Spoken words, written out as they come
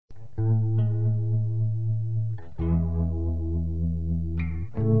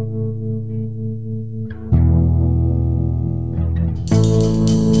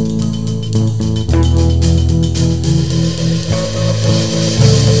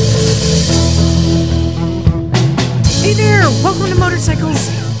Welcome to Motorcycles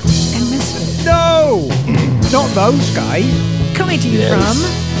and Misfits. No! Not those guys. Coming to you from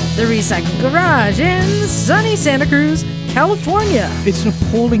the Recycle Garage in sunny Santa Cruz, California. It's an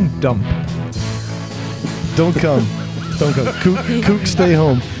appalling dump. Don't come. Don't come. Kook, stay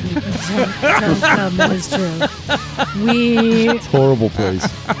home. Don't come, that is true. Horrible place.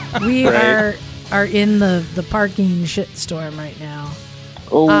 We are in the parking shitstorm right now.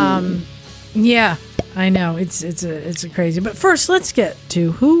 Oh. Yeah, I know. It's a crazy. But first, let's get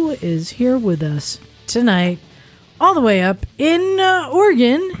to who is here with us tonight, all the way up in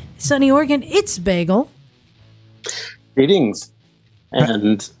Oregon, sunny Oregon. It's Bagel. Greetings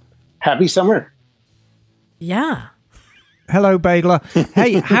and happy summer. Yeah. Hello, Bagler.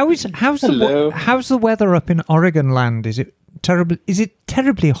 Hey, how's Hello. how's the weather up in Oregon land? Is it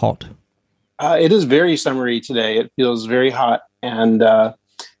terribly hot? It is very summery today. It feels very hot, and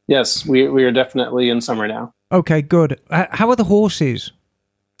yes, we are definitely in summer now. Okay, good. How are the horses?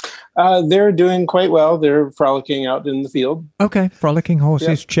 They're doing quite well. They're frolicking out in the field. Okay, frolicking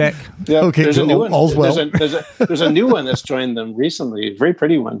horses, check. Yeah, Okay, there's a new one. all's well. There's a new one that's joined them recently. A very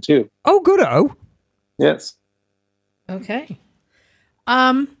pretty one too. Oh, good-o. Yes. Okay.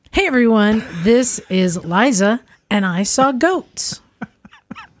 Hey everyone, this is Liza, and I saw goats.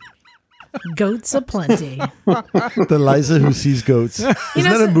 Goats aplenty. The Liza who sees goats.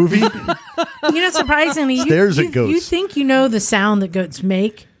 Isn't that a movie? You know, surprisingly, Stares at you goats. think you know the sound that goats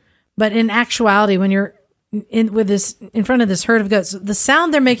make, but in actuality, when you're in front of this herd of goats, the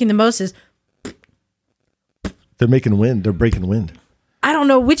sound they're making the most is, They're making wind. They're breaking wind. I don't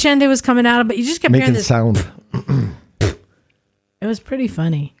know which end it was coming out of, but you just kept hearing Making this. sound. It was pretty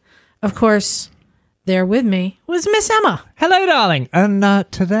funny. Of course, there with me was Miss Emma. Hello, darling. And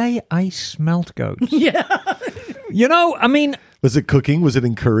today I smelt goats. Yeah. You know, I mean, Was it cooking? Was it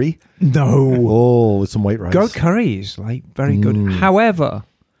in curry? no. Oh, with some white rice. Goat curry is very good. However,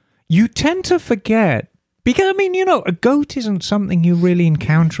 you tend to forget because I mean, you know, a goat isn't something you really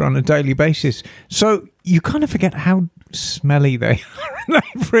encounter on a daily basis. So you kind of forget how smelly they are. They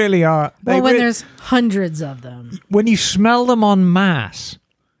really are. Well, when there's hundreds of them. When you smell them en masse,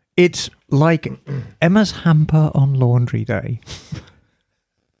 it's like Emma's hamper on laundry day.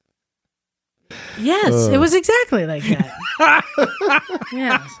 Yes, it was exactly like that.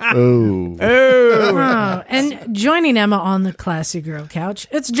 Yes. Oh. Oh, and joining Emma on the Classy Girl couch,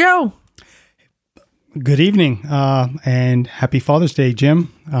 it's Joe. Good evening, and happy Father's Day,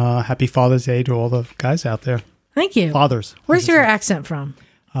 Jim. Happy Father's Day to all the guys out there. Thank you. Fathers. Where's your accent from?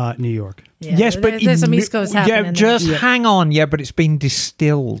 New York. Yeah, Yes, but there's some East Coast happening. yeah, just hang on. Yeah, but it's been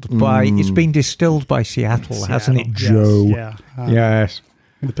distilled by Seattle, hasn't it, Joe? Yeah. Yes.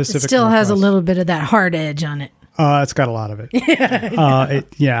 In the it Pacific still has a Northwest. little bit of that hard edge on it. It's got a lot of it.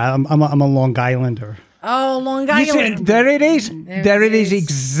 I'm a Long Islander. Oh, Long You see, Island. there it is. There it is is.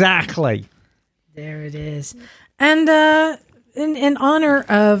 exactly. There it is. And in honor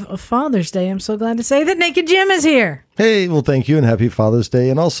of Father's Day, I'm so glad to say that Naked Jim is here. Hey, well, thank you, and happy Father's Day,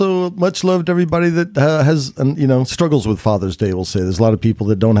 and also much love to everybody that has, struggles with Father's Day. We'll say there's a lot of people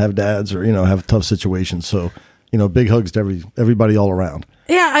that don't have dads or have tough situations. So, big hugs to everybody all around.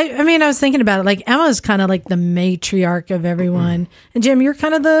 Yeah, I mean, I was thinking about it. Like, Emma's kind of like the matriarch of everyone. And Jim, you're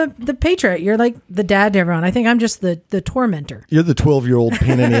kind of the patriarch. You're like the dad to everyone. I think I'm just the tormentor. You're the 12-year-old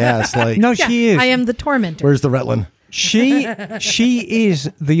pain in the ass. Like, No, she is. I am the tormentor. where's the Retlin? She is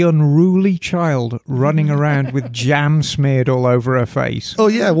the unruly child running around with jam smeared all over her face. Oh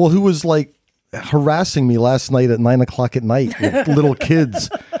yeah, well, who was like harassing me last night at 9:00 at night with little kids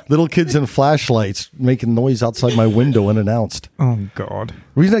in flashlights making noise outside my window unannounced. Oh God!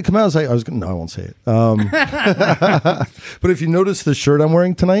 The reason I come out is I won't say it. But if you notice the shirt I'm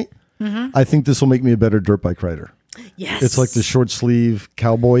wearing tonight, I think this will make me a better dirt bike rider. Yes. It's like the short sleeve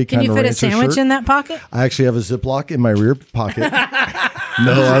cowboy Can kind you of fit a rancher sandwich shirt. in that pocket? I actually have a Ziploc in my rear pocket.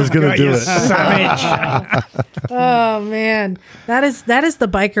 No, I was gonna do it. Savage. Oh man, that is the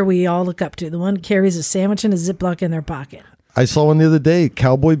biker we all look up to. The one who carries a sandwich and a Ziploc in their pocket. I saw one the other day: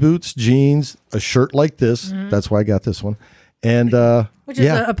 cowboy boots, jeans, a shirt like this. That's why I got this one, and Which is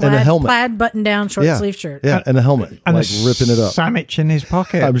a and a helmet. plaid button-down short sleeve shirt. Yeah, and a helmet, And like ripping it up. Sandwich in his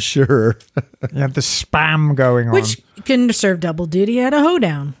pocket. I'm sure. You have the spam going on. Which can serve double duty at a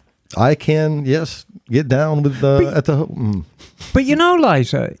hoedown. I can, yes, get down with at the. But you know,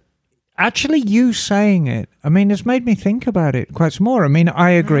 Liza, actually you saying it, I mean, it's made me think about it quite some more. I mean,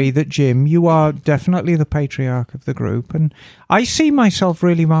 I agree that, Jim, you are definitely the patriarch of the group. And I see myself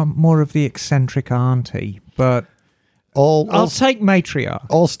really more of the eccentric auntie. But I'll take matriarch.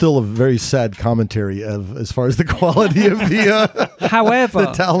 All still a very sad commentary of as far as the quality of the However,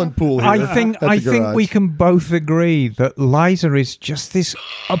 the talent pool here I think at the I think we garage. can both agree that Liza is just this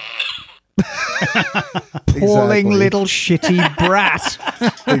appalling Exactly. little shitty brat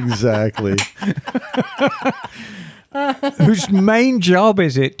Exactly. whose main job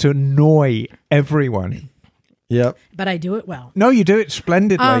is it to annoy everyone. Yep. But I do it well. No, you do it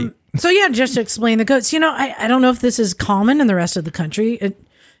splendidly. So yeah, just to explain the goats. I don't know if this is common in the rest of the country.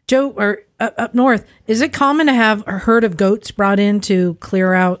 Joe, or up north, is it common to have a herd of goats brought in to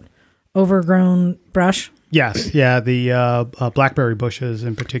clear out overgrown brush? Yes, yeah, the blackberry bushes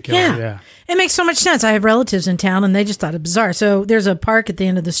in particular. Yeah. It makes so much sense. I have relatives in town, and they just thought it bizarre. So there's a park at the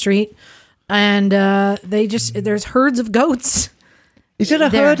end of the street, and there's herds of goats. Is it a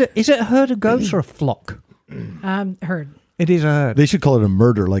there. herd? Is it a herd of goats or a flock? Herd. It is a herd. They should call it a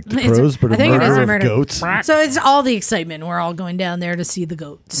murder like the It's- crows, but I a think it is murder a of murder. goats. So it's all the excitement. We're all going down there to see the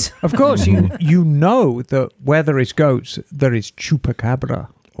goats. Of course, you know that where there is goats, there is chupacabra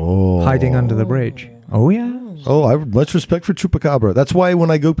hiding under the bridge. Oh yeah. Oh, I have much respect for chupacabra. That's why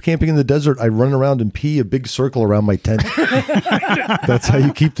when I go camping in the desert, I run around and pee a big circle around my tent. That's how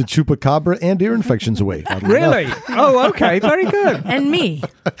you keep the chupacabra and ear infections away. oddly Really? Oh, okay. Very good. And me.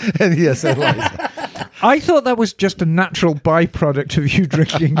 enough. And yes, that lies. I thought that was just a natural byproduct of you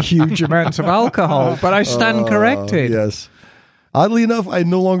drinking huge amounts of alcohol, but I stand corrected. Yes. Oddly enough, I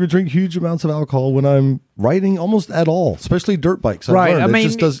no longer drink huge amounts of alcohol when I'm riding almost at all, especially dirt bikes. I've Right, learned I it mean-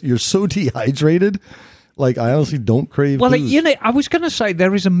 just does. You're so dehydrated. Like I honestly don't crave. Well, booze. I was going to say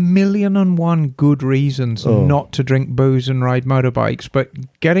there is 1,000,001 good reasons not to drink booze and ride motorbikes, but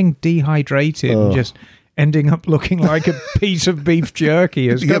getting dehydrated and just ending up looking like a piece of beef jerky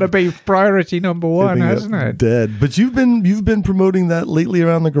has got to be priority number one, Ending up hasn't it? Dead. But you've been promoting that lately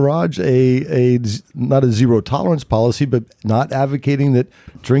around the garage. Not a zero tolerance policy, but not advocating that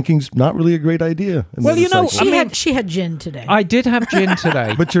drinking's not really a great idea. in Well, you know, motorcycles. She had gin today. I did have gin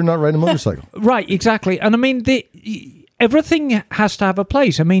today. But you're not riding a motorcycle. Right, exactly. And I mean, everything has to have a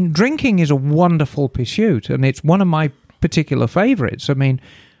place. I mean, drinking is a wonderful pursuit, and it's one of my particular favorites. I mean,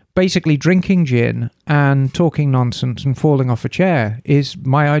 basically, drinking gin and talking nonsense and falling off a chair is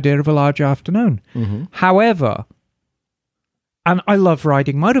my idea of a large afternoon. Mm-hmm. However, and I love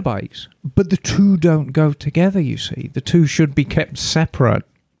riding motorbikes, but the two don't go together, you see. The two should be kept separate.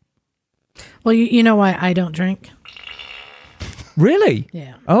 Well, you know why I don't drink? Really?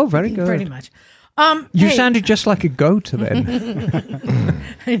 Yeah. Oh, very good. Pretty much. You Hey, sounded just like a goat then.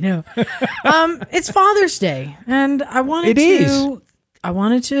 I know. It's Father's Day, and I wanted It is. to,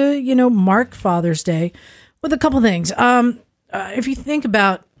 mark Father's Day with a couple things. If you think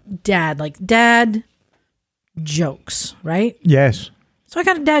about dad jokes, right? Yes. So I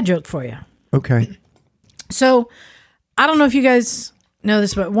got a dad joke for you. Okay. So I don't know if you guys know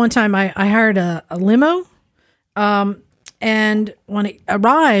this, but one time I hired a limo, and when it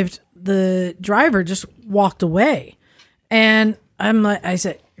arrived, the driver just walked away, and I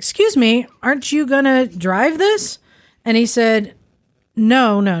said, "Excuse me, aren't you gonna drive this?" And he said,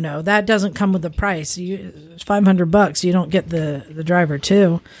 No, that doesn't come with the price. It's $500. You don't get the driver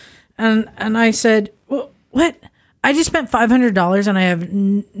too. And I said, well, what? I just spent $500 and I have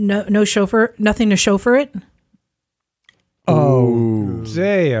no chauffeur, nothing to chauffeur it. Oh,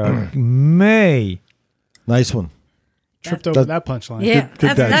 dear me. Nice one. Tripped over that punchline. Yeah,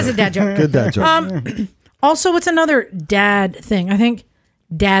 Good dad that's joke. a dad joke. Good dad joke. Also, what's another dad thing? I think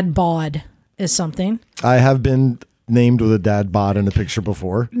dad bod is something. I have been named with a dad bod in a picture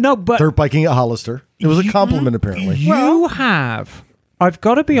before. No, but Dirt biking at Hollister. It was a compliment, apparently. you have. I've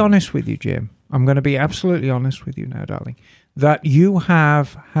got to be honest with you, Jim. I'm going to be absolutely honest with you now, darling. That you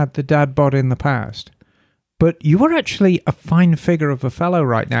have had the dad bod in the past, but you are actually a fine figure of a fellow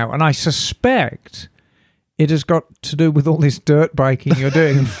right now, and I suspect it has got to do with all this dirt biking you're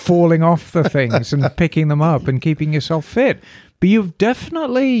doing and falling off the things and picking them up and keeping yourself fit. But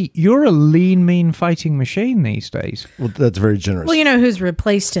you're a lean, mean fighting machine these days. Well, that's very generous. Well, you know who's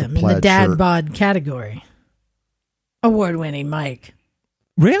replaced him in the plaid dad shirt. bod category? Award-winning Mike.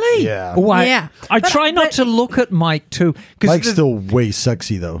 Really? Yeah. Oh, Yeah. I But- try not but- to look at Mike too. Mike's still way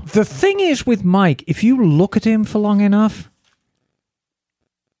sexy, though. The thing is with Mike, if you look at him for long enough,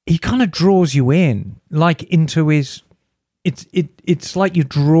 he kind of draws you in, like into his. It's like you're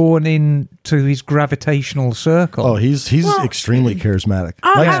drawn into his gravitational circle. Oh, he's extremely charismatic.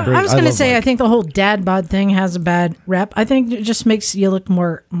 Mike's great. I was going to love say, Mike. I think the whole dad bod thing has a bad rep. I think it just makes you look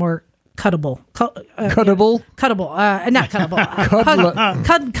more cuttable. Cuddable, Cuttable. Not cuttable.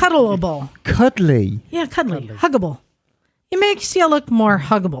 Cuddleable. cuddly. Yeah, cuddly. Huggable. It makes you look more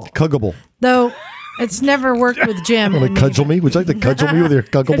huggable. Cuggable. Though, It's never worked with Jim. Want to cudgel me? Would you like to cudgel me with your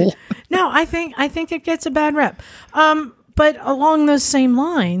cuggable? No, I think it gets a bad rep. But along those same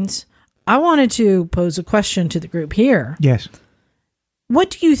lines, I wanted to pose a question to the group here. Yes. What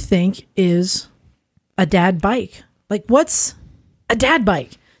do you think is a dad bike? Like, what's a dad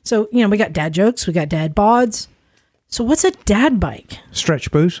bike? So, we got dad jokes, we got dad bods. So what's a dad bike?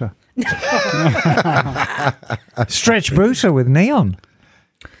 Stretch Booster. Stretch Booster with neon.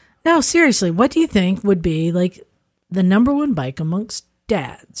 No, seriously, what do you think would be like the number one bike amongst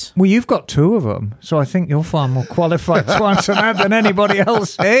dads? Well, you've got two of them, so I think you're far more qualified to answer that than anybody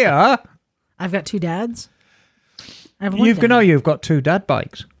else here. I've got two dads. I have one dad. You've got two dad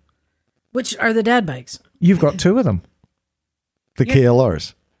bikes. Which are the dad bikes? You've got two of them. The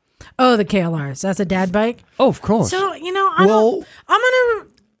KLRs. Oh, the KLRs. That's a dad bike. Oh, of course. So I'm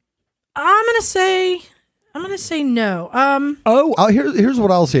gonna say no. Here's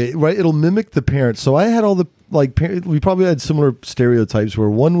what I'll say. Right, it'll mimic the parents. So I had all the we probably had similar stereotypes where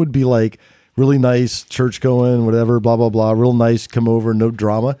one would be like really nice, church going, whatever, blah blah blah, real nice, come over, no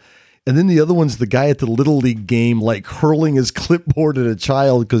drama. And then the other one's the guy at the Little League game, like hurling his clipboard at a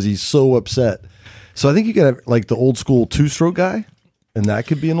child because he's so upset. So I think you could have like the old school 2-stroke guy, and that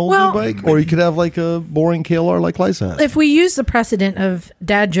could be an old new bike. Or you could have like a boring KLR like Liza has. If we use the precedent of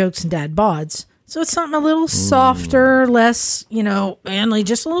dad jokes and dad bods, so it's something a little softer, less, manly,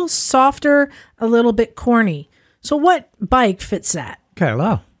 just a little softer, a little bit corny. So what bike fits that?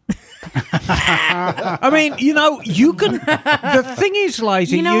 KLR. I mean, you can. The thing is,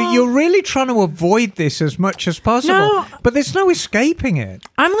 Liza, you're really trying to avoid this as much as possible, but there's no escaping it.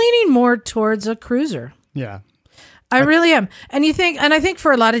 I'm leaning more towards a cruiser. Yeah. I really am. And I think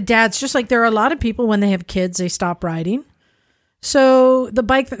for a lot of dads, just like there are a lot of people when they have kids, they stop riding. So the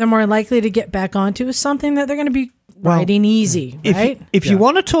bike that they're more likely to get back onto is something that they're going to be riding easy, right? If you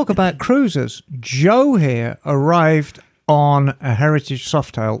want to talk about cruisers, Joe here arrived on a Heritage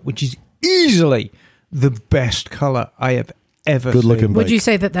Softail, which is easily the best color I have ever Good looking seen. bike. Would you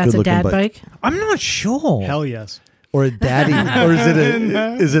say that that's a dad bike? I'm not sure. Hell yes. Or a daddy, or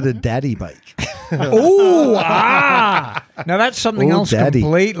is it a daddy bike? Oh, now that's something else daddy.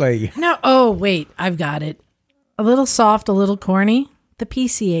 completely. No. Oh, wait. I've got it. A little soft, a little corny. The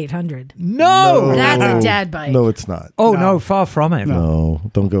PC 800. No. That's a dad bike. No, it's not. Oh, no, far from it. No,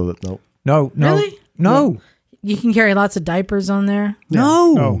 don't go with it. No. No. Really? No. You can carry lots of diapers on there.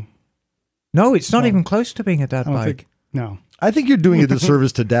 No. No, it's not even close to being a dad bike. No. I think you're doing a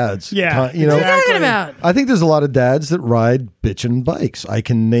disservice to dads. Yeah. What are you talking about? I think there's a lot of dads that ride bitchin' bikes. I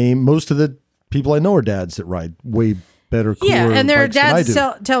can name most of the people I know are dads that ride way better, cooler Yeah, and there are bikes than I dads do.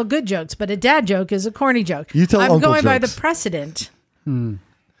 that tell good jokes, but a dad joke is a corny joke. You tell I'm uncle going by the jokes. precedent. And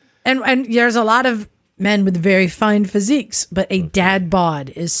there's a lot of men with very fine physiques, but a dad bod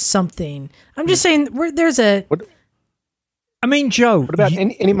is something. I'm just saying there's a... I mean, Joe. What about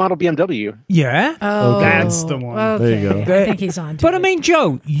any model BMW? Yeah. Oh, That's the one. Okay. There you go. I think he's on to But it. I mean,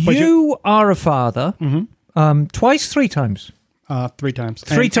 Joe, you are a father twice, 3 times. 3 times.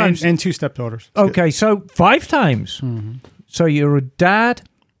 3 times. And 2 stepdaughters. Okay, so 5 times. So you're a dad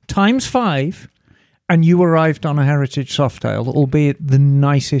times 5, and you arrived on a Heritage Softail, albeit the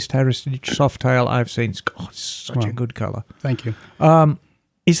nicest Heritage Softail I've seen. It's such a good colour. Thank you.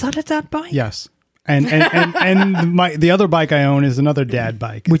 Is that a dad bike? Yes. And the other bike I own is another dad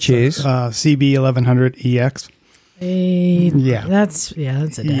bike. Which is? CB 1100 EX. Yeah. That's a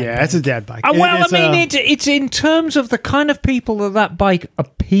dad bike. Yeah, it's a dad bike. It's in terms of the kind of people that bike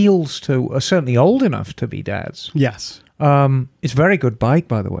appeals to are certainly old enough to be dads. Yes. It's a very good bike,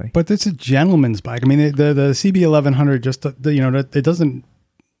 by the way. But it's a gentleman's bike. I mean, the CB 1100 just it doesn't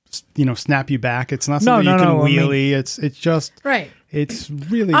snap you back. It's not something you can wheelie. It's just Right. It's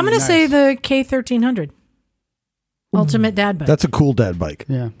really. I'm going to nice. say the K1300. Ultimate dad bike. That's a cool dad bike.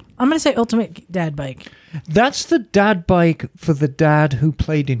 Yeah. I'm going to say ultimate dad bike. That's the dad bike for the dad who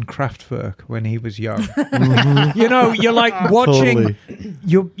played in Kraftwerk when he was young. You're like watching,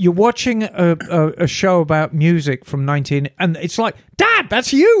 you're watching a show about music from and it's like, Dad,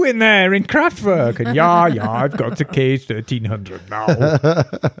 that's you in there in Kraftwerk. And yeah, I've got the K1300 now.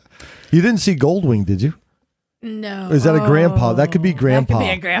 You didn't see Goldwing, did you? No. Or is that a grandpa? That could be grandpa. That could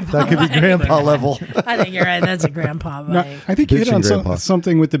be a grandpa. That could be grandpa level. I think you're right. That's a grandpa bike. No, I think you hit on grandpa.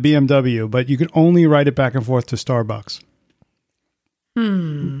 something with the BMW, but you could only ride it back and forth to Starbucks.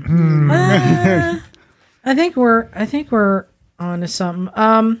 I think we're on to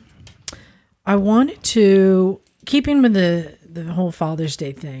something. I wanted to keeping with the whole Father's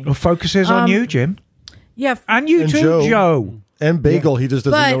Day thing. Well, focus is on you, Jim. Yeah. And you And too, Joe. And bagel, he just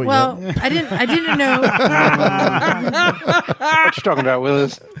doesn't know it yet. I didn't know. What you talking about,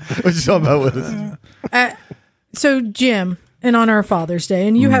 Willis? What you talking about, Willis? So, Jim, in honor of Father's Day,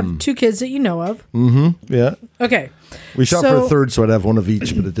 and you have 2 kids that you know of. Mm-hmm. Yeah. Okay. We shot for a third, so I'd have one of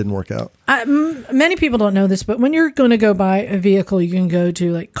each, but it didn't work out. Many people don't know this, but when you're going to go buy a vehicle, you can go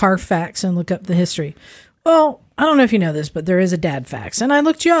to like Carfax and look up the history. Well, I don't know if you know this, but there is a dad fax, and I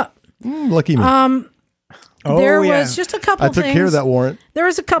looked you up. Lucky me. There was just a couple things. I took care of that warrant. There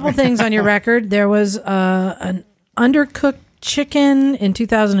was a couple things on your record. There was an undercooked chicken in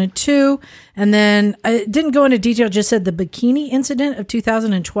 2002, and then it didn't go into detail, just said the bikini incident of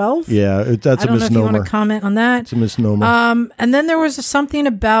 2012. Yeah, that's a misnomer. I don't know if you want to comment on that. It's a misnomer. And then there was something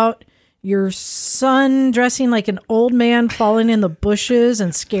about your son dressing like an old man, falling in the bushes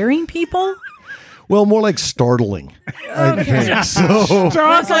and scaring people. Well, more like startling. I think. So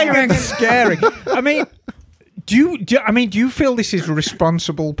startling and scary. I mean, do you feel this is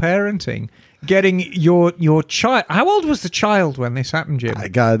responsible parenting? Getting your child. How old was the child when this happened, Jim?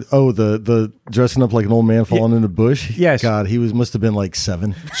 God, the dressing up like an old man falling in a bush. Yes. God, he must have been like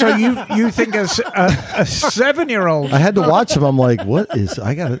 7. So you think a 7-year-old? I had to watch him. I'm like, what is?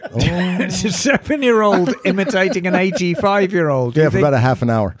 I got it. Oh. It's a 7-year-old imitating an 85-year-old. Yeah, for about a half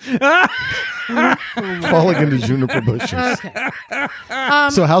an hour. Falling into juniper bushes. Okay.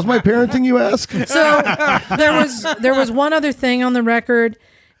 So how's my parenting, you ask? So there was one other thing on the record.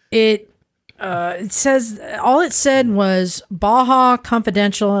 It says all it said was Baja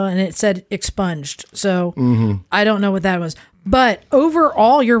Confidential, and it said expunged. So I don't know what that was. But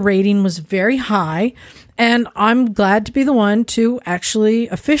overall, your rating was very high, and I'm glad to be the one to actually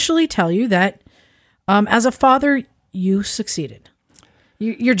officially tell you that as a father, you succeeded.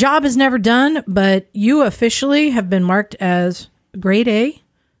 Your job is never done, but you officially have been marked as grade A.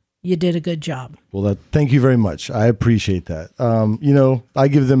 You did a good job. Well, thank you very much. I appreciate that. I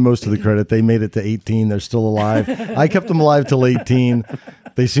give them most of the credit. They made it to 18. They're still alive. I kept them alive till 18.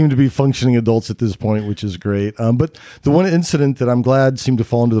 They seem to be functioning adults at this point, which is great. But the one incident that I'm glad seemed to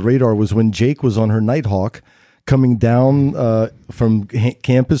fall under the radar was when Jake was on her Nighthawk coming down from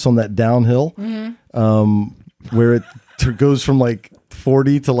campus on that downhill where it goes from like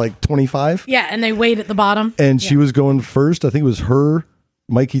 40 to like 25. Yeah, and they wait at the bottom. And she was going first. I think it was her,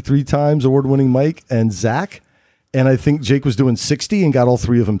 Mikey 3 times, award-winning Mike, and Zach. And I think Jake was doing 60 and got all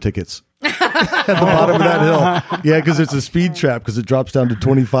 3 of them tickets at the bottom of that hill. Yeah, because it's a speed trap because it drops down to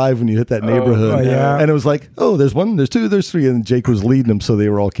 25 when you hit that neighborhood. And it was like, there's 1, there's 2, there's 3. And Jake was leading them, so they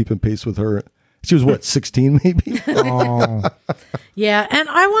were all keeping pace with her. She was, 16 maybe? Yeah, and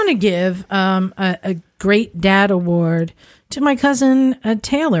I want to give a Great Dad Award to my cousin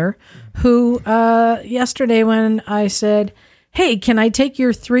Taylor, who yesterday when I said, hey, can I take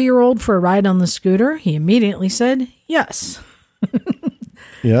your 3-year-old for a ride on the scooter? He immediately said, yes.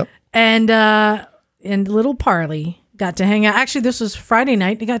 Yep. And little Parley got to hang out. Actually, this was Friday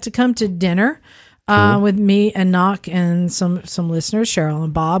night. They got to come to dinner with me and Knock and some listeners, Cheryl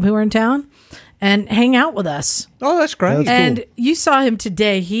and Bob, who are in town, and hang out with us. Oh, that's great. That's cool. You saw him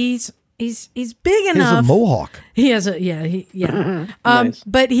today. He's big enough. He has a mohawk. He has Nice.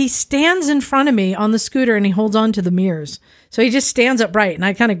 But he stands in front of me on the scooter and he holds on to the mirrors. So he just stands upright and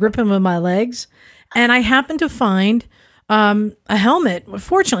I kind of grip him with my legs. And I happen to find a helmet.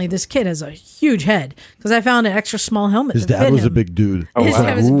 Fortunately, this kid has a huge head because I found an extra small helmet. His dad was a big dude. Oh,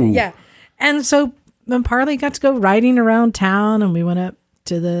 wow. And so then Parley got to go riding around town and we went up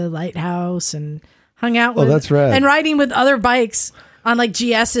to the lighthouse and hung out with that's rad. And riding with other bikes on like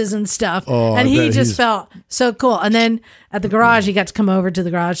GS's and stuff. And he just felt so cool. And then at the garage, he got to come over to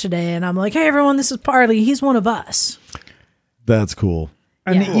the garage today and I'm like, hey everyone, this is Parley. He's one of us. That's cool.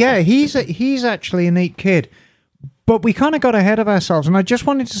 And he's actually a neat kid. But we kind of got ahead of ourselves. And I just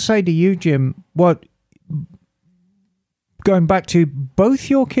wanted to say to you, Jim, going back to both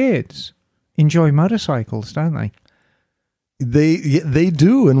your kids enjoy motorcycles, don't they? They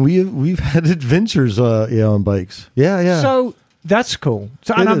do, and we've had adventures on bikes. Yeah. So that's cool.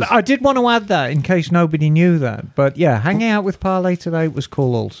 So, and I did want to add that in case nobody knew that. But yeah, hanging out with Parley today was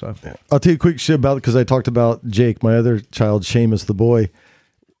cool also. Yeah. I'll tell you a quick shit about it because I talked about Jake, my other child, Seamus the boy.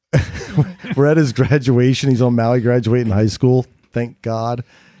 We're at his graduation. He's on Maui graduating high school. Thank God.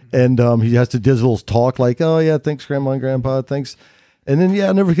 And he has to do his little talk like, oh yeah, thanks Grandma and Grandpa, thanks. And then,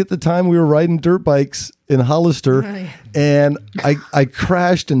 I'll never forget the time we were riding dirt bikes in Hollister, and I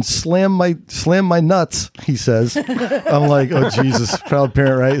crashed and slammed my nuts, he says. I'm like, oh, Jesus, proud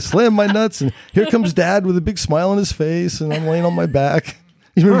parent, right? Slammed my nuts, and here comes Dad with a big smile on his face, and I'm laying on my back.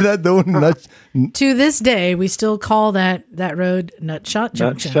 You remember that though? To this day, we still call that road Nutshot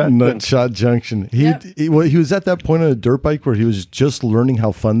Junction. Nutshot Junction. He was at that point on a dirt bike where he was just learning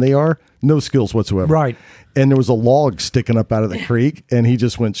how fun they are. No skills whatsoever. Right. And there was a log sticking up out of the creek, and he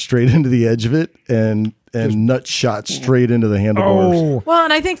just went straight into the edge of it and nut shot straight into the handlebars. Oh. Well,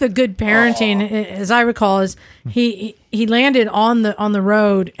 and I think the good parenting, as I recall, is he landed on the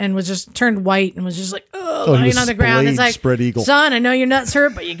road and was just turned white and was just like, lying on the ground. It's like, spread eagle. Son, I know your nuts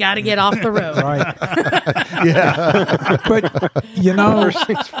hurt, but you got to get off the road. Right. Yeah. But, you know,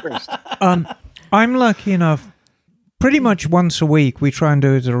 I'm lucky enough, pretty much once a week, we try and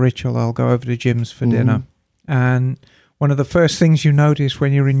do it as a ritual. I'll go over to Jim's for dinner. And one of the first things you notice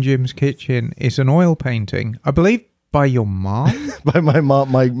when you're in Jim's kitchen is an oil painting, I believe by your mom? By my mom.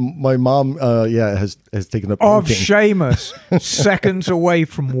 My mom, has taken up of painting. Seamus, seconds away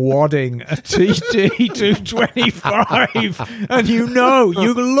from wadding a TT 225. And you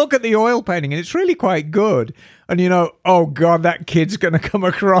look at the oil painting and it's really quite good. And you know, oh God, that kid's going to come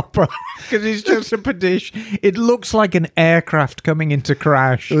a cropper because it's just a padish. It looks like an aircraft coming into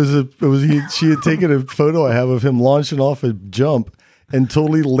crash. She had taken a photo I have of him launching off a jump and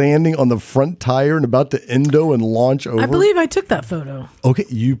totally landing on the front tire and about to endo and launch over. I believe I took that photo. Okay,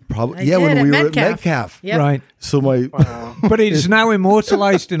 you probably when we we were at Metcalf. Yep. Right. So but it's now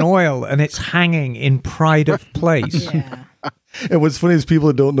immortalized in oil and it's hanging in pride of place. Yeah. And what's funny is people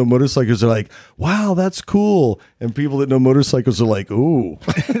that don't know motorcycles are like, "Wow, that's cool," and people that know motorcycles are like, "Ooh,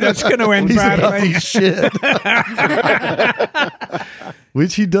 That's going to end he's about badly. to shit."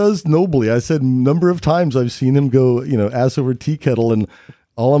 Which he does nobly. I said number of times I've seen him go, ass over tea kettle, and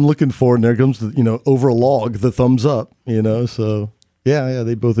all I'm looking for, and there comes the, over a log, the thumbs up, So yeah,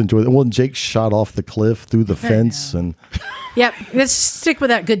 they both enjoy it. Well, Jake shot off the cliff through the fence, and Yep. Let's stick with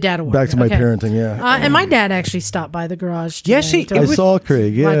that good dad award. back to my parenting. Yeah, and my dad actually stopped by the garage today Yes, to I saw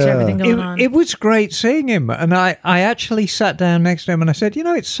Craig. Yeah, watch everything going on. It was great seeing him. And I actually sat down next to him and I said,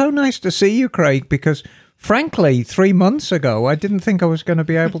 it's so nice to see you, Craig, because frankly, 3 months ago, I didn't think I was going to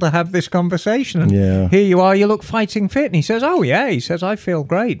be able to have this conversation. And here you are, you look fighting fit. And he says, oh, yeah. He says, I feel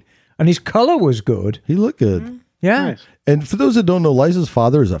great. And his color was good. He looked good. Mm-hmm. Yeah. Nice. And for those that don't know, Liza's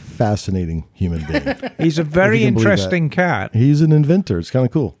father is a fascinating human being. He's a very interesting cat. He's an inventor. It's kind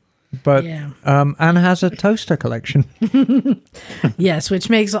of cool. But Yeah. and has a toaster collection. Yes, which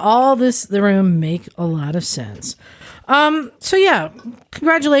makes the room make a lot of sense. So yeah,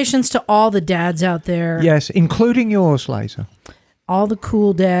 congratulations to all the dads out there. Yes, including yours, Liza. All the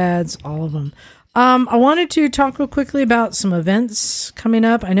cool dads, all of them. I wanted to talk real quickly about some events coming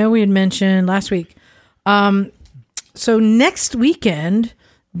up. I know we had mentioned last week. So next weekend,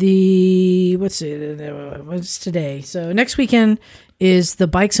 what's today? So next weekend is the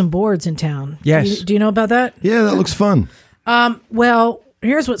Bikes and Boards in town. Yes. Do you know about that? Yeah, that looks fun. Well,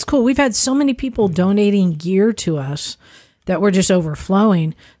 here's what's cool. We've had so many people donating gear to us that we're just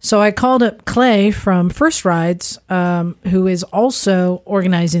overflowing. So I called up Clay from First Rides, who is also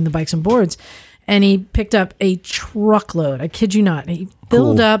organizing the Bikes and Boards, and he picked up a truckload. I kid you not. He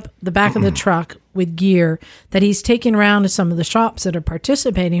filled up the back of the truck with gear that he's taking around to some of the shops that are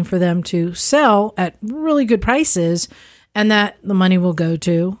participating for them to sell at really good prices, and that the money will go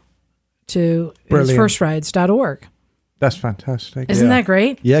to firstrides.org. That's fantastic. Isn't that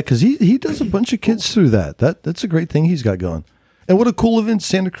great? Yeah, because he does a bunch of kids through that. That's a great thing he's got going. And what a cool event.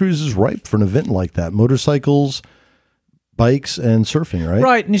 Santa Cruz is ripe for an event like that. Motorcycles, bikes, and surfing, right?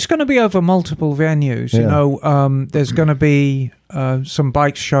 Right, and it's going to be over multiple venues. Yeah. There's going to be some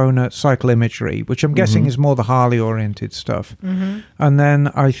bikes shown at Cycle Imagery, which I'm guessing is more the Harley-oriented stuff. Mm-hmm. And then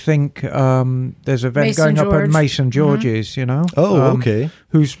I think there's an event Mason going up George. at Mason George's, Oh, okay.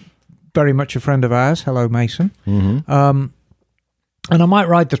 who's very much a friend of ours. Hello, Mason. Mm-hmm. And I might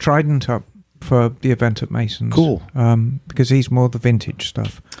ride the Trident up for the event at Mason's. Cool. Because he's more the vintage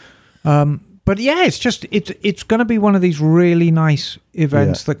stuff. But yeah, it's going to be one of these really nice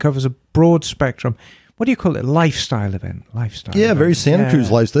events that covers a broad spectrum. What do you call it? Lifestyle event. Yeah, very Santa Cruz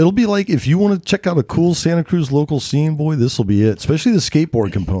lifestyle. It'll be like if you want to check out a cool Santa Cruz local scene, boy, this will be it. Especially the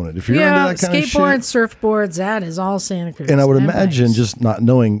skateboard component. If you're into that kind of shit. Skateboards, surfboards, that is all Santa Cruz. And I would imagine, bikes. just not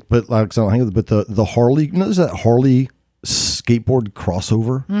knowing, but like I don't hang with it, but the Harley, there's that Harley skateboard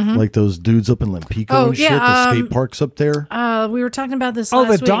crossover, like those dudes up in Lampico and shit, the skate parks up there. We were talking about this Oh, last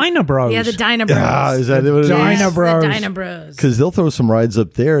the week. Dyna Bros. Yeah, the Dyna Bros. Ah, is that what it is? Dyna Bros. The Dyna Bros. Because they'll throw some rides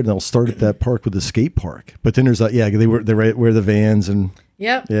up there, and they'll start at that park with the skate park. But then there's they wear the Vans and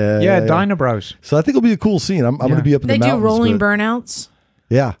Yep. Yeah, Dyna Bros. So I think it'll be a cool scene. I'm going to be up in They the do mountains. rolling but- burnouts.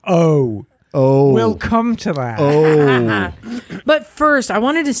 Yeah. Oh, we'll come to that. Oh. But first, I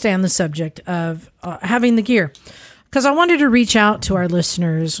wanted to stay on the subject of having the gear. because I wanted to reach out to our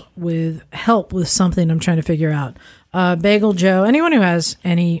listeners with help with something I'm trying to figure out. Bagel Joe, anyone who has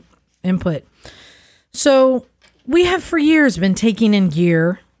any input. So we have for years been taking in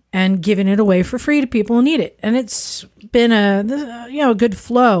gear and giving it away for free to people who need it. And it's been a good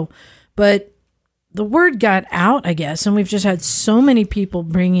flow. But the word got out, I guess, and we've just had so many people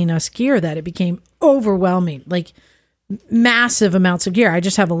bringing us gear that it became overwhelming, like massive amounts of gear. I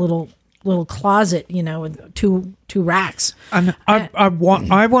just have a little closet, with two racks. And I want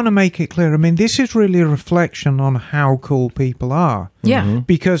to make it clear. I mean, this is really a reflection on how cool people are. Yeah. Mm-hmm.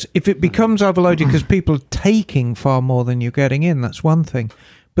 Because if it becomes overloaded because people are taking far more than you're getting in, that's one thing.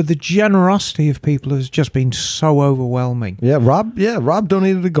 But the generosity of people has just been so overwhelming. Yeah, Rob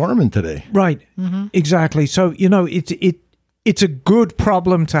donated a Garmin today. Right. Mm-hmm. Exactly. So, it's a good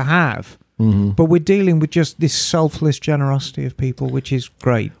problem to have. Mm-hmm. But we're dealing with just this selfless generosity of people, which is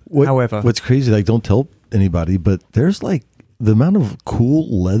great. However, what's crazy, like, don't tell anybody, but there's like the amount of cool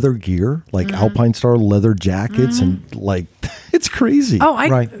leather gear, like Alpine Star leather jackets, and like it's crazy. Oh,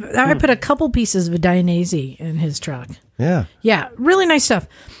 I put a couple pieces of Dainese in his truck. Yeah, really nice stuff.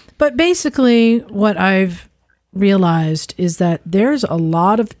 But basically, what I've realized is that there's a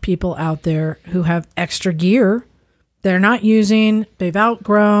lot of people out there who have extra gear they're not using, they've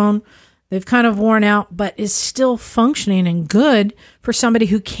outgrown, they've kind of worn out, but is still functioning and good for somebody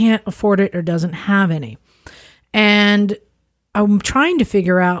who can't afford it or doesn't have any. And I'm trying to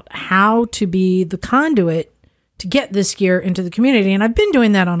figure out how to be the conduit to get this gear into the community. And I've been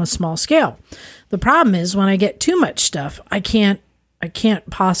doing that on a small scale. The problem is when I get too much stuff, I can't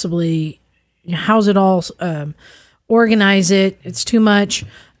possibly house it all, organize it. It's too much.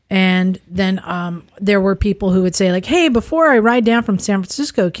 And then there were people who would say, like, hey, before I ride down from San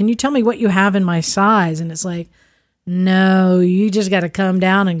Francisco, can you tell me what you have in my size? And it's like, no, you just got to come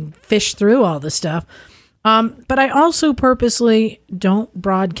down and fish through all the stuff. But I also purposely don't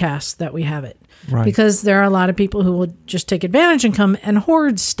broadcast that we have it. Right. Because there are a lot of people who will just take advantage and come and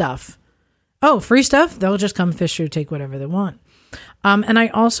hoard stuff. Oh, free stuff? They'll just come fish through, take whatever they want. And I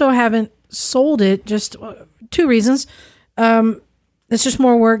also haven't sold it, just two reasons. It's just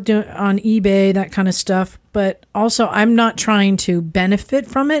more work on eBay, that kind of stuff. But also, I'm not trying to benefit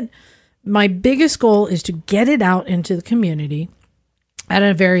from it. My biggest goal is to get it out into the community at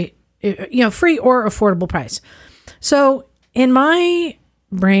a very, free or affordable price. So in my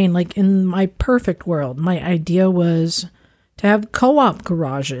brain, like in my perfect world, my idea was to have co-op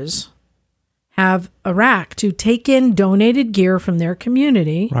garages have a rack to take in donated gear from their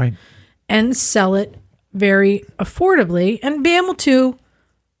community, right, and sell it very affordably and be able to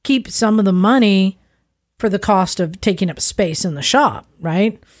keep some of the money for the cost of taking up space in the shop,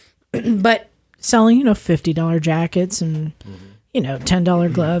 right? But selling, $50 jackets and,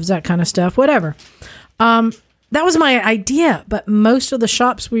 $10 gloves, that kind of stuff, whatever. That was my idea, but most of the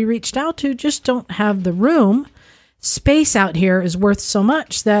shops we reached out to just don't have the room. Space out here is worth so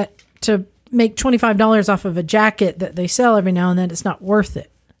much that to make $25 off of a jacket that they sell every now and then, it's not worth it.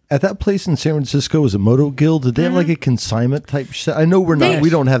 At that place in San Francisco, was it Moto Guild? Did they have like a consignment type set? I know we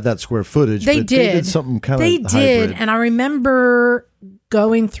don't have that square footage. They did something kind of hybrid. They did, and I remember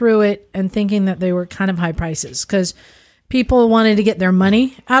going through it and thinking that they were kind of high prices because people wanted to get their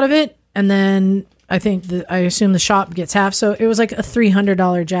money out of it, and then I assume the shop gets half. So it was like a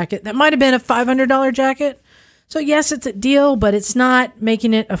 $300 jacket that might have been a $500 jacket. So yes, it's a deal, but it's not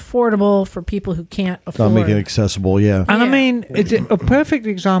making it affordable for people who can't afford. Not making it accessible, yeah. And I mean, a perfect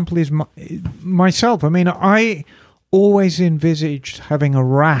example is myself. I mean, I always envisaged having a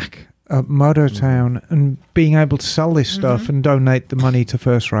rack at Motortown and being able to sell this stuff and donate the money to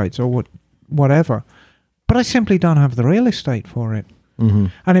First Rights or whatever. But I simply don't have the real estate for it. Mm-hmm.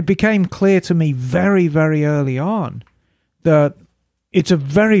 And it became clear to me very, very early on that it's a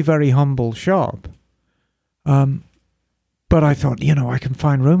very, very humble shop. But I thought, I can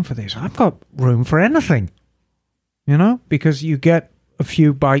find room for this. I've got room for anything, because you get a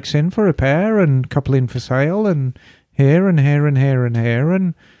few bikes in for repair and a couple in for sale and here and here and here and here.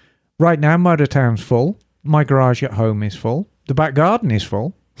 And right now, Motortown's full. My garage at home is full. The back garden is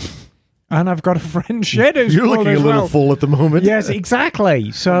full. And I've got a friend's shed who's You're full looking as a little well. full at the moment. Yes,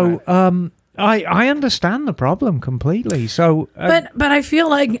 exactly. So, I understand the problem completely. So, but I feel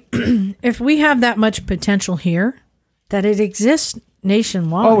like if we have that much potential here, that it exists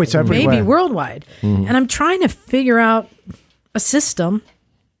nationwide. Oh, it's everywhere. Maybe worldwide. Mm-hmm. And I'm trying to figure out a system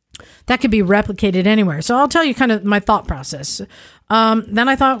that could be replicated anywhere. So I'll tell you kind of my thought process. Then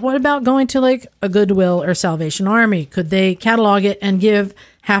I thought, what about going to like a Goodwill or Salvation Army? Could they catalog it and give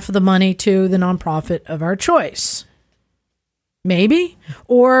half of the money to the nonprofit of our choice? Maybe.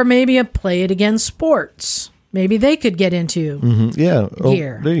 Or maybe a Play It Again Sports. maybe they could get into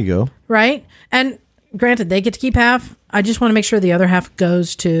gear. There you go. Right? And granted, they get to keep half. I just want to make sure the other half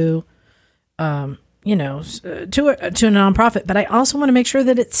goes to, to a nonprofit. But I also want to make sure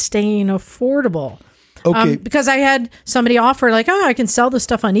that it's staying affordable. Okay. Because I had somebody offer like, I can sell this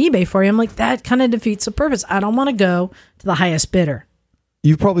stuff on eBay for you. I'm like, that kind of defeats the purpose. I don't want to go to the highest bidder.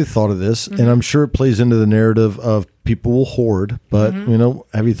 You've probably thought of this, and I'm sure it plays into the narrative of people will hoard. But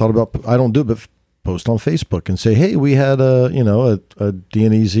have you thought about? I don't do it, but post on Facebook and say, "Hey, we had a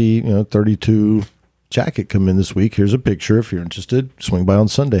D&EZ 32 jacket come in this week. Here's a picture. If you're interested, swing by on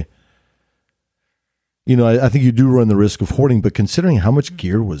Sunday." I think you do run the risk of hoarding, but considering how much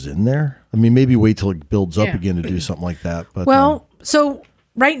gear was in there, I mean, maybe wait till it builds up again to do something like that. But so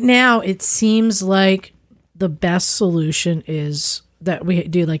right now it seems like the best solution is that we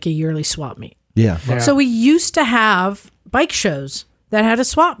do like a yearly swap meet. Yeah. So we used to have bike shows that had a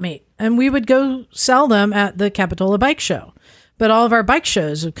swap meet, and we would go sell them at the Capitola Bike Show. But all of our bike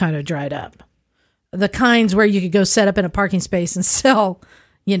shows have kind of dried up. The kinds where you could go set up in a parking space and sell,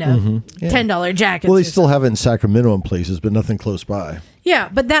 $10 jackets. Well, they still have it in Sacramento in places, but nothing close by. Yeah,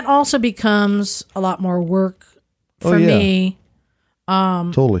 but that also becomes a lot more work for me.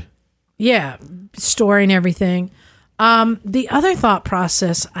 Totally. Yeah, storing everything. The other thought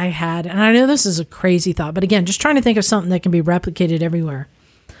process I had, and I know this is a crazy thought, but again, just trying to think of something that can be replicated everywhere.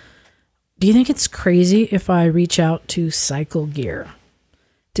 Do you think it's crazy if I reach out to Cycle Gear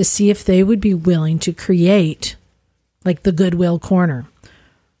to see if they would be willing to create like the Goodwill Corner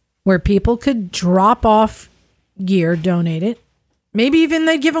where people could drop off gear, donate it, maybe even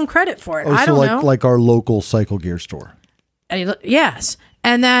they'd give them credit for it. I don't know. Like our local Cycle Gear store. Yes.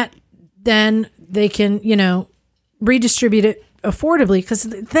 And that then they can, redistribute it affordably, because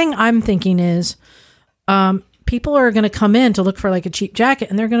the thing I'm thinking is people are going to come in to look for like a cheap jacket,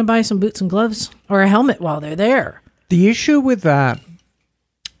 and they're going to buy some boots and gloves or a helmet while they're there. The issue with that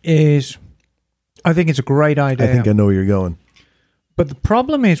is I think it's a great idea. I think I know where you're going. But the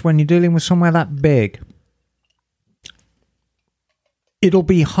problem is when you're dealing with somewhere that big, it'll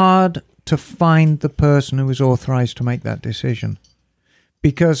be hard to find the person who is authorized to make that decision.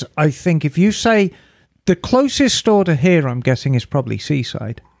 Because I think if you say the closest store to here, I'm guessing, is probably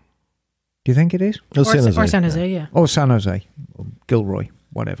Seaside. Do you think it is? Or San Jose, yeah. Or San Jose, or Gilroy,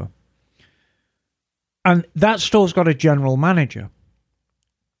 whatever. And that store's got a general manager.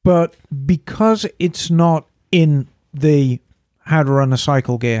 But because it's not in the How to Run a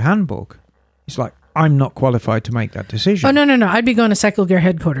Cycle Gear handbook, it's like, I'm not qualified to make that decision. Oh, no. I'd be going to Cycle Gear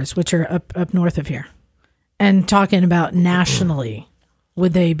headquarters, which are up north of here, and talking about nationally,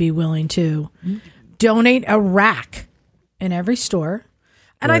 would they be willing to donate a rack in every store?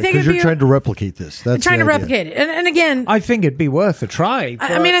 And right, I think you're trying to replicate this. That's trying to replicate it. And again, I think it'd be worth a try.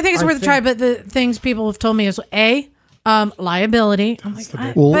 I think it's worth a try, but the things people have told me is liability. I'm like,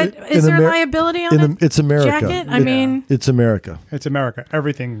 but is there liability on it? It's America. Jacket? I mean, it's America. It's America.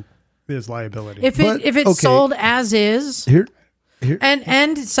 Everything is liability. If it's sold as is, here.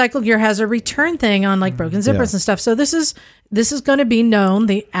 And Cycle Gear has a return thing on like broken zippers and stuff. So this is going to be known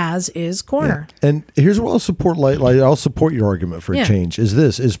the as is corner. Yeah. And here's what I'll support. I'll support your argument for a change.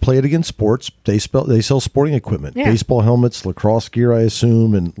 Is play it against sports. They sell sporting equipment, baseball helmets, lacrosse gear, I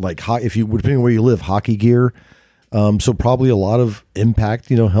assume, and like if you depending on where you live, hockey gear. So probably a lot of impact,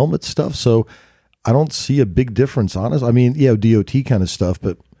 helmet stuff. So I don't see a big difference, honestly. I mean, DOT kind of stuff,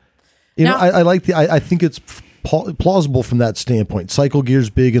 but I think it's plausible from that standpoint. Cycle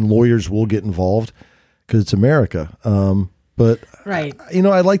Gear's big, and lawyers will get involved because it's America. But right,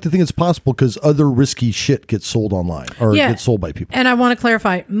 I like to think it's possible because other risky shit gets sold online or gets sold by people. And I want to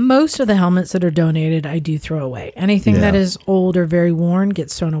clarify: most of the helmets that are donated, I do throw away. Anything that is old or very worn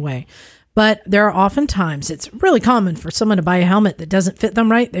gets thrown away. But there are often times it's really common for someone to buy a helmet that doesn't fit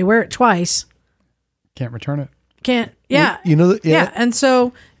them right. They wear it twice. Can't return it. Can't. Yeah. Well, And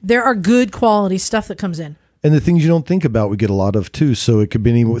so there are good quality stuff that comes in. And the things you don't think about, we get a lot of too. So it could be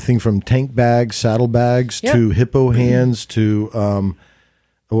anything from tank bags, saddle bags, to hippo hands, to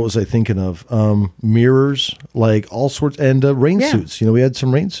what was I thinking of? Mirrors, like all sorts, and rain suits. We had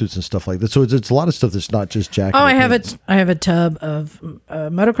some rain suits and stuff like that. So it's a lot of stuff that's not just jacket. Oh, I have a tub of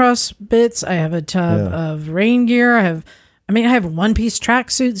motocross bits. I have a tub of rain gear. I have one-piece track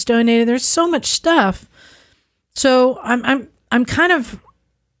suits donated. There's so much stuff. So I'm kind of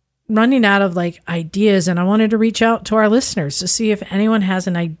running out of like ideas, and I wanted to reach out to our listeners to see if anyone has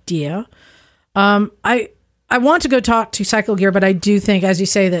an idea. I want to go talk to Cycle Gear, but I do think, as you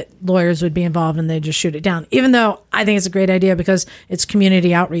say, that lawyers would be involved and they just shoot it down, even though I think it's a great idea because it's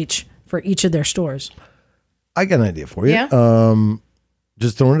community outreach for each of their stores. I got an idea for you. Yeah?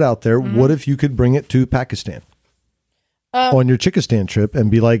 just throwing it out there. What if you could bring it to Pakistan on your Chickistan trip and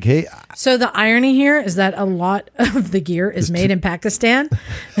be like, hey. So the irony here is that a lot of the gear is made in Pakistan.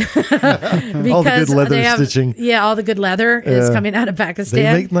 Because all the good leather stitching. Yeah, all the good leather is coming out of Pakistan.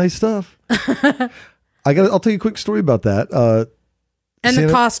 They make nice stuff. I'll tell you a quick story about that. And the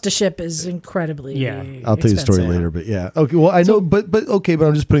cost to ship is incredibly I'll tell you a story later, but yeah. Okay, well, I know, but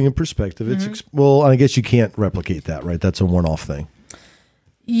I'm just putting in perspective. It's I guess you can't replicate that, right? That's a one-off thing.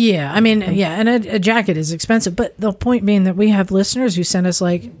 Yeah, I mean, and a jacket is expensive, but the point being that we have listeners who send us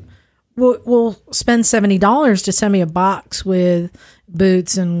like, we'll spend $70 to send me a box with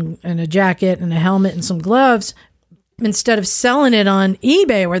boots and a jacket and a helmet and some gloves instead of selling it on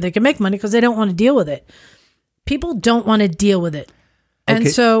eBay where they can make money because they don't want to deal with it. People don't want to deal with it. And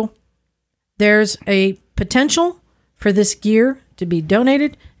so there's a potential for this gear to be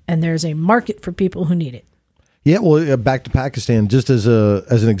donated, and there's a market for people who need it. Yeah, well, back to Pakistan, just as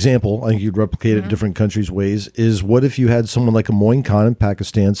an example, I think you'd replicate it in different countries' ways, is what if you had someone like a Moin Khan in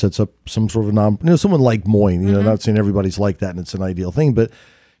Pakistan sets up some sort of someone like Moin, not saying everybody's like that and it's an ideal thing, but,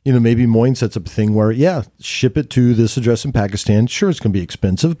 maybe Moin sets up a thing where, ship it to this address in Pakistan. Sure, it's going to be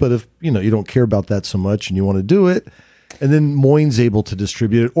expensive, but if, you don't care about that so much and you want to do it, and then Moin's able to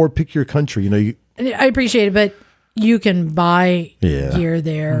distribute it or pick your country, I appreciate it, but you can buy gear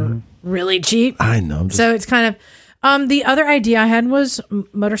there really cheap. I know. So it's kind of the other idea I had was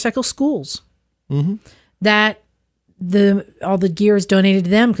motorcycle schools. That all the gear is donated to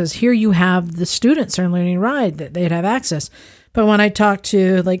them because here you have the students are learning to ride that they'd have access. But when I talked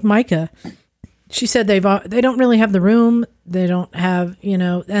to like Micah, she said they don't really have the room. They don't have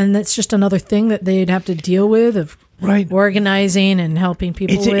and that's just another thing that they'd have to deal with of organizing and helping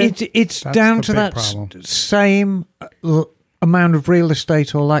people with. It's down to that same amount of real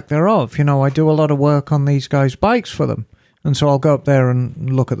estate or lack thereof. I do a lot of work on these guys' bikes for them. And so I'll go up there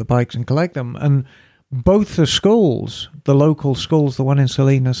and look at the bikes and collect them. And both the schools, the local schools, the one in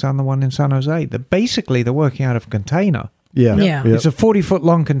Salinas and the one in San Jose, they're working out of a container. Yeah. It's a 40-foot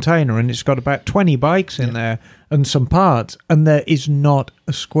long container and it's got about 20 bikes in there and some parts. And there is not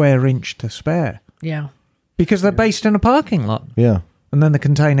a square inch to spare. Yeah. Because they're based in a parking lot. Yeah. And then the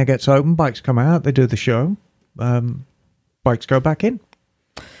container gets open, bikes come out, they do the show. Bikes go back in.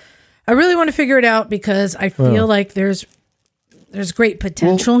 I really want to figure it out because I feel like there's great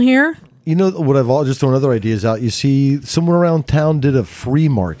potential here. What I've just thrown other ideas out. You see, someone around town did a free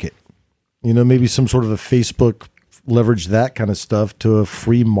market. Maybe some sort of a Facebook leverage that kind of stuff to a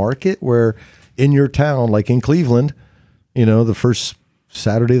free market where in your town, like in Cleveland, the first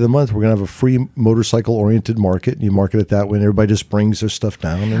Saturday of the month, we're going to have a free motorcycle-oriented market. You market it that way, and everybody just brings their stuff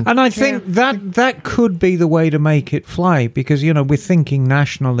down. And I think that could be the way to make it fly because, we're thinking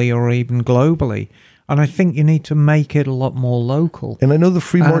nationally or even globally. And I think you need to make it a lot more local. And I know the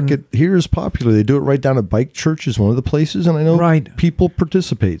free market here is popular. They do it right down at Bike Church is one of the places, and I know people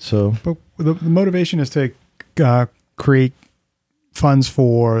participate. So, but the motivation is to create funds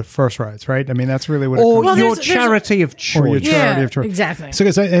for first rides, right? I mean, that's really what. Or your charity of choice. Or your charity of choice. Exactly. So,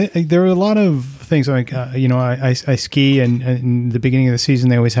 because there are a lot of things like I ski, and in the beginning of the season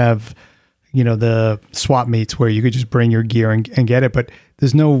they always have the swap meets where you could just bring your gear and get it, but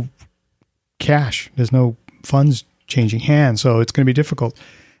there's no cash, there's no funds changing hands, so it's going to be difficult.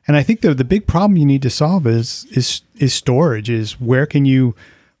 And I think the big problem you need to solve is storage. Is where can you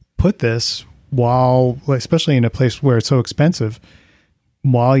put this while, especially in a place where it's so expensive,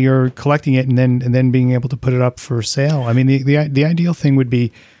 while you're collecting it and then being able to put it up for sale. I mean, the ideal thing would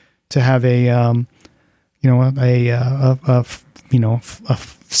be to have a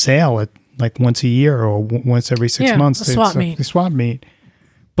sale at like once a year or once every 6 months. A swap meet. A swap meet.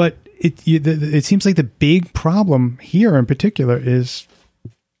 But it seems like the big problem here in particular is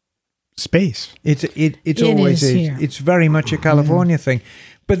space. It always is. It's very much a California thing.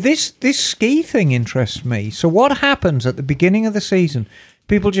 But this ski thing interests me. So what happens at the beginning of the season?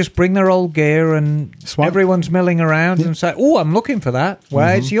 People just bring their old gear and everyone's milling around and say, "Oh, I'm looking for that.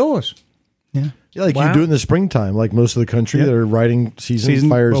 Where's yours?" Yeah, like you do it in the springtime. Like most of the country, their riding season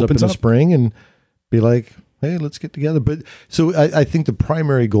fires up in the spring, and be like, "Hey, let's get together." But so I think the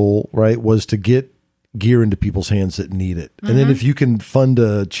primary goal, right, was to get gear into people's hands that need it, and then if you can fund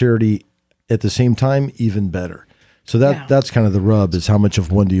a charity at the same time, even better. So that's kind of the rub, is how much of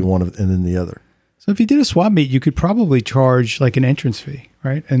one do you want and then the other. So if you did a swap meet, you could probably charge like an entrance fee,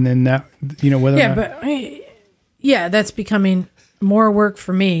 right? And then that, whether that's becoming more work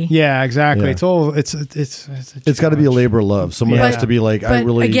for me. Yeah, exactly. Yeah. It's got to be a labor of love. Someone has to be like, I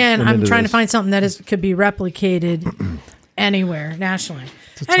really. Again, I'm trying to find something that could be replicated anywhere nationally.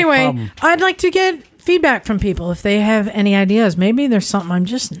 Anyway, I'd like to get feedback from people if they have any ideas. Maybe there's something I'm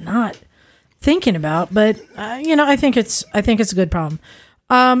just not thinking about, but I think it's a good problem.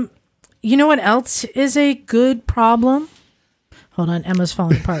 You know what else is a good problem? Hold on, Emma's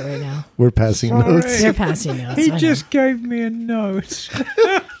falling apart right now. We're passing notes. They're passing notes. He I know. just gave me a note.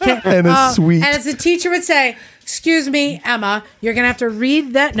 And it's sweet. And as the teacher would say, "Excuse me, Emma, you're going to have to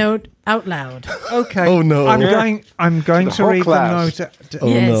read that note out loud." Okay. Oh, no. I'm going the to whole read class. the note. Oh,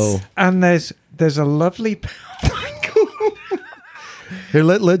 Yes. no. And there's a lovely. Here,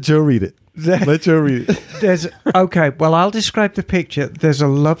 let Joe read it. Let Joe read it. Well, I'll describe the picture. There's a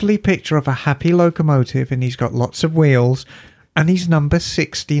lovely picture of a happy locomotive, and he's got lots of wheels, and he's number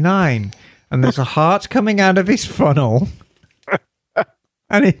 69, and there's a heart coming out of his funnel,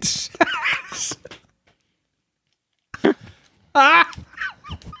 and it's.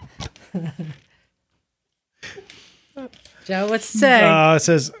 Joe, what's it say? It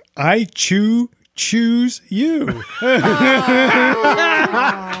says, I choose you.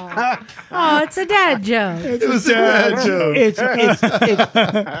 Oh, it's a dad joke. It was a dad joke.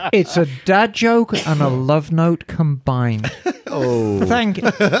 It's a dad joke and a love note combined. Oh. Thank you.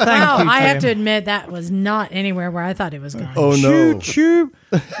 Wow, I have to Tim. admit that was not anywhere where I thought it was going. Oh, Choo no. choo.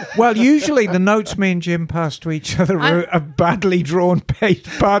 Well, usually the notes me and Jim pass to each other are badly drawn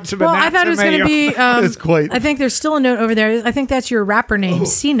parts of Well, anatomy. I thought it was going to be. It's quite. I think there's still a note over there. I think that's your rapper name,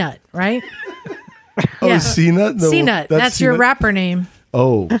 C-Nut, right? Oh, C-Nut? No, C-Nut. That's your C-Nut. rapper name.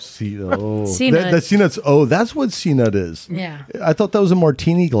 Oh, C-Nut. Oh. C-Nut. That's C-Nut's. Oh, that's what C-Nut is. Yeah. I thought that was a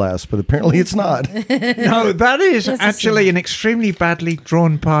martini glass, but apparently it's not. No, that is That's a actually an extremely badly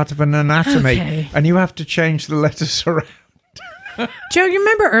drawn part of an anatomy, Okay. and you have to change the letters around. Joe, you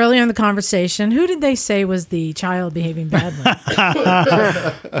remember earlier in the conversation, who did they say was the child behaving badly?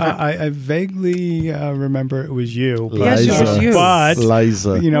 I vaguely remember it was you. Yes, it was you. But,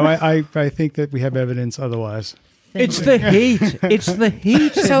 Liza. I think that we have evidence otherwise. It's the heat. It's the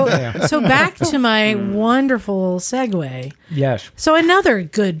heat. So back to my wonderful segue. Yes. So another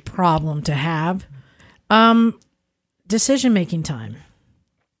good problem to have, decision-making time.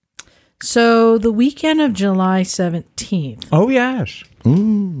 So the weekend of July 17th, Oh yes.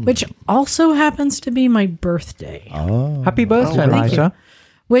 which also happens to be my birthday, Happy birthday, thank Liza.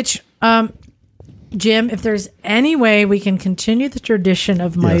 which, Jim, if there's any way we can continue the tradition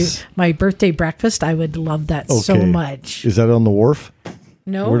of Yes. my birthday breakfast, I would love that so Okay. much. Is that on the wharf?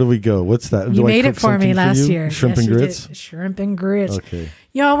 No, Where do we go? What's that? you Do I made cook it for me something last you? year. Shrimp Yes, and you grits? did. Shrimp and grits. Okay.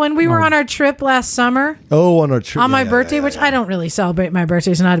 Yo, when we were on our trip last summer, Oh, on our trip. on my yeah, birthday, yeah, which I don't really celebrate my birthday,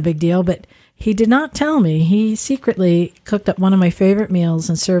 it's not a big deal, but he did not tell me. He secretly cooked up one of my favorite meals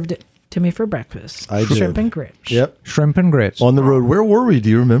and served it to me for breakfast. I did. Shrimp and grits. Yep. Shrimp and grits. On the road. Where were we? Do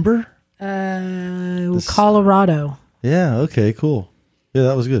you remember? Colorado. Yeah. Okay. Cool. Yeah,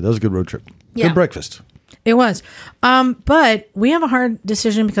 that was good. That was a good road trip. Yeah. Good breakfast. It was. But we have a hard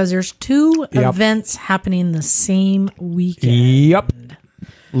decision because there's two Yep. events happening the same weekend. Yep.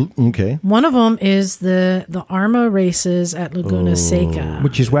 Okay. One of them is the ARMA races at Laguna Seca,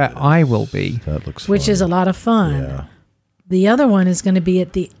 Which is where I will be. That looks which fun. is a lot of fun. Yeah. The other one is going to be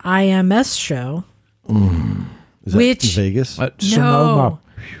at the IMS show. Is that Which- Vegas? At Sonoma.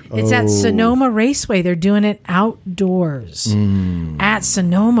 It's at Sonoma Raceway. They're doing it outdoors at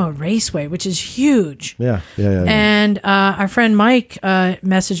Sonoma Raceway, which is huge. Yeah. And our friend Mike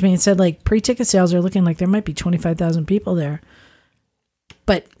messaged me and said, like, pre-ticket sales are looking like there might be 25,000 people there.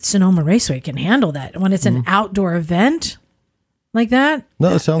 But Sonoma Raceway can handle that. When it's an outdoor event like that,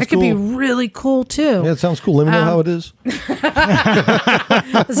 No, it sounds it could cool. be really cool too. Yeah, it sounds cool. Let me know how it is.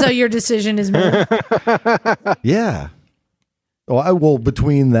 So your decision is made. Yeah. Well,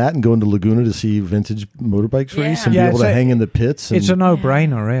 between that and going to Laguna to see vintage motorbikes race and Yeah, be able it's to a- hang in the pits. And, It's a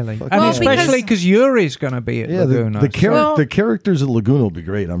no-brainer, really. And Well, especially because- because Yuri's going to be at yeah, Laguna. the characters at Laguna will be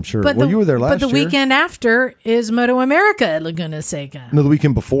great, I'm sure. But Well, you were there last But the year. weekend after is Moto America at Laguna Seca. No, the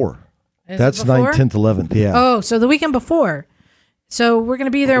weekend before. Is it That's before? 9th, 10th, 11th. Yeah. Oh, so the weekend before. So we're going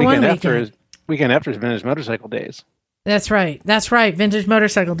to be there one weekend. Weekend after is Vintage Motorcycle Days. That's right. That's right. Vintage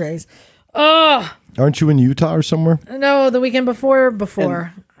motorcycle days. Oh, Aren't you in Utah or somewhere? no, the weekend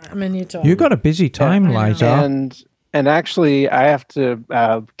before. I'm in Utah. You got a busy time, I know. Liza. And actually, I have to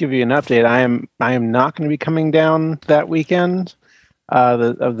give you an update. I am not going to be coming down that weekend of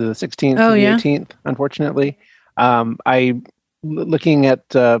the 16th Oh, to the yeah? 18th. Unfortunately, looking at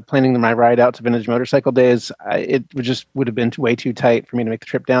planning my ride out to Vintage Motorcycle Days, it would have been way too tight for me to make the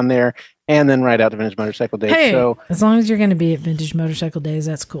trip down there and then ride out to Vintage Motorcycle Days. Hey, So as long as you're going to be at Vintage Motorcycle Days,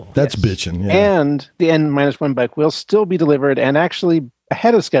 that's cool. That's bitching. Yeah. and the N-1 bike will still be delivered and actually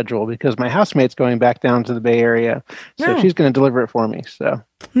ahead of schedule because my housemate's going back down to the Bay Area, so Oh. she's going to deliver it for me. So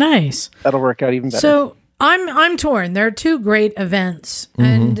Nice. that'll work out even better. So I'm torn. There are two great events,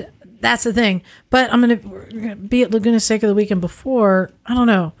 and that's the thing. But we're gonna be at Laguna Seca the weekend before. I don't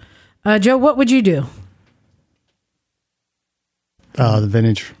know, Joe. What would you do? The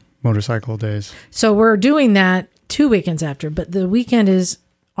vintage motorcycle days. So we're doing that 2 weekends after, but the weekend is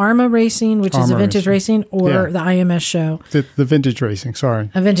ARMA Racing, which is a ARMA vintage racing, or Yeah. the IMS show, The vintage racing. Sorry.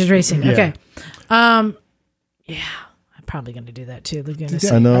 a vintage racing. Yeah. Okay. Yeah, I'm probably going to do that too. Laguna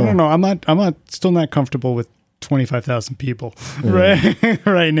Seca. I know. I don't know. I'm still not comfortable with 25,000 people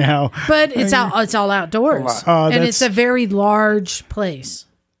right now. But it's all outdoors, and that's- it's a very large place.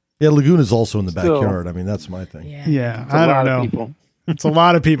 Yeah, Laguna's also in the Still. backyard. I mean, that's my thing. Yeah. Yeah, It's a I lot don't know. of people. It's a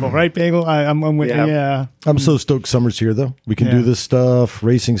lot of people, right, Bagel? I'm with Yeah. yeah. I'm so stoked summer's here, though. We can Yeah. do this stuff.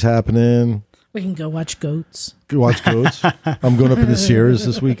 Racing's happening. We can go watch goats. Go watch goats. I'm going up in the Sierras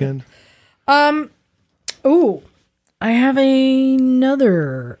this weekend. Ooh, I have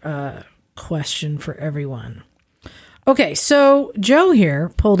another question for everyone. Okay, so Joe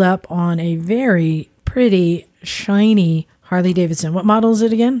here pulled up on a very pretty, shiny Harley Davidson. What model is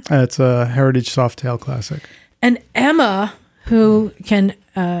it again? It's a Heritage Softail Classic. And Emma, who can,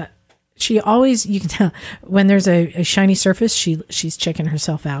 she always, you can tell when there's a shiny surface, she's checking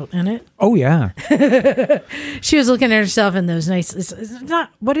herself out in it. Oh yeah. She was looking at herself in those nice. It's not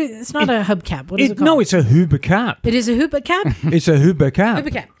it's not a hubcap. What is it called? No, it's a Huber cap. It is a hoopah cap. It's a Huber cap.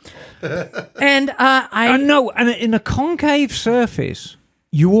 Hoopah cap. And I No, and in a concave surface,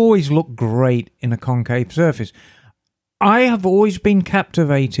 you always look great in a concave surface. I have always been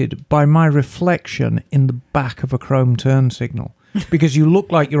captivated by my reflection in the back of a chrome turn signal because you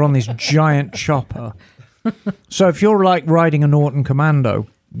look like you're on this giant chopper. So if you're like riding a Norton Commando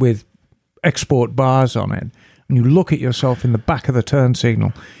with export bars on it and you look at yourself in the back of the turn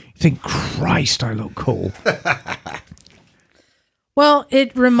signal, you think, Christ, I look cool. Well,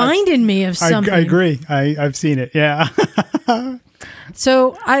 it reminded me of something. I agree. I've seen it. Yeah.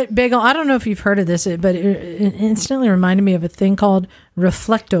 So, Bagel, I don't know if you've heard of this, but it instantly reminded me of a thing called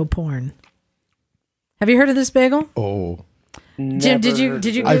reflecto porn. Have you heard of this, Bagel? Oh. Jim, did you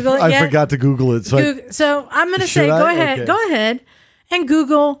Google it I yet? forgot to Google it. So I'm going to Should say, I? go ahead, Okay. go ahead, and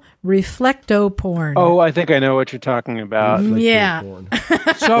Google reflecto porn. Oh, I think I know what you're talking about. Yeah.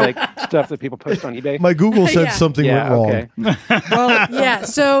 So, Like stuff that people post on eBay. My Google said Yeah. something went Yeah, wrong. okay. Yeah.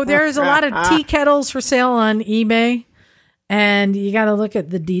 So there's a lot of tea kettles for sale on eBay, and you got to look at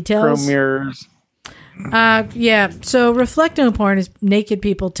the details. Chrome mirrors. Yeah. So reflecto porn is naked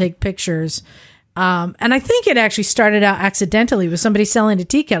people take pictures. And I think it actually started out accidentally with somebody selling a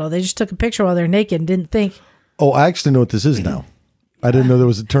tea kettle. They just took a picture while they're naked and didn't think. Oh, I actually know what this is now. I didn't know there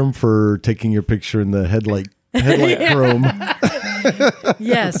was a term for taking your picture in the headlight chrome.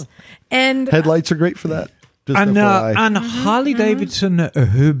 Yes. And Headlights are great for that. Just and FYI. and Harley Davidson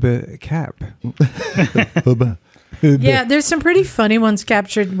Huber cap. Hubba. yeah, there's some pretty funny ones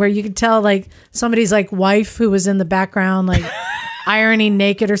captured where you can tell like somebody's like wife who was in the background, like ironing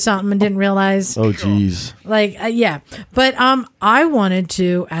naked or something and didn't realize. Oh, geez. Like, yeah. But I wanted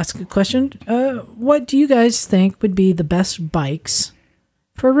to ask a question. What do you guys think would be the best bikes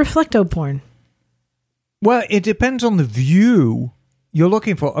for reflecto porn? Well, it depends on the view you're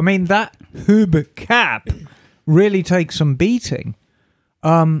looking for. I mean, that Huber cap really takes some beating.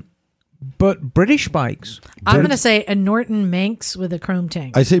 But British bikes, I'm going to say a Norton Manx with a chrome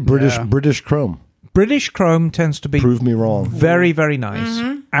tank. I say British chrome. British chrome tends to be Prove me wrong. very, very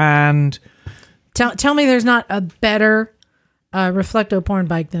nice. And Tell me there's not a better reflecto porn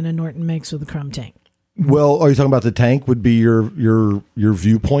bike than a Norton Manx with a chrome tank. Well, are you talking about the tank would be your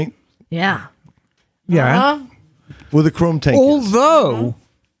viewpoint Yeah. yeah, Uh-huh. with a chrome tank? although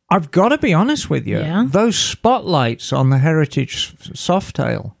I've got to be honest with you, Yeah. those spotlights on the Heritage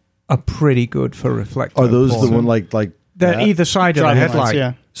Softail are pretty good for reflector. Are those porn. the one like They're that? either side of the Driving headlight. lights,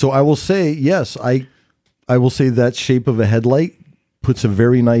 yeah. So I will say yes. I will say that shape of a headlight puts a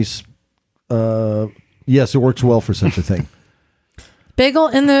very nice. Yes, it works well for such a thing. Bagel,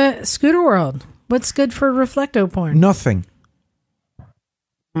 in the scooter world, what's good for reflecto porn? Nothing.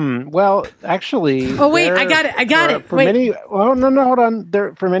 Well, actually. Oh, wait, there- I got it. For Wait. many, well, no, hold on.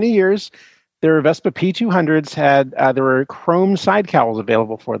 There for many years, their Vespa P200s had there were chrome side cowls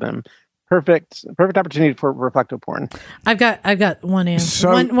available for them. Perfect opportunity for reflecto porn. I've got one answer.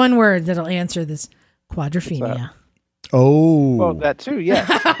 So- one word that'll answer this. Quadrophenia. Oh, Well, that too, yes.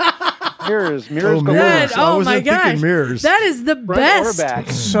 Mirrors Oh, go mirrors. Good. I Oh wasn't my thinking gosh. mirrors. That is the front or best back.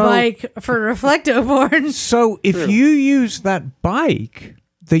 So bike for reflecto porn. So if True. you use that bike,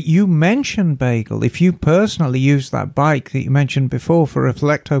 that you mentioned, Bagel, if you personally used that bike that you mentioned before for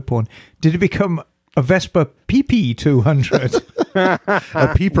Reflecto porn, did it become a Vespa PP 200?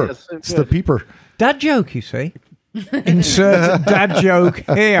 A peeper. Yes, it It's the peeper. Dad joke, you see. Insert dad joke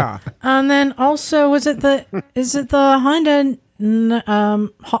here. And then also, is it the Honda?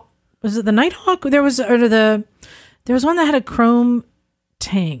 Was it the Nighthawk? There was one that had a chrome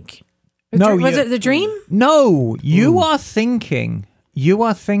tank. No, was it the Dream? No, you are thinking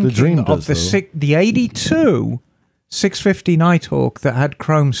Dream of does, though. the 82 650 Nighthawk that had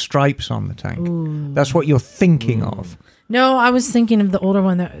chrome stripes on the tank. Ooh. That's what you're thinking of. No, I was thinking of the older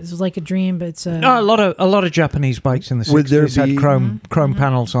one that was like a Dream, but it's No, a lot of Japanese bikes in the Would there 60s had be- chrome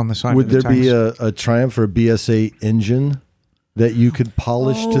panels on the side Would of the there be tanks. a Triumph or a BSA engine that you could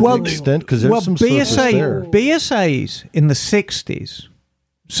polish to Well, the extent? Because there's some surface there. BSAs in the 60s,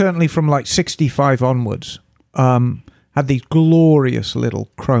 certainly from like 65 onwards, had these glorious little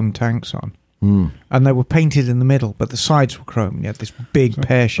chrome tanks on. And they were painted in the middle, but the sides were chrome. You had this big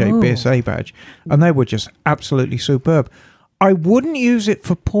pear-shaped BSA badge, and they were just absolutely superb. I wouldn't use it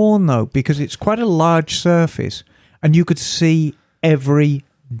for porn, though, because it's quite a large surface, and you could see every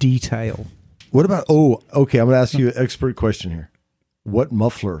detail. What about? Oh, okay. I'm going to ask you an expert question here. What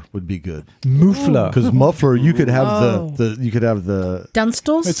muffler would be good? Muffler. Because muffler, you could have the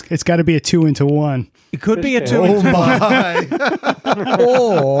Dunstals. It's got to be a 2-into-1. It could be a Fish tail.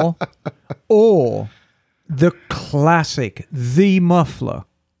 2-into-1. or the classic, the muffler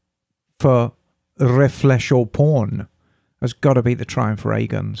for Reflecho porn has got to be the Triumph ray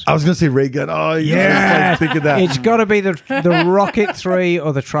guns. I was going to say ray gun. Oh, Yeah. think of that. It's got to be the Rocket 3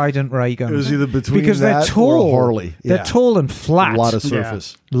 or the Trident ray guns. It was either between because that they're tall. or a Harley. They're Yeah. tall and flat. A lot of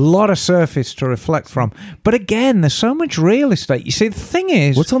surface. lot of surface to reflect from. But again, there's so much real estate. You see, the thing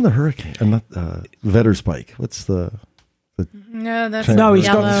is, What's on the Hurricane? Not Vetter's bike. What's the? No, that's no, he's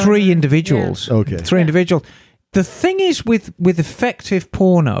yellow. got three individuals. Yeah. Okay. Three individuals. The thing is with effective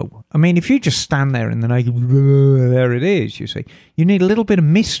porno, I mean, if you just stand there in the night, there it is, you see, you need a little bit of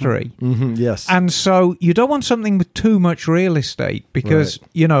mystery. Mm-hmm, yes. And so you don't want something with too much real estate because,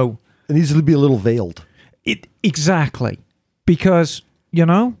 It needs to be a little veiled. Exactly. Because, Need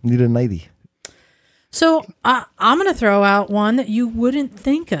a 90. So I'm going to throw out one that you wouldn't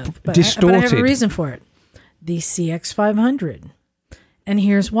think of, but I have Distorted. a reason for it. The CX500. And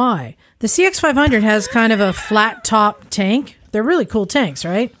here's why. The CX500 has kind of a flat top tank. They're really cool tanks,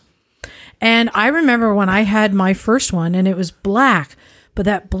 right? And I remember when I had my first one and it was black, but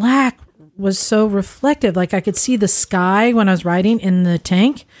that black was so reflective. Like I could see the sky when I was riding in the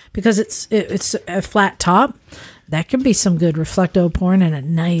tank because it's a flat top. That could be some good reflecto porn and a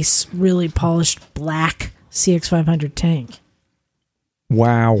nice, really polished black CX500 tank.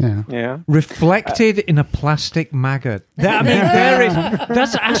 wow. Yeah. Reflected in a plastic maggot.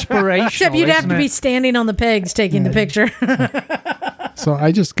 That's aspirational. Except you'd have isn't to be it? standing on the pegs taking the picture. So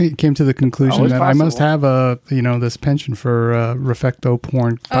I just came to the conclusion Always that I must possible. have this penchant for Reflecto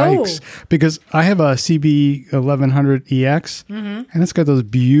porn bikes because I have a CB 1100 EX and it's got those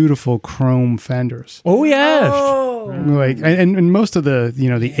beautiful chrome fenders. Oh, yes. Like and most of the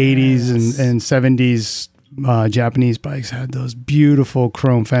the 80s and 70s Japanese bikes had those beautiful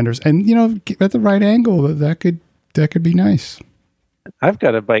chrome fenders, and at the right angle that could be nice. I've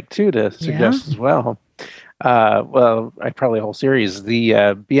got a bike too to suggest as well. Well, I probably a whole series. The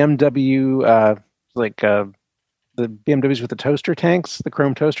BMW, the BMWs with the toaster tanks, the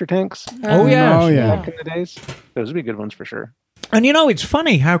chrome toaster tanks. Oh, yes. Oh, yeah. Back in the days, those would be good ones for sure. And it's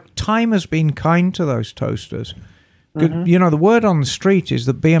funny how time has been kind to those toasters. Good, the word on the street is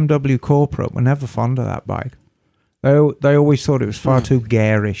that BMW corporate were never fond of that bike. They always thought it was far too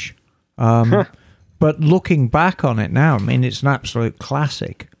garish. But looking back on it now, I mean, it's an absolute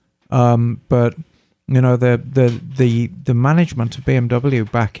classic. But the management of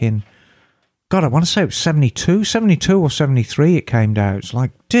BMW back in, God, I want to say it was 72 or 73. It came out. It's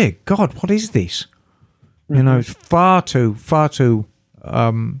like, dear God, what is this? It's far too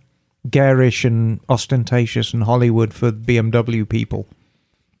garish and ostentatious and Hollywood for BMW people.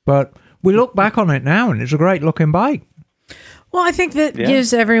 But we look back on it now and it's a great looking bike. Well, I think that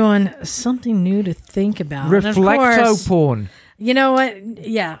gives everyone something new to think about. And of Reflecto course, porn. you know what?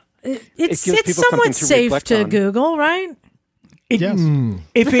 Yeah. It's gives people somewhat something to safe reflect to on. Google, right? Yes.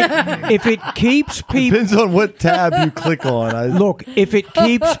 If it keeps people Depends on what tab you click on. look, if it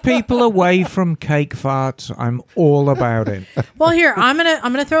keeps people away from cake farts, I'm all about it. Well, here, I'm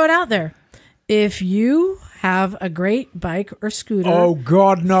gonna throw it out there. If you have a great bike or scooter Oh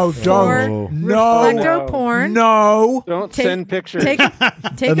God, no! for Don't reflecto porn, no. Don't Take- send pictures. take a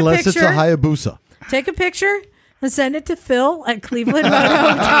Unless picture. it's a Hayabusa. Take a picture and send it to Phil at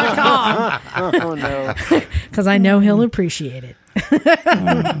clevelandmoto.com. Oh no. Because I know he'll appreciate it.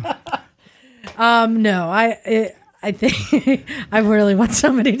 No, I think I really want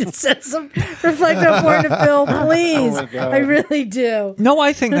somebody to send some reflective porn to Phil, please. Oh my God. I really do. No,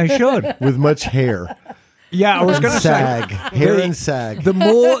 I think they should. With much hair. Yeah, I was going to say Sag. Hair and sag. the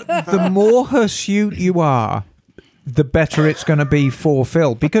more hirsute you are, the better it's going to be for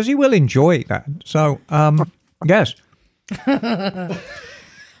Phil because he will enjoy that. So, yes.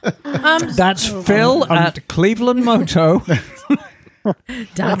 That's Phil at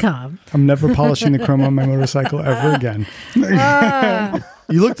clevelandmoto.com. I'm never polishing the chrome on my motorcycle ever again.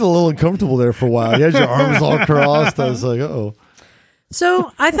 You looked a little uncomfortable there for a while. You had your arms all crossed. I was like, uh-oh.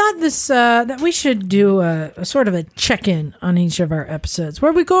 So I thought that we should do a sort of a check-in on each of our episodes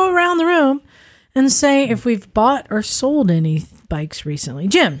where we go around the room and say if we've bought or sold any bikes recently.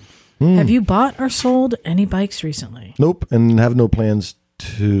 Jim, have you bought or sold any bikes recently? Nope, and have no plans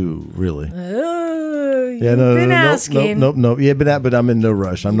to, really. Oh, you've Yeah, been asking. Nope. Yeah, but I'm in no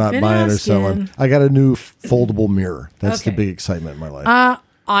rush. I'm not been buying or asking. selling. I got a new foldable mirror. That's the Okay. big excitement in my life.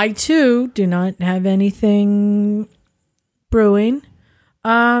 I, too, do not have anything brewing.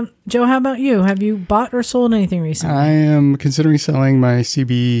 Joe, how about you? Have you bought or sold anything recently? I am considering selling my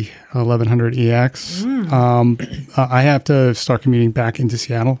CB 1100 EX. I have to start commuting back into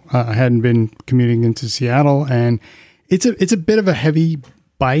Seattle. I hadn't been commuting into Seattle, and it's a bit of a heavy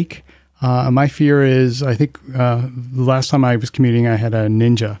bike. My fear is, I think the last time I was commuting, I had a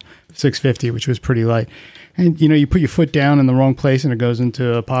Ninja 650, which was pretty light. And, you put your foot down in the wrong place and it goes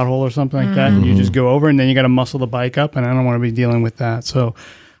into a pothole or something like that. And you just go over and then you got to muscle the bike up. And I don't want to be dealing with that. So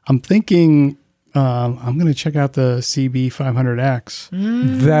I'm thinking I'm going to check out the CB 500X.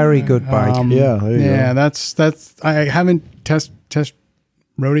 Very good bike. Yeah, there you Yeah, go. that's I haven't test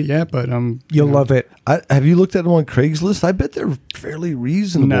rode it yet, but You'll love it. Have you looked at them on Craigslist? I bet they're fairly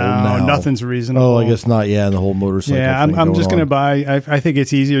reasonable now. No, nothing's reasonable. Oh, I guess not. Yeah, the whole motorcycle Yeah, thing I'm just going to on. buy. I think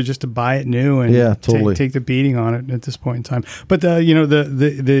it's easier just to buy it new and Yeah, totally. take the beating on it at this point in time. But the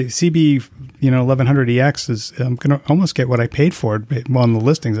CB 1100 EX is I'm going to almost get what I paid for it on the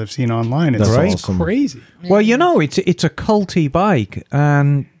listings I've seen online. It's That's it's awesome. crazy. Well, it's a culty bike,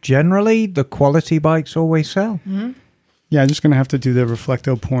 and generally the quality bikes always sell. Yeah, I'm just going to have to do the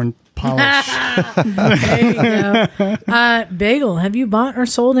Reflecto porn polish. There you go. Bagel, have you bought or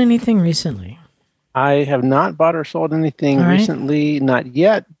sold anything recently? I have not bought or sold anything All right. recently, not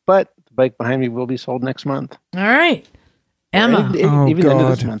yet, but the bike behind me will be sold next month. All right. Emma. Even the end of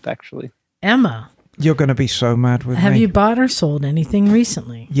this God. month, actually. Emma, You're going to be so mad with have me. you bought or sold anything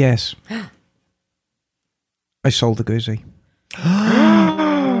recently? Yes. I sold the Guzzi.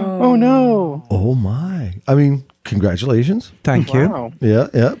 Oh no! Oh, my. I mean, congratulations. Thank you. Wow.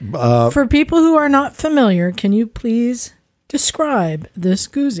 Yeah. For people who are not familiar, can you please describe this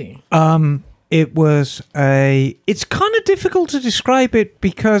Guzzi? It's kind of difficult to describe it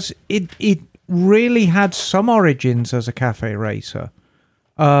because it really had some origins as a cafe racer.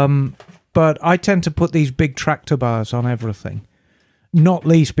 But I tend to put these big tractor bars on everything, not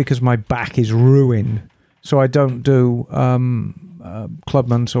least because my back is ruined. So I don't do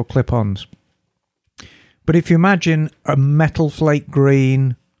Clubmans or clip-ons. But if you imagine a metal flake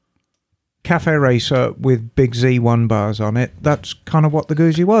green cafe racer with big Z1 bars on it, that's kind of what the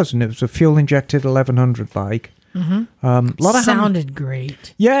Guzzi was. And it was a fuel-injected 1100 bike. A lot of Sounded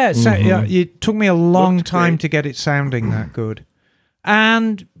great. yeah, yeah, it took me a long Looked time great. to get it sounding that good.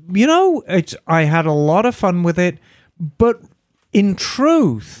 And, I had a lot of fun with it. But in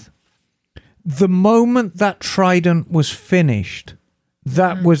truth, the moment that Trident was finished,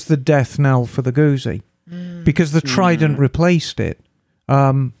 that was the death knell for the Guzzi. Because the Trident replaced it.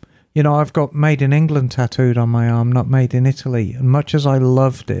 I've got Made in England tattooed on my arm, not Made in Italy. And much as I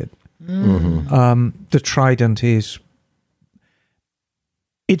loved it, the Trident is...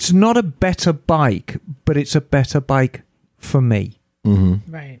 It's not a better bike, but it's a better bike for me.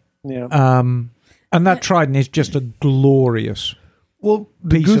 Right. Yeah. And that Trident is just a glorious... Well,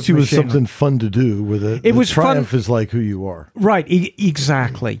 the piece of Guzzi was machinery. something fun to do with it. It The was fun. Triumph is like who you are. Right,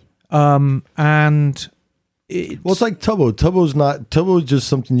 exactly. And... Well, it's like Tubbo. Tubbo is just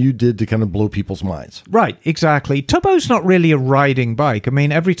something you did to kind of blow people's minds. Right, exactly. Tubbo's not really a riding bike. I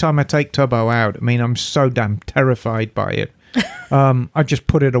mean, every time I take Tubbo out, I'm so damn terrified by it. I just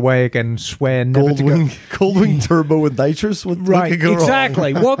put it away again and swear never to go. Goldwing turbo with nitrous. What Right, could go wrong?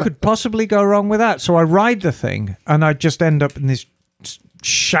 exactly. What could possibly go wrong with that? So I ride the thing, and I just end up in this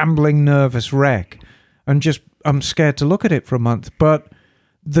shambling, nervous wreck, and I'm scared to look at it for a month. But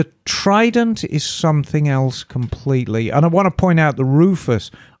the Trident is something else completely. And I want to point out the Rufus.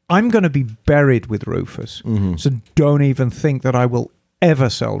 I'm going to be buried with Rufus. So don't even think that I will ever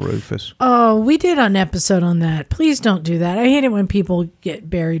sell Rufus. Oh, we did an episode on that. Please don't do that. I hate it when people get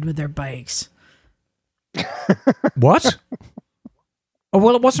buried with their bikes. What? Oh,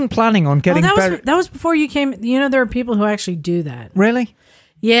 well, I wasn't planning on getting buried. That was before you came. You know, there are people who actually do that. Really?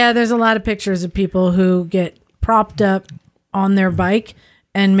 Yeah, there's a lot of pictures of people who get propped up on their bike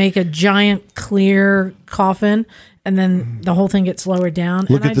and make a giant clear coffin, and then the whole thing gets lowered down.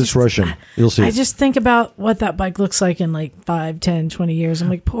 Look at this Russian. You'll see. I just think about what that bike looks like in like 5, 10, 20 years. I'm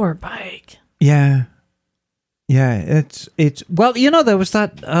like, poor bike. Yeah. Yeah, it's well, you know, there was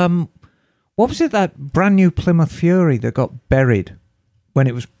that what was it, that brand new Plymouth Fury that got buried when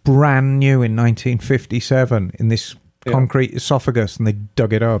it was brand new in 1957 in this concrete esophagus, and they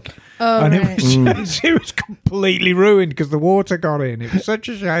dug it up. Oh, and right. it was completely ruined because the water got in. It was such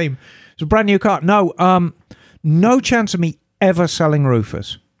a shame. It's a brand new car. No chance of me ever selling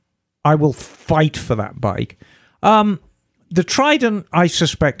Rufus. I will fight for that bike. The Trident, I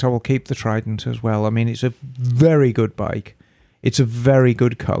suspect I will keep the Trident as well. I mean, it's a very good bike. It's a very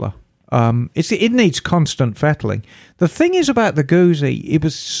good colour. It needs constant fettling. The thing is about the Guzzi, it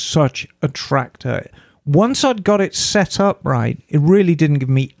was such a tractor. Once I'd got it set up right, it really didn't give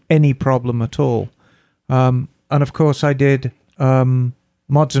me any problem at all. And of course, I did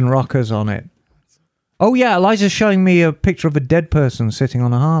mods and rockers on it. Oh yeah, Eliza's showing me a picture of a dead person sitting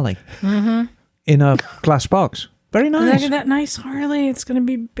on a Harley in a glass box. Very nice. Look at that nice Harley. It's going to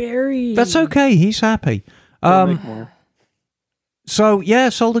be buried. That's okay. He's happy. So yeah,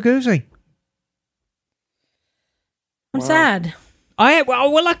 sold a Guzzi. I'm sad. I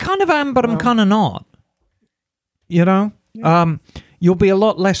kind of am, but I'm kind of not. You know, you'll be a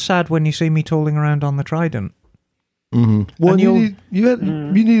lot less sad when you see me tooling around on the Trident. Well, you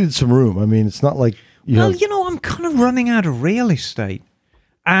needed some room. I mean, it's not like I'm kind of running out of real estate,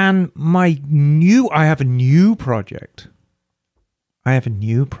 and I have a new project.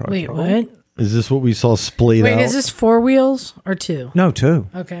 Wait, what? Is this what we saw splayed out? Wait, is this 4 wheels or 2? No, 2.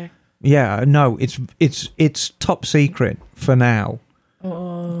 Okay. Yeah, no, it's top secret for now.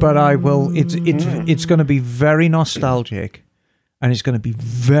 But I will. It's going to be very nostalgic, and it's going to be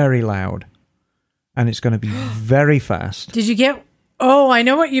very loud, and it's going to be very fast. Did you get? Oh, I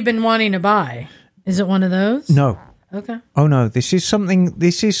know what you've been wanting to buy. Is it one of those? No. Okay. Oh no, this is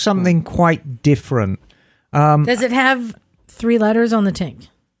something quite different. Does it have 3 letters on the tank?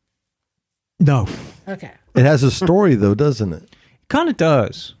 No. Okay. It has a story though, doesn't it? Kind of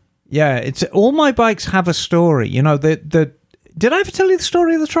does. Yeah, it's all my bikes have a story. You know, did I ever tell you the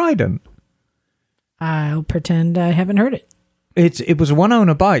story of the Trident? I'll pretend I haven't heard it. It was a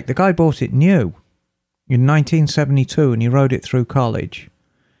one-owner bike. The guy bought it new in 1972, and he rode it through college.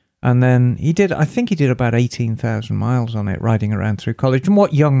 And then I think he did about 18,000 miles on it, riding around through college. And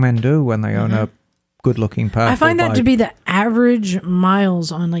what young men do when they own a good-looking, powerful I find that bike. to be the average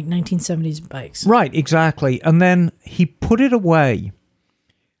miles on like 1970s bikes. Right, exactly. And then he put it away,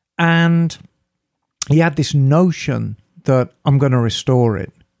 and he had this notion that I'm going to restore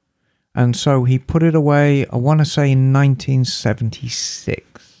it. And so he put it away, I want to say in 1976.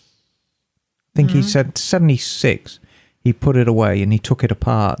 I think he said 76. He put it away and he took it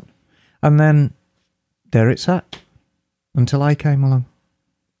apart. And then there it sat until I came along.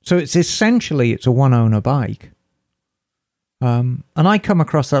 So it's a one-owner bike. And I come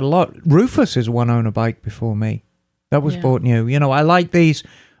across that a lot. Rufus is a one-owner bike before me. That was bought new. You know, I like these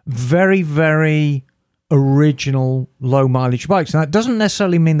very, very original low-mileage bikes. And that doesn't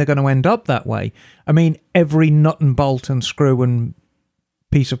necessarily mean they're going to end up that way. I mean, every nut and bolt and screw and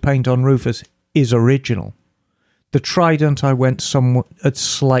piece of paint on Rufus is original. The Trident, I went a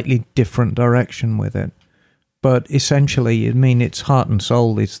slightly different direction with it. But essentially, I mean, its heart and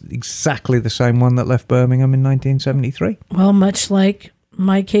soul is exactly the same one that left Birmingham in 1973. Well, much like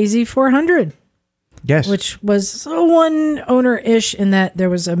my KZ400. Yes. Which was one owner-ish in that there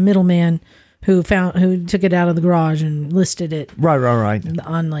was a middleman who took it out of the garage and listed it. Right.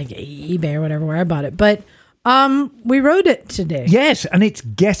 On like eBay or whatever, where I bought it. But we rode it today. Yes, and it's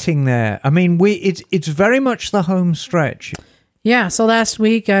getting there. I mean, it's very much the home stretch. Yeah, so last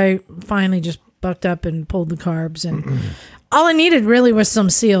week I finally just bucked up and pulled the carbs, and all I needed really was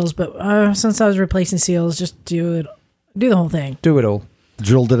some seals, but since I was replacing seals, just do the whole thing. Do it all.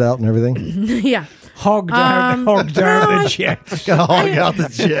 Drilled it out and everything. Yeah. Hogged out the jet. Gotta hog out the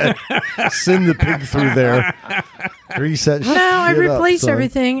jet. Send the pig through there. Reset. No, I replaced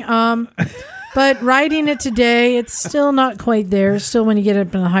everything. But riding it today, it's still not quite there. Still, when you get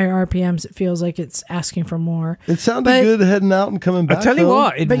up in the higher RPMs, it feels like it's asking for more. It sounded good heading out and coming back. I tell you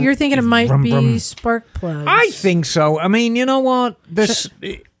what. But you're thinking it might be spark plugs. I think so. I mean, you know what?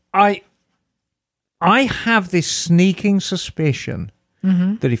 I have this sneaking suspicion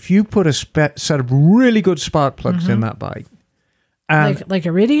that if you put a set of really good spark plugs in that bike, and like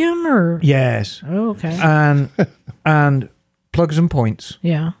iridium or yes, oh, okay, and plugs and points,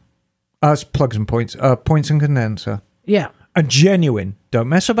 plugs and points, points and condenser, a genuine. Don't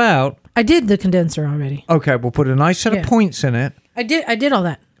mess about. I did the condenser already. Okay, we'll put a nice set of points in it. I did all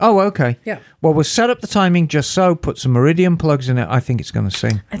that. Oh, okay. Yeah. Well, we'll set up the timing just so. Put some iridium plugs in it. I think it's going to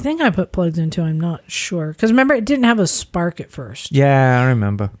sing. I think I put plugs in too. I'm not sure because remember it didn't have a spark at first. Yeah, I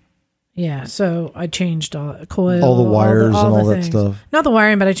remember. Yeah, so I changed all the coil, all the wires and all that things. stuff. Not the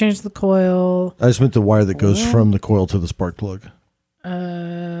wiring, but I changed the coil. I just meant the wire that goes from the coil to the spark plug. Or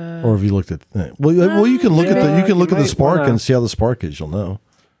have you looked at? Well, you can look at the spark and see how the spark is. You'll know.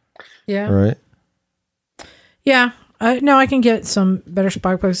 Yeah. All right. Yeah. No, I can get some better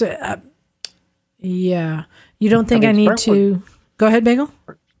spark plugs. Yeah. You don't think I need to... Go ahead, Bagel.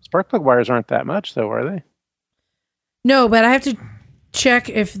 Spark plug wires aren't that much, though, are they? No, but I have to check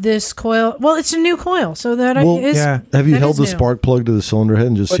if this coil... Well, it's a new coil, so that is... Yeah. Have you held the spark plug to the cylinder head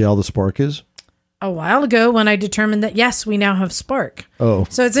and just see how the spark is? A while ago when I determined that, yes, we now have spark. Oh.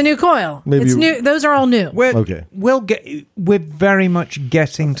 So it's a new coil. It's new. Those are all new. We're very much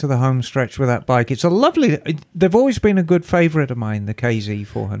getting to the home stretch with that bike. It's a lovely... They've always been a good favourite of mine, the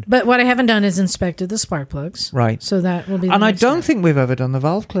KZ400. But what I haven't done is inspected the spark plugs. Right. So that will be the And I next don't step. think we've ever done the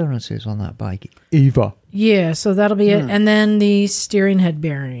valve clearances on that bike either. Yeah, so that'll be it. And then the steering head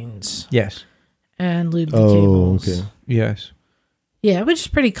bearings. Yes. And lube the cables. Okay. Yes. Yeah, which is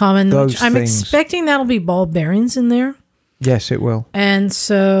pretty common. I'm expecting that'll be ball bearings in there. Yes, it will. And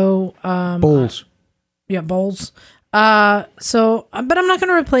so... balls. Balls. But I'm not going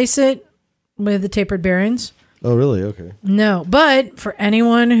to replace it with the tapered bearings. Oh, really? Okay. No, but for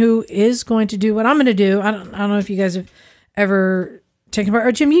anyone who is going to do what I'm going to do, I don't know if you guys have ever taken part,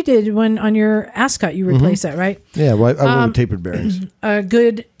 or Jim, you did when on your Ascot, you replaced that, right? Yeah, well, I went with tapered bearings. A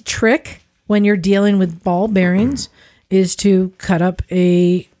good trick when you're dealing with ball bearings is to cut up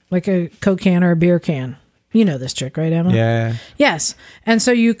a Coke can or a beer can. You know this trick, right, Emma? Yeah. Yes. And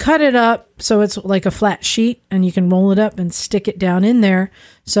so you cut it up so it's like a flat sheet, and you can roll it up and stick it down in there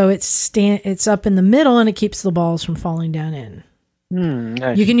so it's up in the middle and it keeps the balls from falling down in.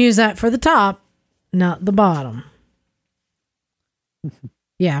 Nice. You can use that for the top, not the bottom.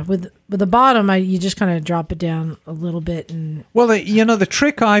 Yeah, with the bottom, you just kind of drop it down a little bit. Well, the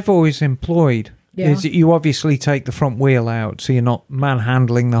trick I've always employed is that you obviously take the front wheel out so you're not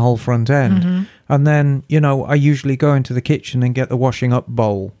manhandling the whole front end. Mm-hmm. And then, I usually go into the kitchen and get the washing up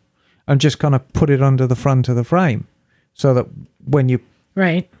bowl and just kind of put it under the front of the frame so that when you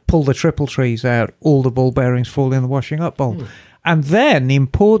pull the triple trees out, all the ball bearings fall in the washing up bowl. And then the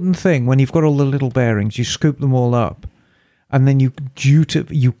important thing, when you've got all the little bearings, you scoop them all up and then you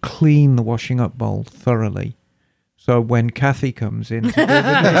clean the washing up bowl thoroughly. So when Kathy comes in to do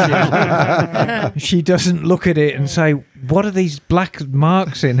the dishes, she doesn't look at it and say, "What are these black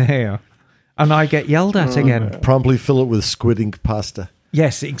marks in here?" And I get yelled at again. Promptly fill it with squid ink pasta.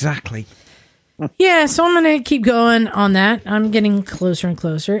 Yes, exactly. Yeah, so I'm going to keep going on that. I'm getting closer and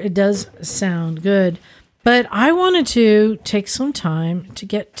closer. It does sound good. But I wanted to take some time to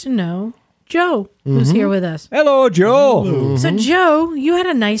get to know Joe, who's here with us. Hello, Joe. Mm-hmm. So, Joe, you had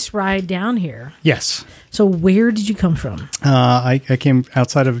a nice ride down here. Yes. So, where did you come from? I came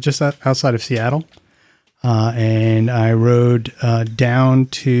outside of Seattle, and I rode down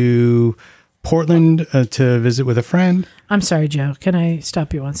to Portland to visit with a friend. I'm sorry, Joe. Can I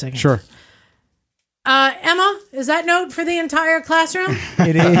stop you 1 second? Sure. Emma, is that note for the entire classroom?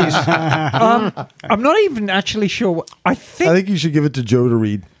 It is. I'm not even actually sure. I think you should give it to Joe to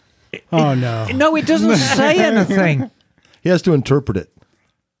read. Oh, no. No, it doesn't say anything. He has to interpret it.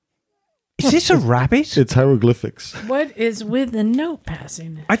 Is this a rabbit? It's hieroglyphics. What is with the note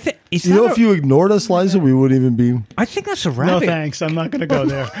passing? I think. If you ignored us, Liza, we wouldn't even be. I think that's a No, rabbit. thanks. I'm not going to go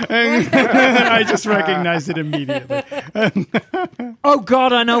there. I just recognized it immediately. Oh,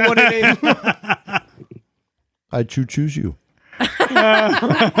 God, I know what it is. I choose you.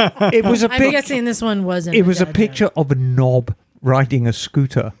 It was a I'm guessing this one wasn't. It was a picture of a knob riding a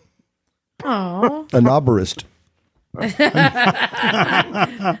scooter. Oh, A knobberist.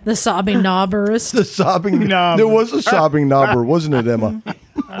 the sobbing knobberist. The sobbing knob. There was a sobbing knobber, wasn't it, Emma?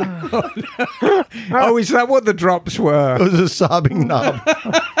 Oh, is that what the drops were? It was a sobbing knob.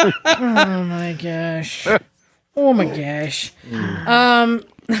 Oh my gosh. Oh my gosh.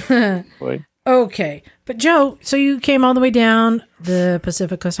 Boy. Okay. But Joe, so you came all the way down the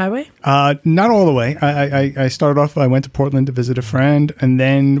Pacific Coast Highway? Not all the way. I started off, I went to Portland to visit a friend and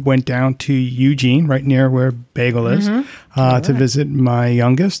then went down to Eugene, right near where Bagel is, to visit my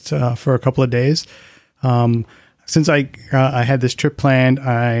youngest for a couple of days. Since I had this trip planned,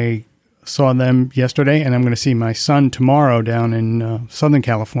 I saw them yesterday, and I'm going to see my son tomorrow down in Southern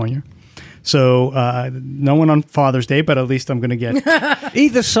California. So no one on Father's Day, but at least I'm going to get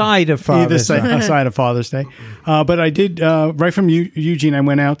Either side of Father's Day. side of Father's Day. But I did right from Eugene. I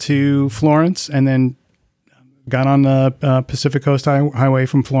went out to Florence and then got on the Pacific Coast Highway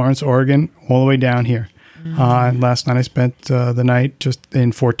from Florence, Oregon, all the way down here. Last night I spent the night just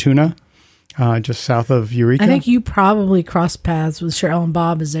in Fortuna, just south of Eureka. I think you probably crossed paths with Cheryl and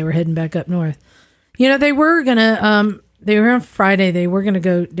Bob as they were heading back up north. You know, they were gonna. They were on Friday. They were gonna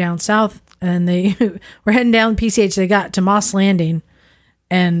go down south. And they were heading down PCH. They got to Moss Landing,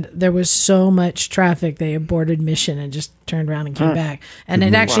 and there was so much traffic. They aborted mission and just turned around and came back. And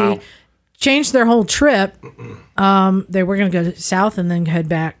it actually changed their whole trip. They were going to go south and then head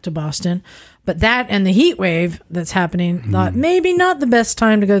back to Boston. But that and the heat wave that's happening, thought maybe not the best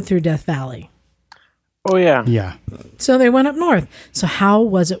time to go through Death Valley. Oh, yeah. Yeah. So they went up north. So how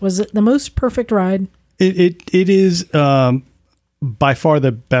was it? Was it the most perfect ride? It is by far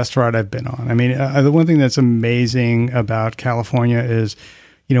the best ride I've been on. I mean, the one thing that's amazing about California is,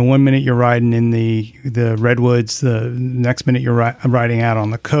 you know, 1 minute you're riding in the redwoods, the next minute you're riding out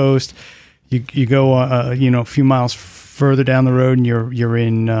on the coast. You go, a few miles further down the road, and you're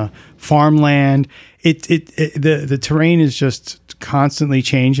in farmland. The terrain is just constantly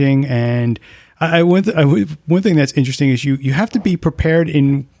changing, and one thing that's interesting is you have to be prepared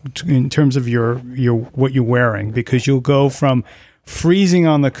in terms of your what you're wearing, because you'll go from freezing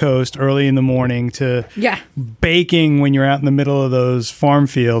on the coast early in the morning to baking when you're out in the middle of those farm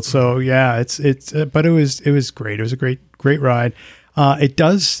fields. So yeah, but it was great. It was a great ride. It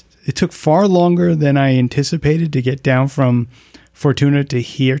took far longer than I anticipated to get down from Fortuna to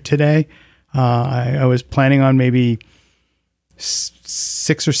here today. I was planning on maybe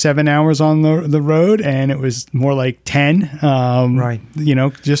 6 or 7 hours on the road, and it was more like 10. Right. You know,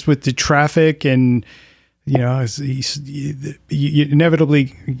 just with the traffic and, you know, you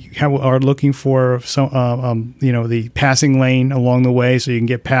inevitably are looking for the passing lane along the way so you can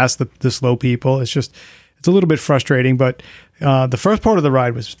get past the slow people. It's a little bit frustrating, but the first part of the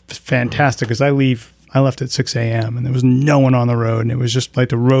ride was fantastic because I left at 6 a.m. and there was no one on the road, and it was just like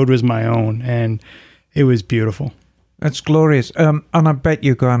the road was my own, and it was beautiful. That's glorious. And I bet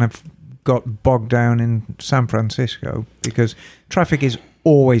you kind of got bogged down in San Francisco because traffic is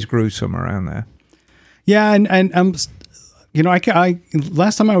always gruesome around there. Yeah, and you know, I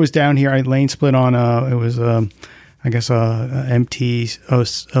last time I was down here, I lane split on it was I guess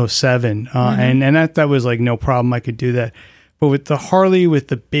MT-07, and that was like no problem. I could do that, but with the Harley, with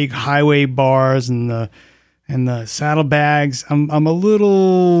the big highway bars and the saddlebags, I'm a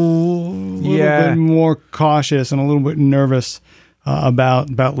little bit more cautious and a little bit nervous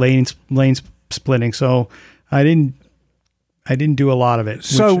about lane splitting. So I didn't do a lot of it,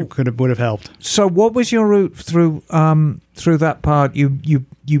 which would have helped. So what was your route through that part? You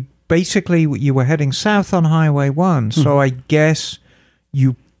basically you were heading south on Highway 1. So I guess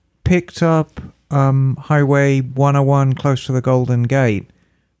you picked up Highway 101 close to the Golden Gate,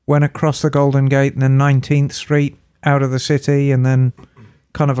 went across the Golden Gate and then 19th Street out of the city, and then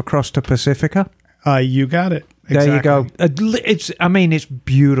kind of across to Pacifica. You got it. Exactly. There you go. It's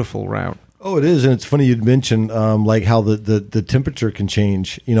beautiful route. Oh, it is, and it's funny you'd mention like how the temperature can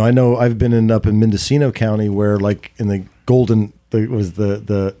change. You know, I've been up in Mendocino County where, like in the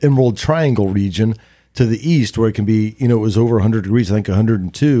the Emerald Triangle region to the east, where it can be, you know, it was over 100 degrees, I think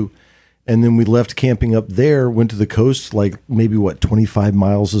 102. And then we left camping up there, went to the coast, like maybe 25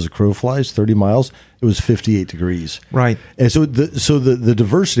 miles as a crow flies, 30 miles. It was 58 degrees. Right. And so the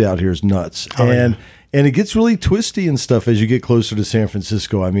diversity out here is nuts. And it gets really twisty and stuff as you get closer to San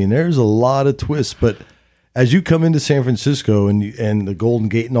Francisco. I mean, there's a lot of twists, but as you come into San Francisco and the Golden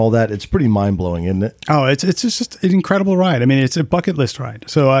Gate and all that, it's pretty mind-blowing, isn't it? Oh, it's just an incredible ride. I mean, it's a bucket list ride.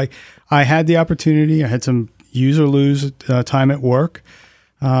 So I had the opportunity. I had some use or lose time at work.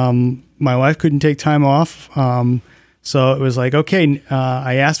 My wife couldn't take time off. So it was like, okay,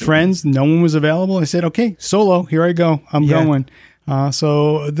 I asked friends. No one was available. I said, okay, solo, here I go. I'm going.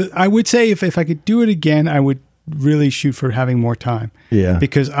 I would say if I could do it again, I would really shoot for having more time. Yeah.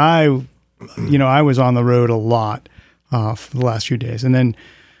 Because I was on the road a lot for the last few days. And then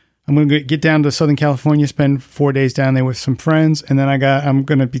I'm going to get down to Southern California, spend 4 days down there with some friends, and then I'm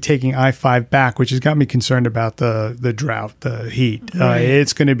going to be taking I-5 back, which has got me concerned about the drought, the heat.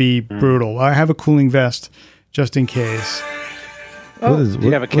 It's going to be brutal. I have a cooling vest just in case. Do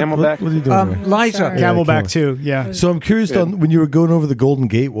you have a Camelback? What are you doing there? Liza. Sorry. Camelback too, yeah. So I'm curious on when you were going over the Golden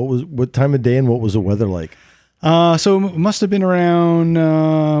Gate, what time of day and what was the weather like? So it must have been around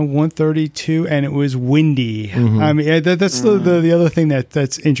 1:32, and it was windy. I mean, that's the other thing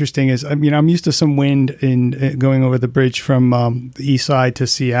that's interesting is, I mean, I'm used to some wind in going over the bridge from the east side to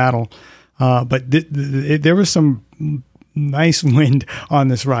Seattle, but there was some nice wind on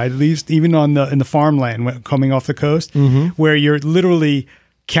this ride, at least even in the farmland coming off the coast, where you're literally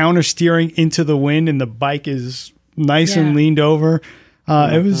counter steering into the wind, and the bike is nice and leaned over.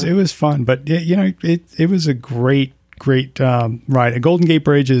 It was fun, but it was a great ride. A Golden Gate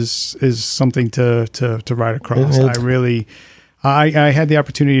Bridge is something to ride across. I had the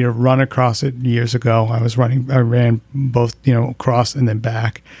opportunity to run across it years ago. I ran both, across and then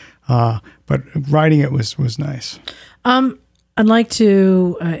back. But riding it was nice. I'd like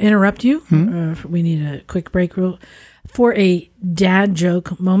to interrupt you. We need a quick break for a dad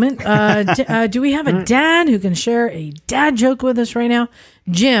joke moment. Do we have a dad who can share a dad joke with us right now?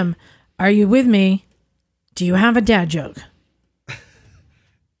 Jim, are you with me? Do you have a dad joke?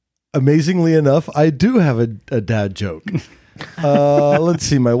 Amazingly enough, I do have a dad joke. Let's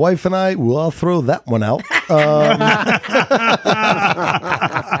see. My wife and I'll throw that one out.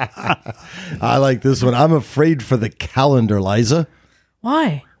 I like this one. I'm afraid for the calendar, Liza.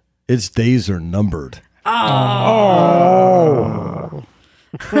 Why? Its days are numbered. Oh.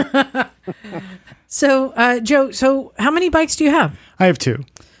 So, Joe, how many bikes do you have? I have two.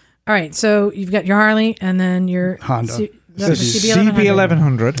 All right. So you've got your Harley and then your Honda. the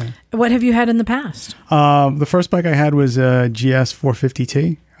CB1100. What have you had in the past? The first bike I had was a GS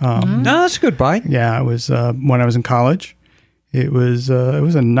 450T. No, that's a good bike. Yeah, it was when I was in college. It was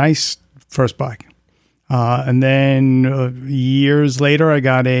a nice first bike. And then years later, I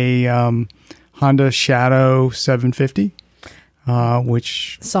got a Honda Shadow 750,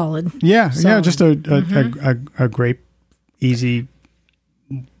 which Solid. Solid. Just a great, easy.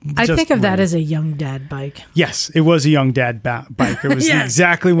 I think of that as a young dad bike. Yes, it was a young dad bike. It was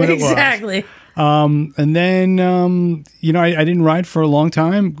exactly what it was. Exactly. And then, I didn't ride for a long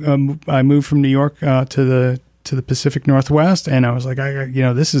time. I moved from New York to the Pacific Northwest, and I was like,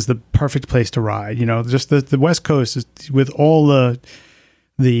 this is the perfect place to ride. Just the West Coast is with all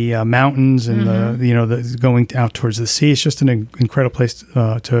the mountains and the going out towards the sea. It's just an incredible place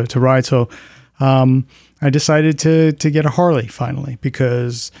to ride. So, I decided to get a Harley finally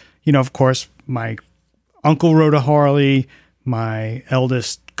because, of course, my uncle rode a Harley, my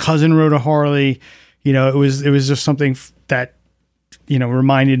eldest cousin rode a Harley. It was just something that,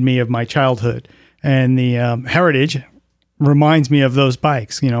 reminded me of my childhood. And the Heritage reminds me of those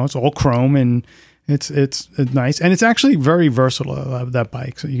bikes. It's all chrome and it's nice. And it's actually very versatile, that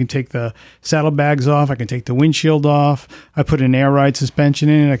bike. So you can take the saddlebags off. I can take the windshield off. I put an air ride suspension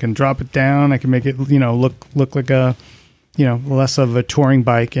in it. I can drop it down. I can make it, look like a, less of a touring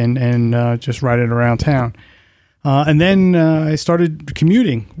bike and just ride it around town. And then I started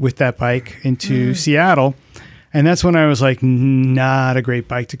commuting with that bike into Seattle. And that's when I was like, not a great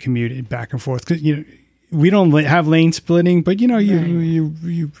bike to commute back and forth. 'Cause, we don't have lane splitting, but, you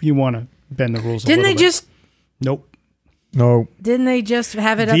want to bend the rules a little bit. Didn't they just... Nope. No. Didn't they just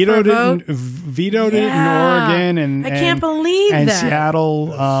have it vetoed up for a vote? Vetoed it in Oregon. And I can't believe and that. Seattle,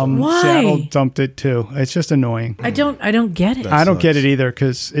 Why? Seattle dumped it too. It's just annoying. I don't get it. I don't get it either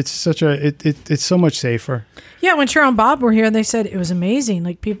because it's such it's so much safer. Yeah, when Cheryl and Bob were here, they said it was amazing.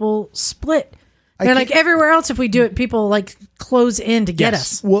 Like, people split. They're like, everywhere else, if we do it, people like close in to get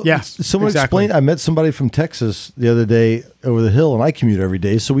us. Well, someone explained. I met somebody from Texas the other day over the hill, and I commute every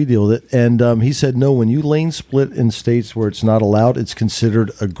day, so we deal with it. And he said, no, when you lane split in states where it's not allowed, it's considered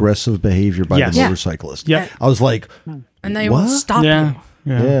aggressive behavior by the motorcyclist. Yeah. I was like, and they won't stop you.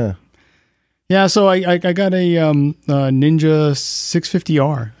 Yeah, so I got a Ninja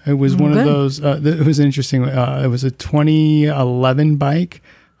 650R. It was one of those. It was interesting. It was a 2011 bike.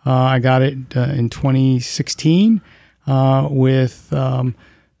 I got it in 2016 with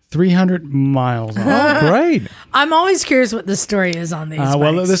 300 miles on it. Great. I'm always curious what the story is on these bikes.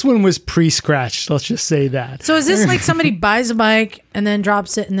 Well, this one was pre-scratched. Let's just say that. So is this like somebody buys a bike and then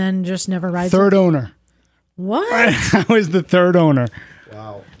drops it and then just never rides Third it? owner. What? I was the third owner.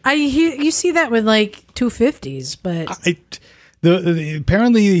 wow. You see that with like 250s, but...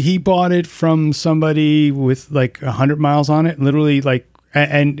 Apparently he bought it from somebody with like 100 miles on it, literally like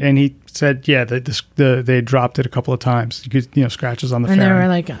And he said, yeah, they dropped it a couple of times. You could, scratches on the and fairing. they were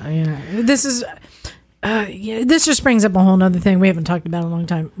like, this is. This just brings up a whole nother thing we haven't talked about in a long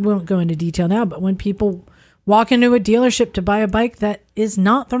time. We won't go into detail now, but when people walk into a dealership to buy a bike that is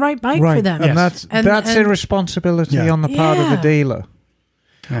not the right bike for them, and Yes. that's irresponsibility on the part of the dealer.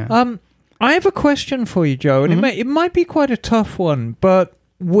 Yeah. I have a question for you, Joe, and it might be quite a tough one, but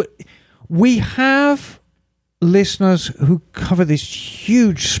we have listeners who cover this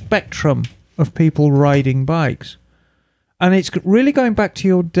huge spectrum of people riding bikes, and it's really going back to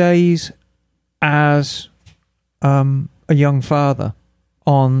your days as a young father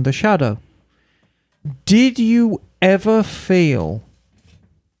on the Shadow. Did you ever feel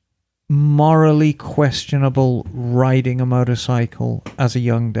morally questionable riding a motorcycle as a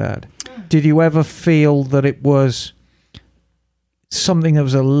young dad? Did you ever feel that it was something that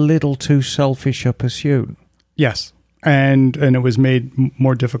was a little too selfish a pursuit? Yes. And it was made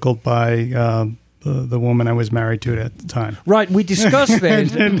more difficult by the woman I was married to at the time. Right, we discussed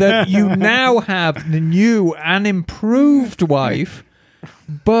this, that you now have the new and improved wife,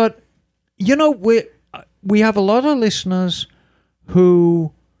 but, we have a lot of listeners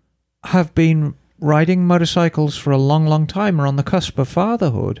who have been riding motorcycles for a long, long time, are on the cusp of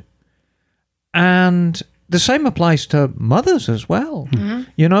fatherhood, and the same applies to mothers as well.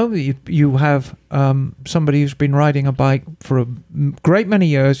 Mm-hmm. You have somebody who's been riding a bike for a great many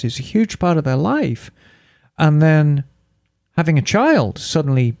years, is a huge part of their life, and then having a child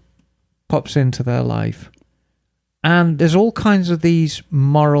suddenly pops into their life. And there's all kinds of these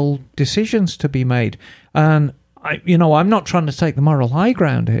moral decisions to be made. And, I'm not trying to take the moral high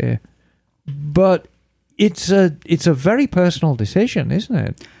ground here, but it's a very personal decision, isn't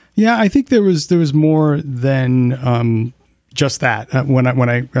it? Yeah, I think there was more than just that when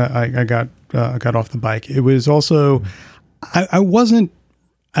I got off the bike. It was also I wasn't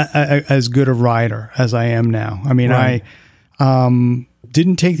as good a rider as I am now. I mean, right. I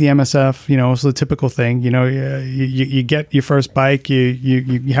didn't take the MSF. It's the typical thing. You get your first bike.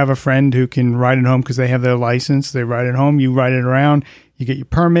 You have a friend who can ride it home because they have their license. They ride it home. You ride it around. You get your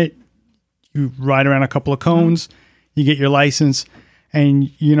permit. You ride around a couple of cones. You get your license.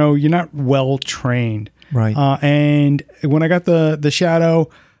 And, you're not well trained. Right. And when I got the Shadow,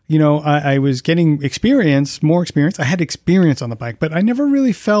 I was getting more experience. I had experience on the bike, but I never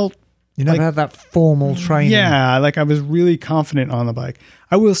really felt... You never had that formal training. Yeah, I was really confident on the bike.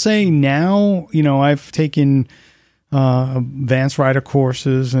 I will say now, I've taken advanced rider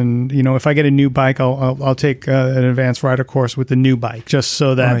courses, and, if I get a new bike, I'll take an advanced rider course with the new bike, just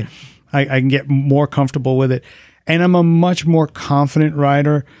so that I can get more comfortable with it. And I'm a much more confident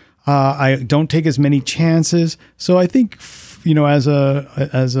rider. I don't take as many chances. So I think, as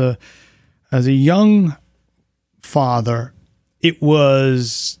a young father, it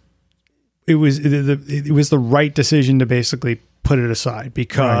was the right decision to basically put it aside,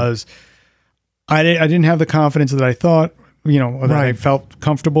 because I didn't have the confidence that I thought, that I felt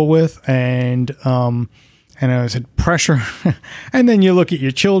comfortable with, and I had pressure. And then you look at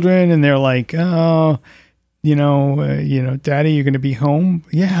your children, and they're like, oh. Daddy, you're going to be home?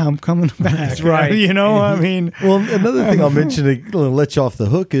 Yeah, I'm coming back. That's right. I mean. Well, another thing I'll mention to let you off the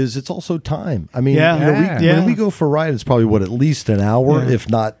hook is it's also time. I mean, when we go for a ride, it's probably at least an hour, if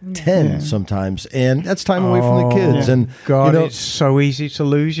not 10 sometimes. And that's time away from the kids. And God, it's so easy to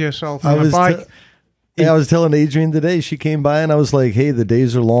lose yourself on a bike. I was telling Adrienne today, she came by and I was like, hey, the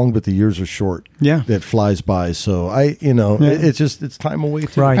days are long, but the years are short. Yeah. It flies by. So it's time away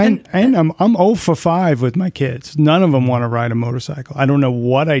too. Right. And I'm 0 for 5 with my kids. None of them want to ride a motorcycle. I don't know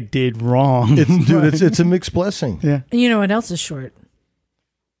what I did wrong. It's a mixed blessing. Yeah. You know what else is short?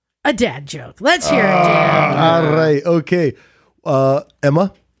 A dad joke. Let's hear it, Jim. All right. Okay.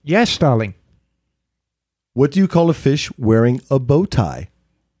 Emma? Yes, darling. What do you call a fish wearing a bow tie?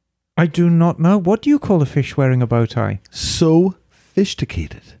 I do not know. What do you call a fish wearing a bow tie? So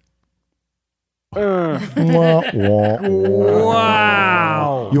fisticated. Wow.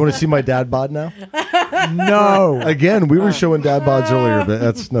 You want to see my dad bod now? No. Again, we were showing dad bods earlier, but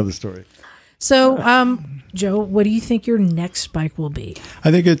that's another story. So, Joe, what do you think your next bike will be?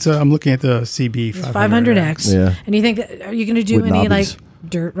 I think it's, I'm looking at the CB 500X. Yeah. And you think that, are you going to do With any knobbies.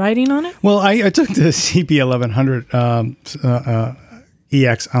 dirt riding on it? Well, I took the CB 1100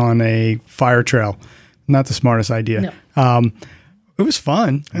 EX on a fire trail. Not the smartest idea. No. It was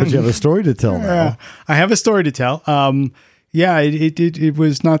fun. But you have a story to tell now. I have a story to tell. It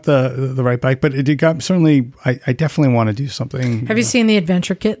was not the right bike, but it got certainly. I definitely want to do something. Have you seen the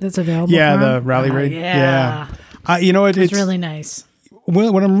adventure kit that's available? Yeah, for the him? rally rig. Yeah. You know, It's really nice.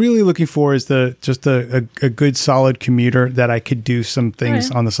 what I'm really looking for is just a good solid commuter that I could do some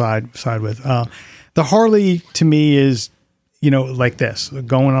things on the side with. The Harley to me is, like this,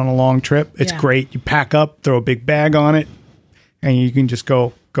 going on a long trip. It's great. You pack up, throw a big bag on it, and you can just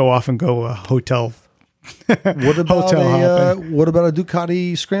go off and go hotel. What about a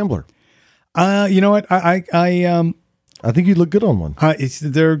Ducati Scrambler? You know what? I think you'd look good on one.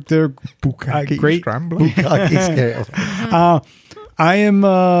 They're Bukkake great. Scrambler. Bukkake Scrambler. I am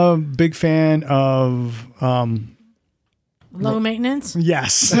a big fan of Low maintenance.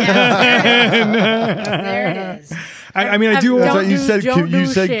 yes. There it is. I mean, I do. Don't You do- said don't do you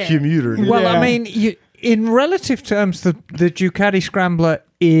said shit. commuter. Well, Yeah. I mean, in relative terms, the Ducati Scrambler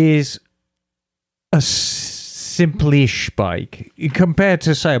is a simple-ish bike compared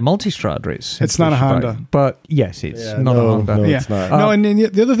to, say, a Multistrada. It's not a simple-ish Honda. bike. But yes, it's Yeah, not a Honda. no, Yeah. it's not. No, and then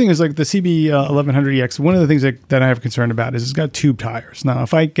the other thing is like the CB 1100EX. One of the things that I have concern about is it's got tube tires. Now,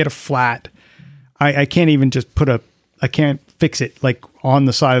 if I get a flat, I can't even just I can't fix it like on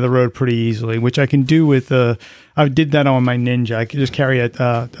the side of the road pretty easily, which I can do with I did that on my Ninja. I could just carry a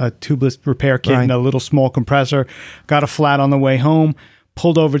tubeless repair kit and a little small compressor. Got a flat on the way home,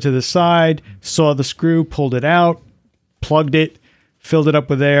 pulled over to the side, saw the screw, pulled it out, plugged it, filled it up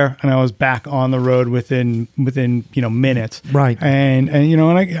with air, and I was back on the road within minutes. Right. And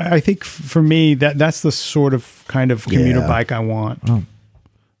I think for me that's the sort of kind of commuter Yeah. bike I want.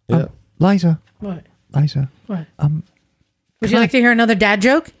 Yeah. Liza, What? Would Would you like to hear another dad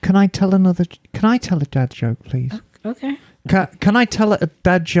joke? Can I tell a dad joke, please? Okay. Can I tell a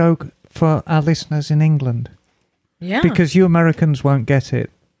dad joke for our listeners in England? Yeah. Because you Americans won't get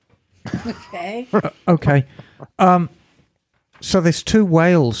it. Okay. Okay. So there's two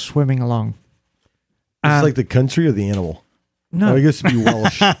whales swimming along. It's like the country or the animal. No, I guess it'd be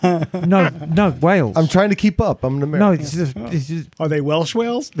Welsh. no, whales. I'm trying to keep up. I'm an American. No, it's just Are they Welsh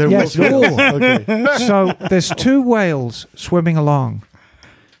whales? They're yes. Welsh. Okay. so there's two whales swimming along,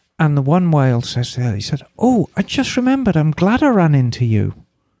 and the one whale says to the other, he said, "Oh, I just remembered. I'm glad I ran into you."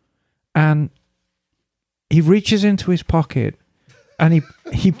 And he reaches into his pocket, and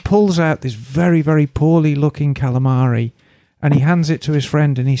he pulls out this very, very poorly looking calamari, and he hands it to his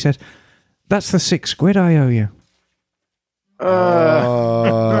friend, and he said, "That's the 6 quid I owe you."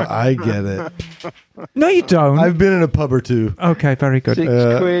 I get it. No, you don't. I've been in a pub or two. Okay, very good. 6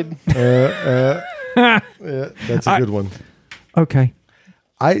 quid. Yeah, that's a good one. Okay.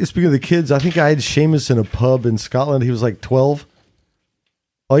 Speaking of the kids, I think I had Seamus in a pub in Scotland. He was like 12.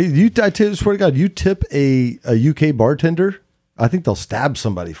 Oh, I swear to God, you tip a UK bartender, I think they'll stab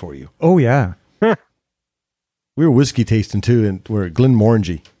somebody for you. Oh yeah. We were whiskey tasting too, and we're at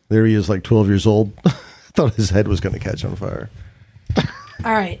Glenmorangie. There he is, like 12 years old. I thought his head was going to catch on fire.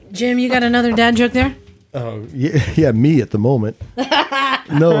 All right, Jim, you got another dad joke there? Oh, yeah, me at the moment.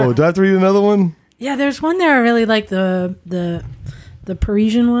 No, do I have to read another one? Yeah, there's one there. I really like the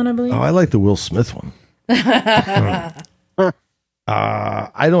Parisian one, I believe. Oh, I like the Will Smith one.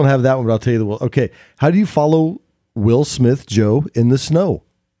 I don't have that one, but I'll tell you the one. Okay, how do you follow Will Smith, Joe, in the snow?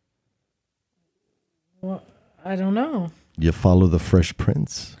 Well, I don't know. You follow the Fresh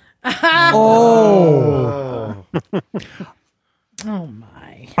Prince. Oh. Oh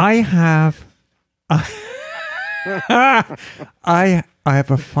my. I have I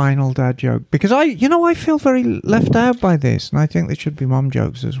have a final dad joke because I feel very left out by this, and I think there should be mom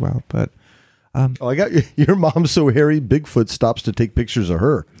jokes as well. But I got your mom's so hairy, Bigfoot stops to take pictures of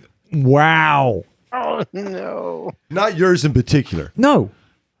her. wow, Oh, no. Not yours in particular. no,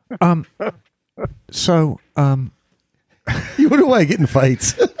 so You wonder why I get in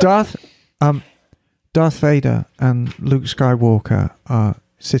fights. Darth Vader and Luke Skywalker are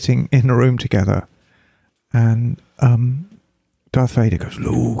sitting in a room together, and Darth Vader goes,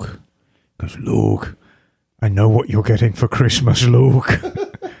 Luke, I know what you're getting for Christmas, Luke.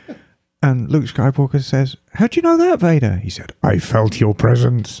 And Luke Skywalker says, how'd you know that, Vader? He said, I felt your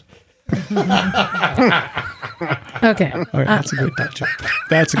presence. Okay. All right, that's a good dad joke.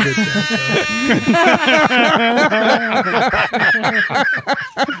 That's a good dad joke.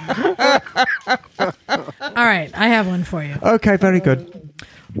 All right, I have one for you. Okay, very good.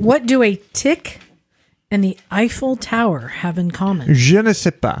 What do a tick and the Eiffel Tower have in common? Je ne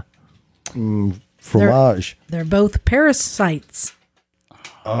sais pas. Fromage. They're both parasites.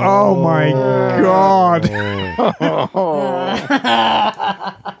 Oh my God.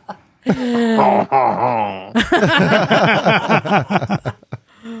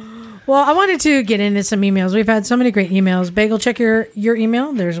 Well, I wanted to get into some emails. We've had so many great emails. Bagel, check your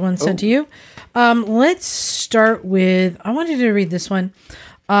email. There's one sent to you. Let's start with, I wanted to read this one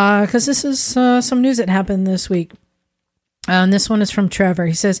because this is some news that happened this week. And this one is from Trevor.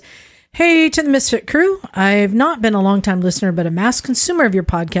 He says, "Hey to the Misfit crew. I've not been a long-time listener, but a mass consumer of your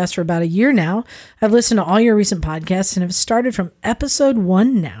podcast for about a year now. I've listened to all your recent podcasts and have started from episode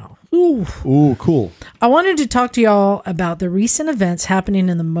 1 now. Ooh, cool. I wanted to talk to y'all about the recent events happening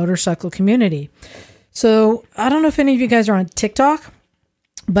in the motorcycle community. So I don't know if any of you guys are on TikTok,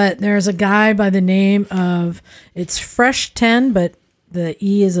 but there's a guy by the name of, it's Fresh 10, but the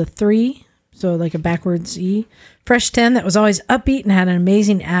E is a 3, so like a backwards E. Fresh 10 that was always upbeat and had an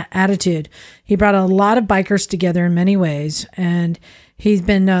amazing attitude. He brought a lot of bikers together in many ways, and he's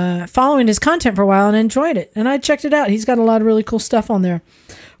been following his content for a while and enjoyed it. And I checked it out. He's got a lot of really cool stuff on there.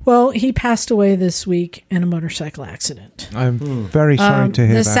 Well, he passed away this week in a motorcycle accident. I'm very sorry to hear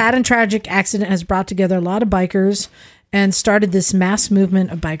the that. sad and tragic accident has brought together a lot of bikers and started this mass movement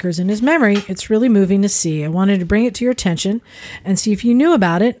of bikers in his memory. It's really moving to see. I wanted to bring it to your attention and see if you knew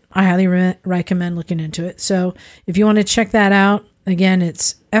about it. I highly recommend looking into it. So if you want to check that out, again,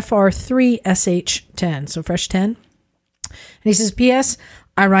 it's FR3SH10, so Fresh 10. And he says, P.S.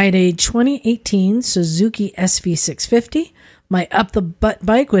 I ride a 2018 Suzuki SV650. My up-the-butt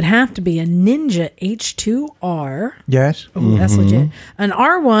bike would have to be a Ninja H2R. Yes. Oh, that's legit. An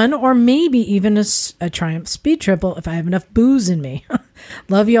R1 or maybe even a Triumph Speed Triple if I have enough booze in me.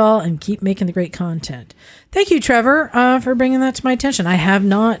 Love y'all and keep making the great content. Thank you, Trevor, for bringing that to my attention. I have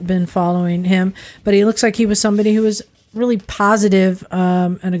not been following him, but he looks like he was somebody who was really positive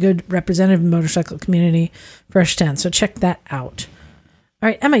and a good representative of the motorcycle community, Fresh 10. So check that out. All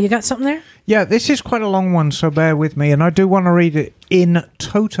right, Emma, you got something there? Yeah, this is quite a long one, so bear with me. And I do want to read it in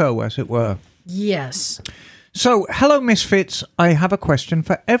toto, as it were. Yes. So, hello, Misfits. I have a question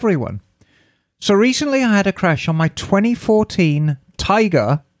for everyone. So, recently I had a crash on my 2014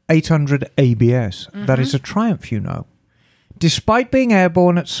 Tiger 800 ABS. That is a Triumph, you know. Despite being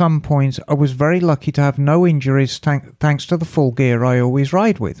airborne at some points, I was very lucky to have no injuries thanks to the full gear I always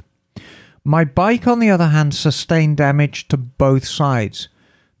ride with. My bike, on the other hand, sustained damage to both sides.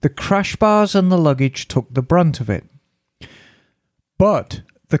 The crash bars and the luggage took the brunt of it. But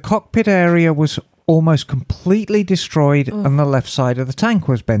the cockpit area was almost completely destroyed and the left side of the tank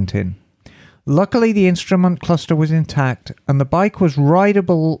was bent in. Luckily, the instrument cluster was intact and the bike was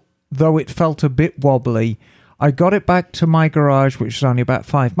rideable, though it felt a bit wobbly. I got it back to my garage, which is only about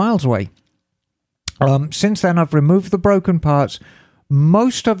 5 miles away. Since then, I've removed the broken parts,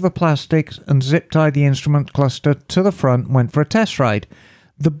 most of the plastics, and zip-tied the instrument cluster to the front and went for a test ride.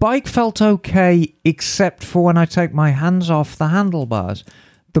 The bike felt okay, except for when I take my hands off the handlebars.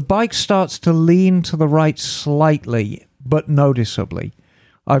 The bike starts to lean to the right slightly, but noticeably.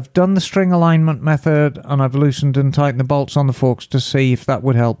 I've done the string alignment method, and I've loosened and tightened the bolts on the forks to see if that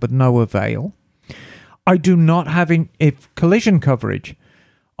would help, but no avail. I do not have collision coverage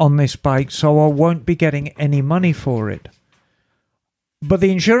on this bike, so I won't be getting any money for it. But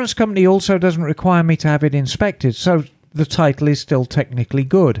the insurance company also doesn't require me to have it inspected, so the title is still technically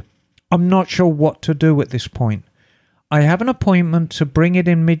good. I'm not sure what to do at this point. I have an appointment to bring it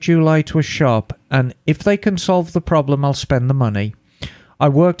in mid-July to a shop, and if they can solve the problem, I'll spend the money. I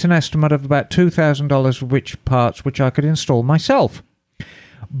worked an estimate of about $2,000 for which parts which I could install myself.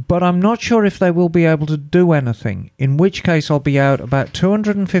 But I'm not sure if they will be able to do anything, in which case I'll be out about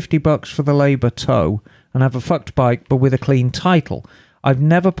 $250 for the labour tow and have a fucked bike but with a clean title. I've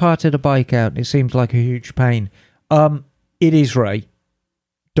never parted a bike out. It seems like a huge pain. It is, Ray.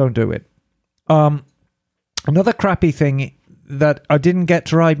 Don't do it. Another crappy thing that I didn't get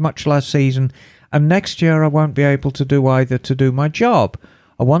to ride much last season, and next year I won't be able to do either to do my job.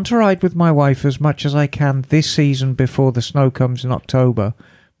 I want to ride with my wife as much as I can this season before the snow comes in October,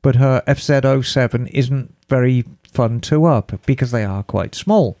 but her FZ07 isn't very fun to up because they are quite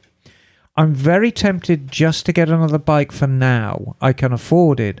small. I'm very tempted just to get another bike for now. I can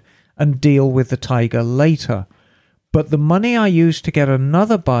afford it and deal with the Tiger later. But the money I use to get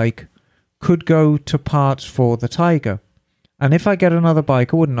another bike could go to parts for the Tiger. And if I get another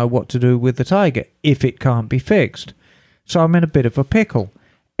bike, I wouldn't know what to do with the Tiger if it can't be fixed. So I'm in a bit of a pickle.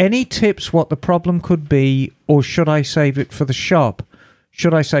 Any tips what the problem could be, or should I save it for the shop?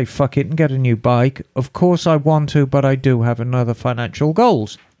 Should I say fuck it and get a new bike? Of course I want to, but I do have another financial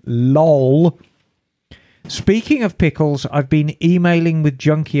goals. LOL. Speaking of pickles, I've been emailing with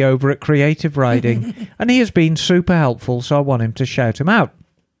Junkie over at Creative Riding, and he has been super helpful, so I want him to shout him out.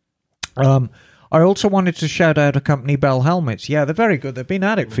 I also wanted to shout out a company, Bell Helmets. Yeah, they're very good. They've been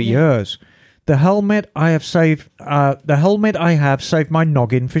at it for years. The helmet I have saved my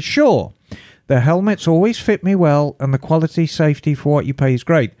noggin for sure. The helmets always fit me well, and the quality safety for what you pay is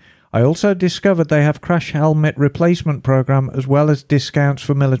great. I also discovered they have crash helmet replacement program as well as discounts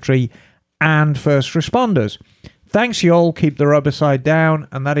for military and first responders. Thanks, y'all. Keep the rubber side down.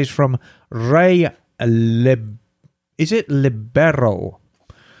 And that is from Ray Is it Libero?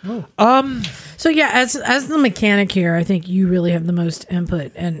 Oh. So yeah, as the mechanic here, I think you really have the most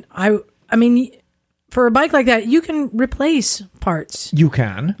input. And I mean, for a bike like that, you can replace parts. You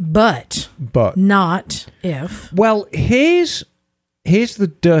can. But not if. Well, here's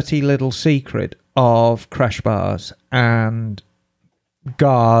the dirty little secret of crash bars and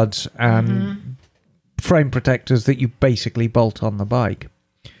guards and frame protectors that you basically bolt on the bike.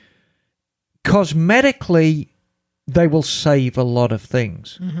 Cosmetically, they will save a lot of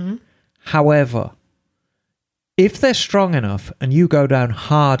things. However, if they're strong enough and you go down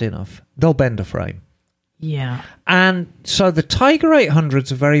hard enough, they'll bend a frame. Yeah. And so the Tiger 800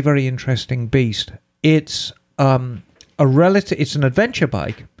 is a very, very interesting beast. It's it's an adventure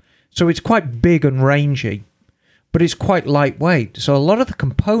bike, so it's quite big and rangy, but it's quite lightweight. So a lot of the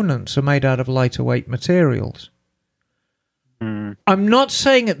components are made out of lighter weight materials. I'm not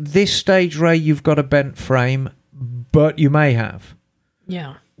saying at this stage, Ray, you've got a bent frame, but you may have.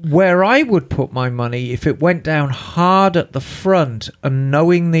 Yeah. Where I would put my money, if it went down hard at the front, and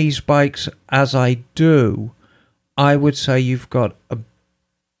knowing these bikes as I do, I would say you've got a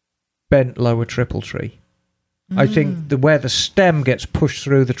bent lower triple tree. I think where the stem gets pushed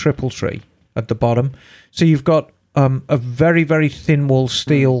through the triple tree at the bottom. So you've got a very, very thin wall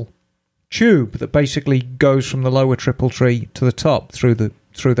steel tube that basically goes from the lower triple tree to the top through the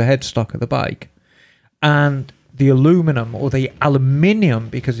headstock of the bike. And the aluminum, or the aluminium,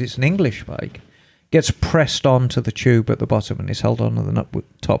 because it's an English bike, gets pressed onto the tube at the bottom and is held onto the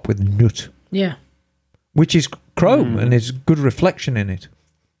top with nut. Yeah. Which is chrome and there's good reflection in it.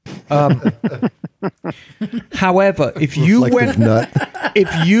 However, if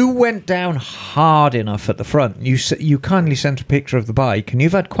you went down hard enough at the front, you kindly sent a picture of the bike, and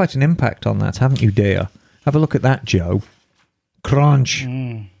you've had quite an impact on that, haven't you, dear? Have a look at that, Joe. Crunch.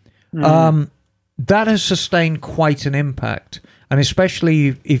 That has sustained quite an impact, and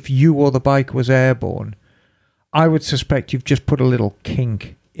especially if you or the bike was airborne, I would suspect you've just put a little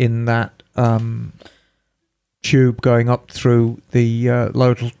kink in that tube going up through the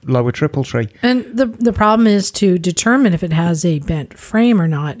lower triple tree. And the problem is to determine if it has a bent frame or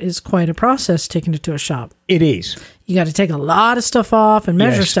not is quite a process taking it to a shop. It is. You got to take a lot of stuff off and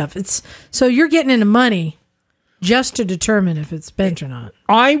measure stuff. So you're getting into money just to determine if it's bent or not.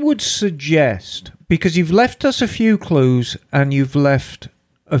 I would suggest, because you've left us a few clues and you've left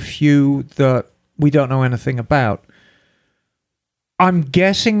a few that we don't know anything about, I'm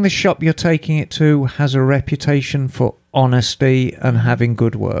guessing the shop you're taking it to has a reputation for honesty and having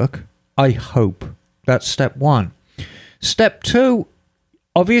good work. I hope. That's step one. Step two,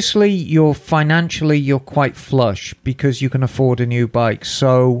 obviously you're quite flush because you can afford a new bike.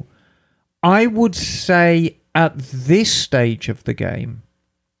 So I would say at this stage of the game,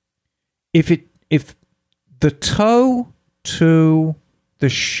 if the tow to the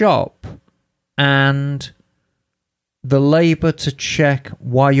shop and the labour to check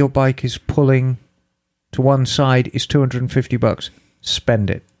why your bike is pulling to one side is $250, spend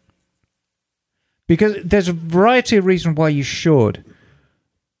it. Because there's a variety of reasons why you should.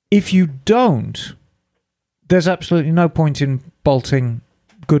 If you don't, there's absolutely no point in bolting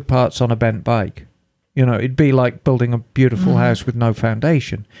good parts on a bent bike. You know, it'd be like building a beautiful house with no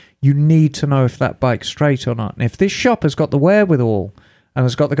foundation. You need to know if that bike's straight or not. And if this shop has got the wherewithal and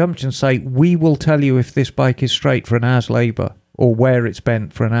has got the gumption to say, we will tell you if this bike is straight for an hour's labour or where it's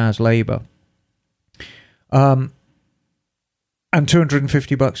bent for an hour's labour. And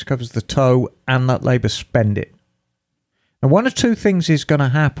 $250 covers the tow and that labour, spend it. And one of two things is going to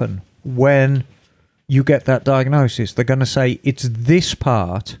happen when you get that diagnosis. They're going to say, it's this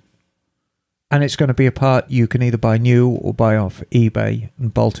part, and it's going to be a part you can either buy new or buy off eBay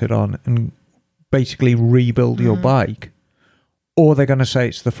and bolt it on and basically rebuild your bike. Or they're going to say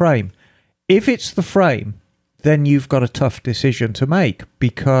it's the frame. If it's the frame, then you've got a tough decision to make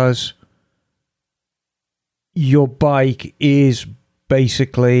because your bike is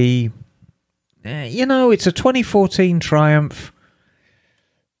basically, it's a 2014 Triumph.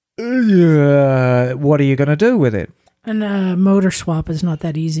 What are you going to do with it? And a motor swap is not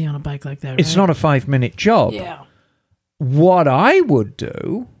that easy on a bike like that, right? It's not a 5-minute job. Yeah. What I would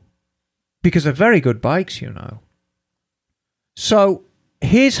do, because they're very good bikes, So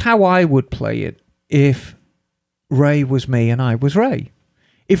here's how I would play it if Ray was me and I was Ray.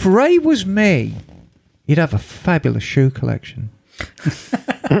 If Ray was me, he'd have a fabulous shoe collection.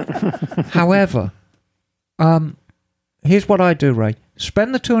 However, here's what I do, Ray.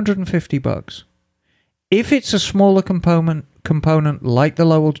 Spend the $250. If it's a smaller component like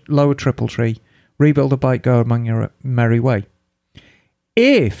the lower triple tree, rebuild a bike, go among your merry way.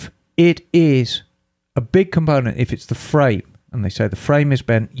 If it is a big component, if it's the frame, and they say the frame is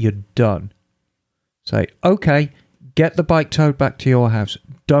bent, you're done. Say, okay, get the bike towed back to your house.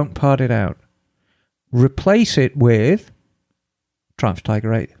 Don't part it out. Replace it with Triumph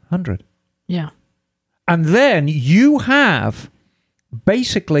Tiger 800. Yeah. And then you have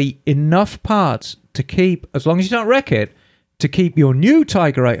basically enough parts to keep, as long as you don't wreck it, to keep your new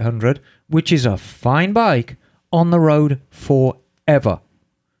Tiger 800, which is a fine bike, on the road forever.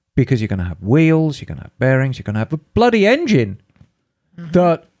 Because you're going to have wheels, you're going to have bearings, you're going to have a bloody engine.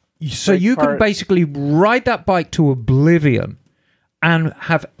 So you can basically ride that bike to oblivion and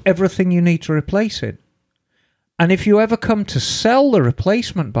have everything you need to replace it. And if you ever come to sell the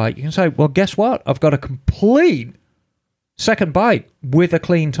replacement bike, you can say, well, guess what? I've got a complete second bike with a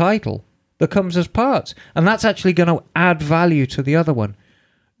clean title that comes as parts. And that's actually going to add value to the other one.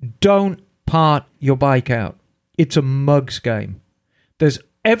 Don't part your bike out. It's a mug's game. There's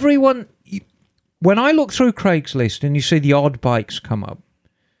everyone... When I look through Craigslist and you see the odd bikes come up,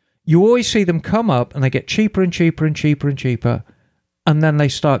 you always see them come up and they get cheaper and cheaper and cheaper and cheaper, and then they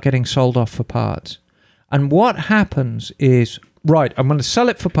start getting sold off for parts. And what happens is, right, I'm going to sell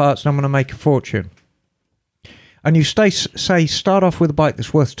it for parts and I'm going to make a fortune. And you start off with a bike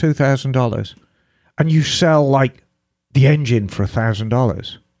that's worth $2,000 and you sell like the engine for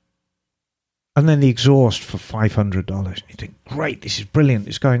 $1,000 and then the exhaust for $500. And you think, great, this is brilliant,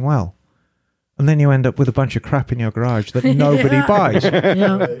 it's going well. And then you end up with a bunch of crap in your garage that nobody buys.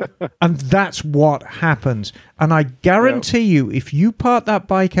 Yeah. And that's what happens. And I guarantee you, if you part that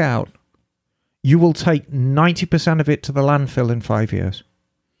bike out, you will take 90% of it to the landfill in 5 years.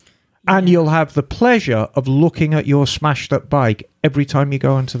 Yeah. And you'll have the pleasure of looking at your smashed up bike every time you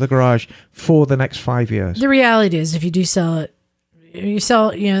go into the garage for the next 5 years. The reality is, if you do sell it,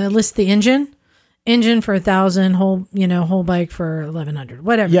 list the engine for $1,000, whole bike for $1,100,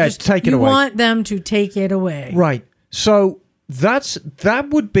 whatever. Yeah, just take it away. You want them to take it away, right? So that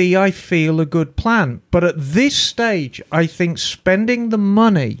would be, I feel, a good plan. But at this stage, I think spending the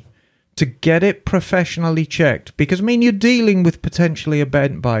money to get it professionally checked, because you're dealing with potentially a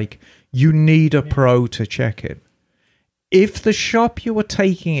bent bike, you need a pro to check it. If the shop you are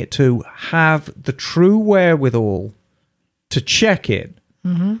taking it to have the true wherewithal to check it,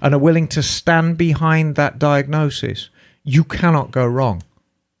 mm-hmm. and are willing to stand behind that diagnosis, you cannot go wrong.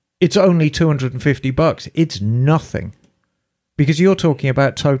 It's only $250. It's nothing. Because you're talking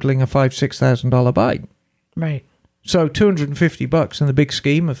about totaling a $5,000-$6,000 bike. Right. So $250 in the big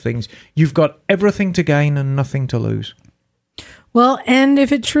scheme of things, you've got everything to gain and nothing to lose. Well, and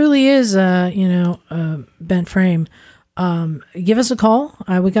if it truly is a bent frame, give us a call.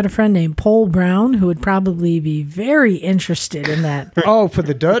 We got a friend named Paul Brown who would probably be very interested in that. Oh, for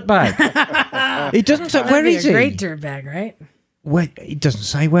the dirt bag. It doesn't say where is he. Great dirt bag, right? Well, it doesn't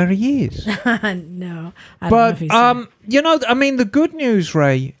say where he is. No, I don't know if he's the good news,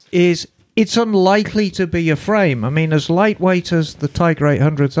 Ray, is it's unlikely to be a frame. As lightweight as the Tiger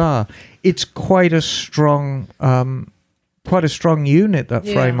 800s are, it's quite a strong unit, that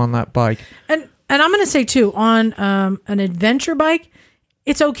frame on that bike. And I'm going to say, too, on an adventure bike,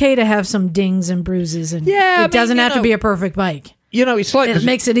 it's okay to have some dings and bruises. And it doesn't have to be a perfect bike. It's like... It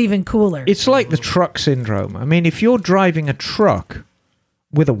makes it even cooler. It's like the truck syndrome. If you're driving a truck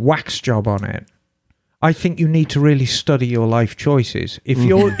with a wax job on it, I think you need to really study your life choices.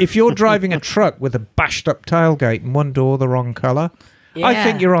 If you're driving a truck with a bashed up tailgate and one door the wrong color... Yeah. I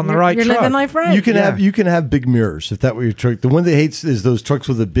think you're on the right track. You're living life right. You can have big mirrors if that were your truck. The one they hate is those trucks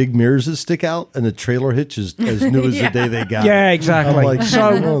with the big mirrors that stick out and the trailer hitch is as new as the day they got. Yeah, exactly. Like,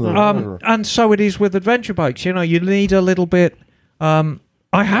 and so it is with adventure bikes. You need a little bit. I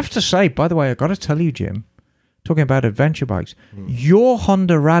have to say, by the way, I got to tell you, Jim, talking about adventure bikes, your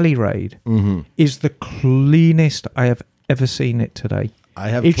Honda Rally Raid is the cleanest I have ever seen it today. I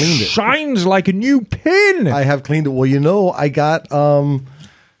have cleaned it. It shines like a new pin. I have cleaned it. Well, I got the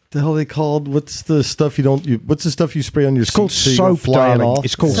hell they called? What's the stuff what's the stuff you spray on your seat? It's called soap, darling. Off?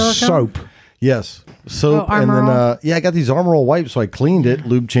 It's called soap. Yes, soap. And then I got these Armor All wipes, so I cleaned it,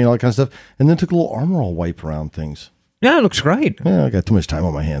 lube chain, all that kind of stuff, and then took a little Armor All wipe around things. Yeah, it looks great. Yeah, I got too much time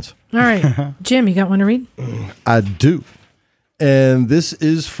on my hands. All right, Jim, you got one to read? I do, and this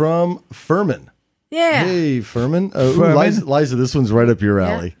is from Furman. Yeah. Hey, Furman. Liza, this one's right up your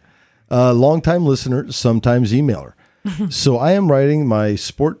alley. Yeah. Long-time listener, sometimes emailer. So I am riding my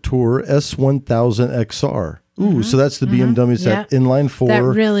Sport Tour S1000 XR. Ooh, so that's the BMW. It's that inline four. That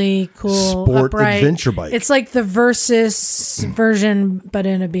really cool sport upright adventure bike. It's like the Versus version, but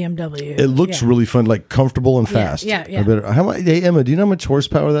in a BMW. It looks really fun, like comfortable and fast. Yeah. How much? Hey, Emma, do you know how much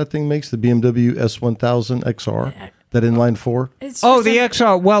horsepower that thing makes? The BMW S1000 XR, that inline four. The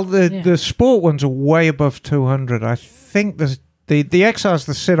XR. Well, the sport ones are way above 200. I think the XR's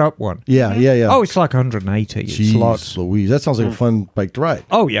the sit-up one. Yeah. Oh, it's like 180. Jeez, it's lots. Louise, that sounds like a fun bike to ride.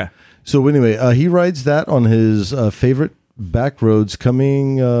 Oh yeah. So anyway, he rides that on his favorite back roads,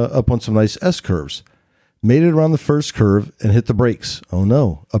 coming up on some nice S curves. Made it around the first curve and hit the brakes. Oh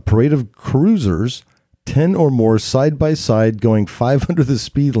no! A parade of cruisers, 10 or more side by side, going 5 under the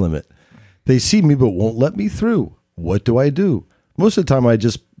speed limit. They see me but won't let me through. What do? Most of the time, I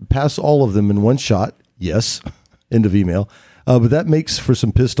just pass all of them in one shot. Yes. End of email. But that makes for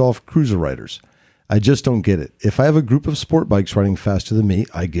some pissed off cruiser riders. I just don't get it. If I have a group of sport bikes riding faster than me,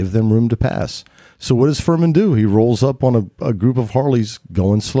 I give them room to pass. So what does Furman do? He rolls up on a group of Harleys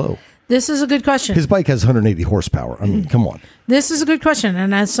going slow. This is a good question. His bike has 180 horsepower. I mean, come on. This is a good question.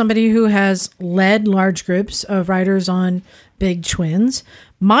 And as somebody who has led large groups of riders on big twins,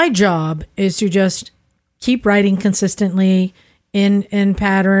 my job is to just keep riding consistently in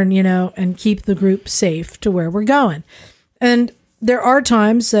pattern, and keep the group safe to where we're going. And there are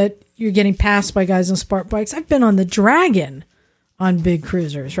times that you're getting passed by guys on sport bikes. I've been on the Dragon on big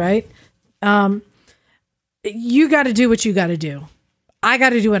cruisers, right? You got to do what you got to do. I got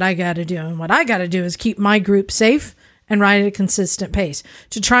to do what I got to do. And what I got to do is keep my group safe and ride at a consistent pace.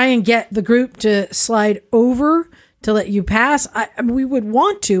 To try and get the group to slide over to let you pass, we would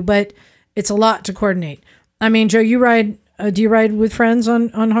want to, but it's a lot to coordinate. I mean, Joe, you ride, do you ride with friends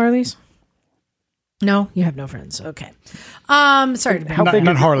on Harleys? No, you have no friends. Okay. Sorry.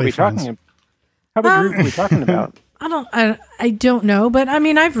 Not Harley friends. How big group are we talking about? I don't know, but I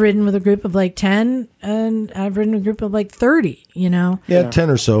mean, I've ridden with a group of like 10 and I've ridden with a group of like 30, Yeah,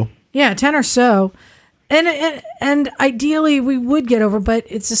 10 or so. Yeah, 10 or so. And ideally we would get over, but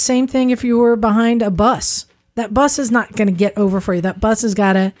it's the same thing if you were behind a bus. That bus is not going to get over for you. That bus has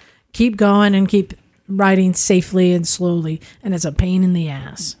got to keep going and keep riding safely and slowly, and it's a pain in the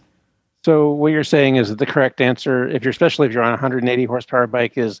ass. So what you're saying is that the correct answer, especially if you're on a 180 horsepower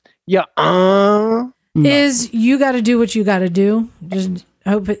bike, is is you got to do what you got to do. Just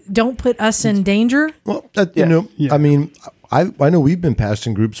don't put us in danger. Well, I mean, I know we've been passed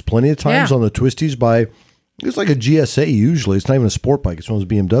in groups plenty of times on the twisties by, it's like a GSA usually. It's not even a sport bike. It's one of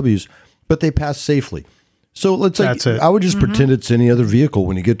those BMWs, but they pass safely. So I would just pretend it's any other vehicle.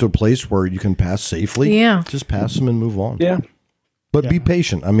 When you get to a place where you can pass safely, just pass them and move on. Yeah. But be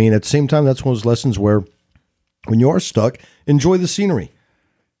patient. I mean, at the same time, that's one of those lessons where when you are stuck, enjoy the scenery.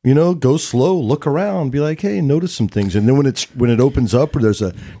 Go slow, look around, be like, hey, notice some things. And then when it opens up or there's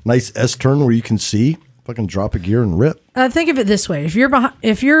a nice S-turn where you can see, fucking drop a gear and rip. Think of it this way.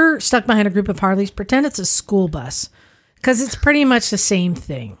 If you're stuck behind a group of Harleys, pretend it's a school bus, because it's pretty much the same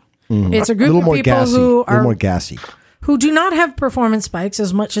thing. Mm-hmm. It's a group of people who are more gassy, who do not have performance bikes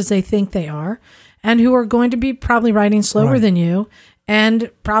as much as they think they are, and who are going to be probably riding slower than you, and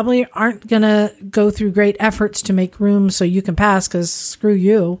probably aren't going to go through great efforts to make room so you can pass, because screw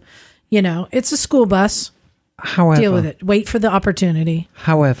you. It's a school bus. However, deal with it. Wait for the opportunity.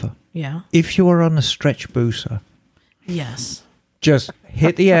 However, if you are on a stretch booster, yes, just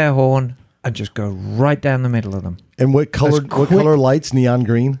hit the air horn and just go right down the middle of them. And what color lights? Neon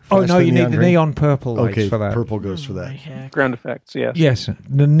green? Oh, no, you need the neon purple lights for that. Purple goes for that. Ground effects, yes. Yes,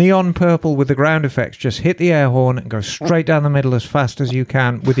 the neon purple with the ground effects. Just hit the air horn and go straight down the middle as fast as you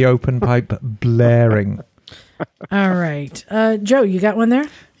can with the open pipe blaring. All right. Joe, you got one there?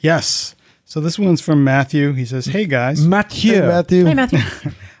 Yes. So this one's from Matthew. He says, hey, guys. Matthew. Hey, Matthew.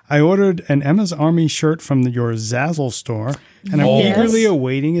 I ordered an Emma's Army shirt from your Zazzle store, and I'm eagerly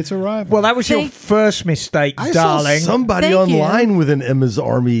awaiting its arrival. Well, that was your first mistake, darling. I saw somebody online with an Emma's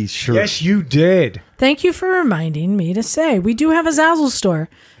Army shirt. Yes, you did. Thank you for reminding me to say we do have a Zazzle store,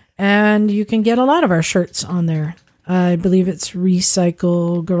 and you can get a lot of our shirts on there. I believe it's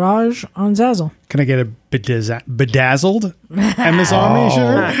Recycle Garage on Zazzle. Can I get a bedazzled Emma's Army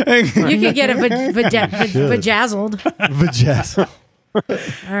shirt? You can get a vajazzled. Vajazzled. All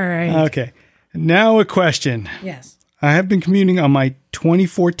right. Okay. Now a question. Yes. I have been commuting on my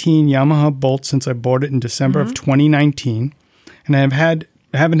 2014 Yamaha Bolt since I bought it in December of 2019, and I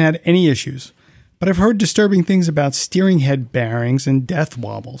haven't had any issues. But I've heard disturbing things about steering head bearings and death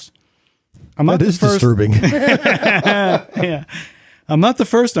wobbles. That is disturbing. Yeah. I'm not the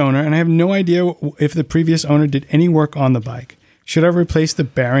first owner, and I have no idea if the previous owner did any work on the bike. Should I replace the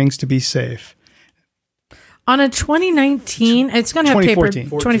bearings to be safe? On a 2019, it's going to have tapered.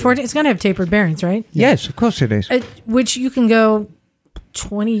 2014. It's going to have tapered bearings, right? Yes, of course it is. Which you can go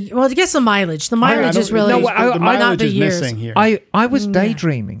 20. Well, I guess the mileage. The mileage is really the not mileage the is years. missing here. I was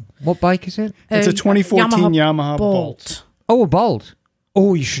daydreaming. What bike is it? It's a 2014 Yamaha Bolt. Oh, a Bolt.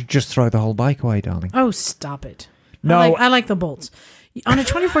 Oh, you should just throw the whole bike away, darling. Oh, stop it. No. I like the bolts. On a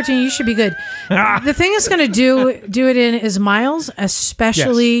 2014, you should be good. The thing it's going to do it in is miles,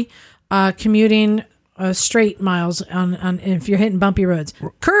 especially commuting straight miles on if you're hitting bumpy roads.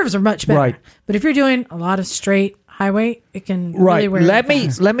 Curves are much better. Right. But if you're doing a lot of straight highway, it can really wear Let you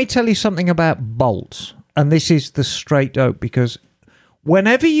down. me tell you something about bolts, and this is the straight dope, because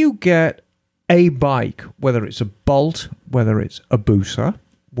whenever you get a bike, whether it's a Bolt, whether it's a Busa,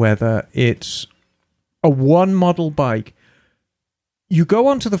 whether it's a one model bike, you go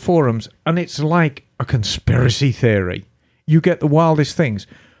onto the forums and it's like a conspiracy theory. You get the wildest things.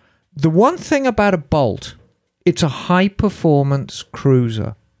 The one thing about a Bolt, it's a high performance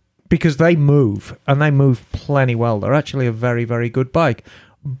cruiser because they move, and they move plenty well. They're actually a very, very good bike.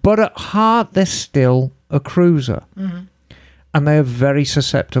 But at heart, they're still a cruiser. Mm-hmm. And they are very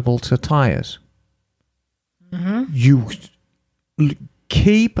susceptible to tyres. Mm-hmm. You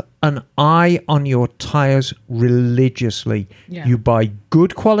keep an eye on your tyres religiously. Yeah. You buy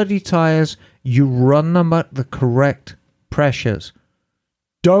good quality tyres. You run them at the correct pressures.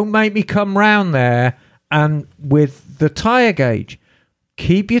 Don't make me come round there and with the tyre gauge.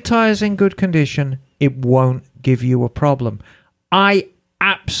 Keep your tyres in good condition. It won't give you a problem. I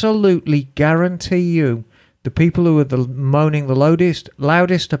absolutely guarantee you the people who are moaning the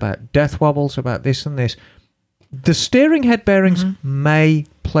loudest about death wobbles, about this and this, the steering head bearings may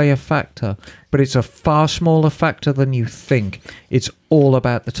play a factor, but it's a far smaller factor than you think. It's all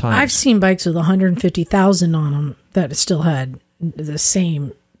about the tyres. I've seen bikes with 150,000 on them that still had the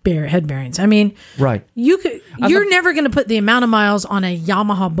same head bearings. I mean, right. You're never going to put the amount of miles on a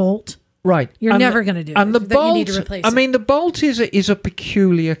Yamaha Bolt. Right. You're never going to do it. And the Bolt, you need to replace it. the Bolt is a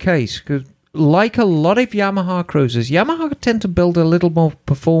peculiar case because, like a lot of Yamaha cruisers, Yamaha tend to build a little more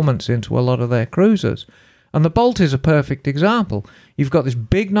performance into a lot of their cruisers. And the Bolt is a perfect example. You've got this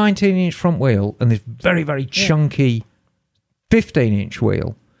big 19-inch front wheel and this very, very chunky 15-inch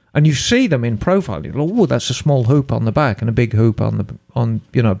wheel. And you see them in profile. You go, oh, that's a small hoop on the back and a big hoop on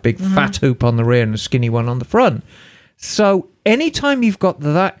big fat hoop on the rear and a skinny one on the front. So anytime you've got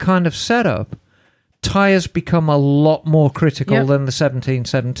that kind of setup, tyres become a lot more critical than the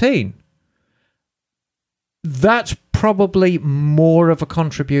 1717. That's probably more of a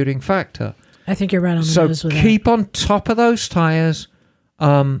contributing factor. I think you're right on the nose with that. So keep on top of those tyres.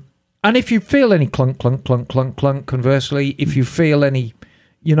 And if you feel any clunk, clunk, clunk, clunk, clunk, conversely, if you feel any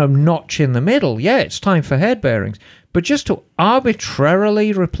notch in the middle, it's time for head bearings. But just to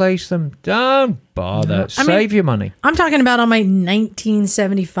arbitrarily replace them, don't bother. Save your money. I'm talking about on my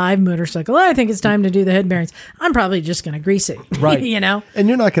 1975 motorcycle. I think it's time to do the head bearings. I'm probably just going to grease it. Right. And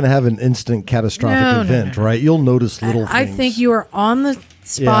you're not going to have an instant catastrophic event, right? You'll notice little things. I think you are on the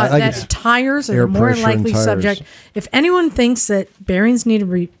spot that tires are the more likely subject. If anyone thinks that bearings need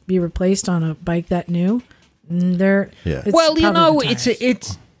to be replaced on a bike that new,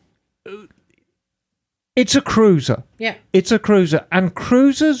 it's a cruiser. Yeah. It's a cruiser. And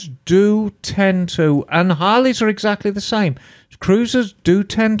cruisers do tend to, and Harleys are exactly the same. Cruisers do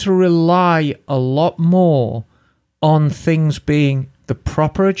tend to rely a lot more on things being the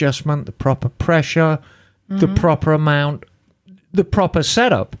proper adjustment, the proper pressure, the proper amount, the proper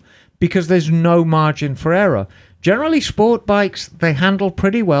setup, because there's no margin for error. Generally, sport bikes, they handle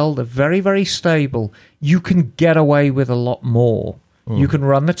pretty well. They're very, very stable. You can get away with a lot more. You can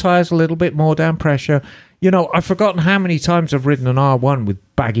run the tyres a little bit more down pressure. I've forgotten how many times I've ridden an R1 with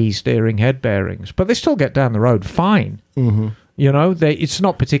baggy steering head bearings, but they still get down the road fine. Mm-hmm. It's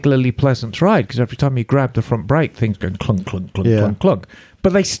not particularly pleasant to ride because every time you grab the front brake, things go clunk, clunk, clunk, clunk, clunk.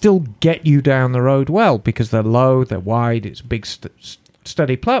 But they still get you down the road well because they're low, they're wide, it's a big,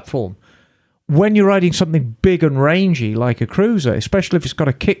 steady platform. When you're riding something big and rangy like a cruiser, especially if it's got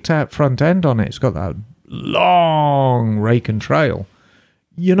a kicked-out front end on it, it's got that long rake and trail,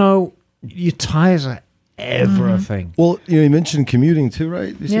 your tyres are everything. Well, you mentioned commuting too,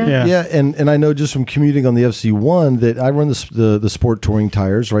 right? Yeah. And I know just from commuting on the FC1 that I run the sport touring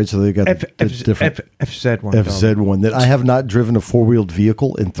tires, right? So they got the different FZ1 that I have not driven a four-wheeled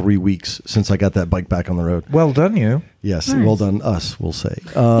vehicle in 3 weeks since I got that bike back on the road. Well done, you. Yes, nice. Well done, us, we'll say.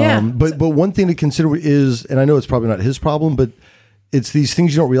 But one thing to consider is, and I know it's probably not his problem, but it's these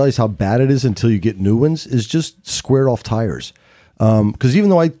things you don't realize how bad it is until you get new ones, is just squared off tires. Because even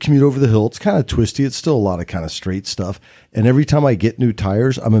though I commute over the hill, it's kind of twisty. It's still a lot of kind of straight stuff. And every time I get new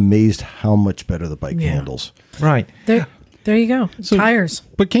tires, I'm amazed how much better the bike handles. Right. There you go. Tires.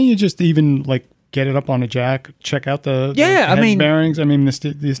 But can't you just even like get it up on a jack, check out the head bearings? I mean, the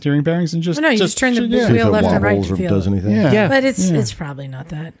steering bearings, and just you just turn the See if wheel it left and right wobbles to or feel does it. anything. Yeah. But it's probably not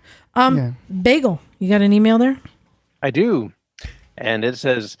that. Bagel, you got an email there? I do. And it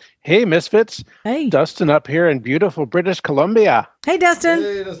says, "Hey, Misfits. Hey. Dustin up here in beautiful British Columbia. Hey,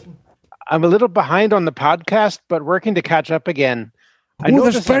 Dustin. I'm a little behind on the podcast, but working to catch up again. I know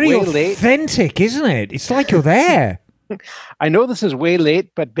that's this is very way late. authentic, isn't it? It's like you're there. I know this is way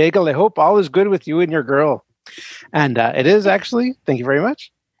late, but Bagel, I hope all is good with you and your girl." And it is actually. Thank you very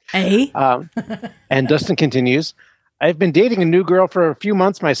much. Hey. And Dustin continues, "I've been dating a new girl for a few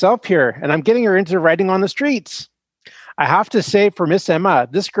months myself here, and I'm getting her into riding on the streets. I have to say, for Miss Emma,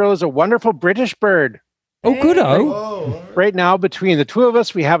 this girl is a wonderful British bird. Oh, good-o. Right now, between the two of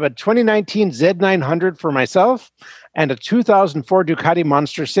us, we have a 2019 Z900 for myself and a 2004 Ducati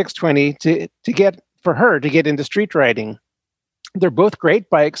Monster 620 to get into street riding. They're both great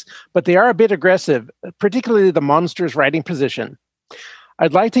bikes, but they are a bit aggressive, particularly the Monster's riding position.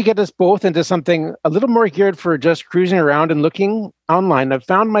 I'd like to get us both into something a little more geared for just cruising around and looking online. I've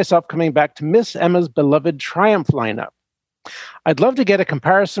found myself coming back to Miss Emma's beloved Triumph lineup. I'd love to get a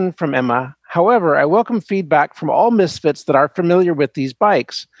comparison from Emma. However, I welcome feedback from all misfits that are familiar with these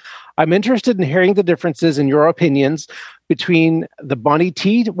bikes. I'm interested in hearing the differences in your opinions between the Bonnie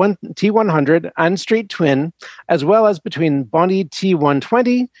T100 and Street Twin, as well as between Bonnie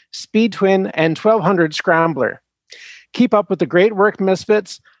T120, Speed Twin, and 1200 Scrambler. Keep up with the great work,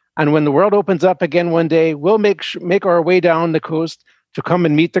 misfits, and when the world opens up again one day, we'll make our way down the coast to come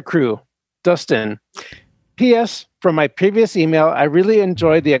and meet the crew. Dustin." P.S. From my previous email, I really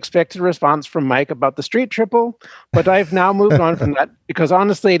enjoyed the expected response from Mike about the Street Triple, but I've now moved on from that because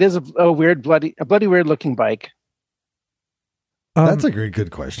honestly, it is a bloody weird looking bike. That's a very good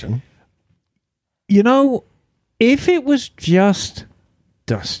question. You know, if it was just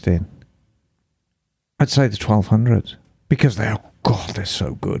Dustin, I'd say the 1200 because they're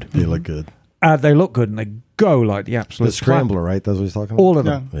so good. They look good. They look good and they go like the absolute The Scrambler, right? That's what he's talking about? All of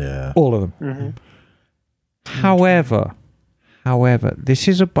them. Yeah. All of them. Mm-hmm. However, this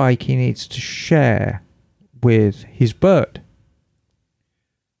is a bike he needs to share with his bird.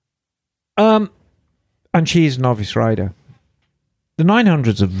 And she's a novice rider. The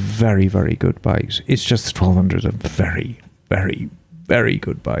 900s are very, very good bikes. It's just the 1200s are very, very, very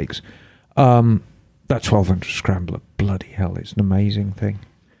good bikes. That 1200 Scrambler, bloody hell, it's an amazing thing.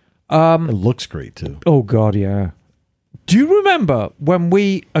 It looks great, too. Oh, God, yeah. Do you remember when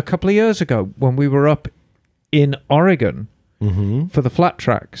a couple of years ago, when we were up in Oregon for the flat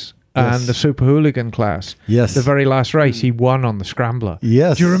tracks and the Super Hooligan class? Yes. The very last race, he won on the Scrambler.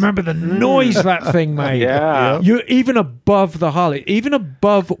 Yes. Do you remember the noise that thing made? Yeah. You even above the Harley, even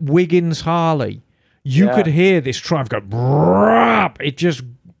above Wiggins Harley, you could hear this Triumph go, brrrr, it just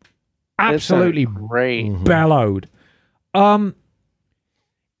absolutely great. bellowed.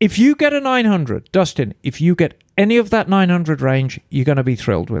 If you get a 900, Dustin, if you get any of that 900 range, you're going to be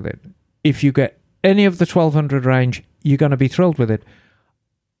thrilled with it. If you get any of the 1200 range, you're going to be thrilled with it.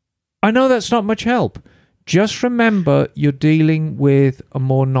 I know that's not much help. Just remember you're dealing with a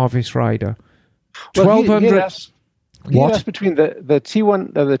more novice rider. Well, 1200. he asked between the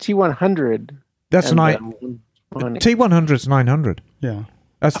T1 the T100. That's and T100 is 900. Yeah.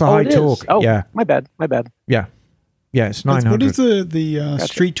 That's the high torque. Oh, yeah. My bad. Yeah. Yeah, it's 900. What does the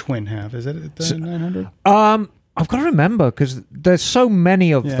Street Twin have? Is it the 900? I've got to remember because there's so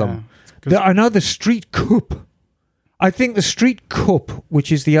many of them. I know the Street Coupe. I think the Street Coupe,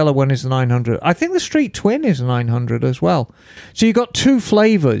 which is the yellow one, is the 900. I think the Street Twin is a 900 as well. So you've got two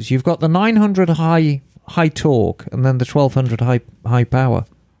flavors. You've got the 900 high torque and then the 1200 high power.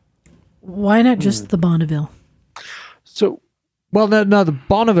 Why not just the Bonneville? So, well, no, the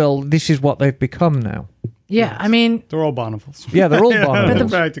Bonneville, this is what they've become now. Yeah, I mean... They're all Bonnevils. Yeah, they're all Bonnevils.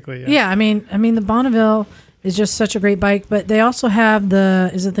 Practically, yeah. Yeah, I mean, the Bonneville is just such a great bike, but they also have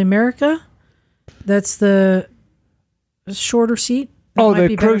is it the America? That's the shorter seat. That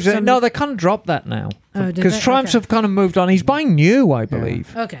they're cruising. No, they kind of dropped that now. Because Triumphs have kind of moved on. He's buying new, I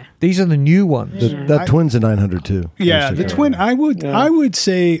believe. Okay. These are the new ones. That Twin's a 900 too. Yeah, the Twin. I would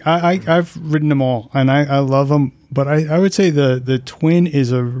say I've ridden them all and I love them, but I would say the Twin is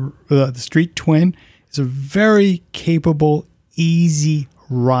the Street Twin is a very capable, easy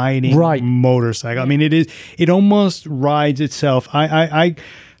riding motorcycle. I mean, it almost rides itself. I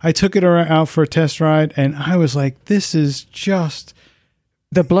took it out for a test ride and I was like, this is just.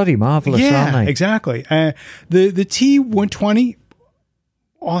 They're bloody marvelous, aren't they? Exactly. The T120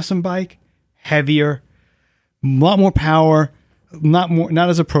 awesome bike, heavier, a lot more power, not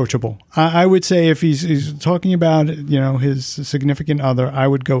as approachable. I would say if he's talking about his significant other, I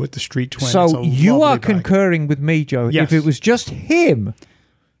would go with the Street Twin. So you are concurring with me, Joe. Yes. If it was just him,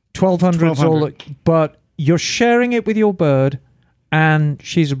 1200's all, but you're sharing it with your bird, and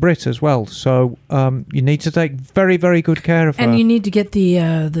she's a Brit as well. So you need to take very, very good care of her. And you need to get the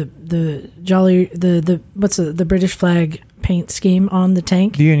British flag paint scheme on the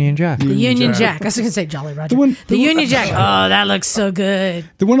tank. The Union Jack. The Union Jack. I was going to say Jolly Roger. The Union Jack. Oh, that looks so good.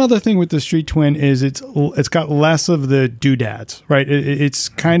 The one other thing with the Street Twin is it's got less of the doodads, right? It's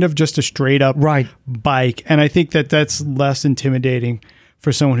kind of just a straight up bike, and I think that's less intimidating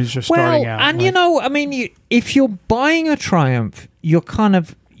for someone who's just starting out. And if you're buying a Triumph,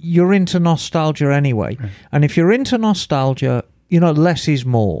 you're into nostalgia anyway. Right. And if you're into nostalgia, less is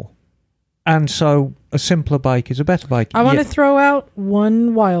more. And so a simpler bike is a better bike. I want to throw out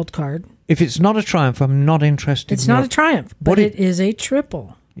one wild card. If it's not a Triumph, I'm not interested. It's not a Triumph, but it is a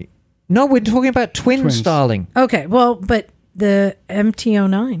triple. No, we're talking about twins, darling. Okay, well, but the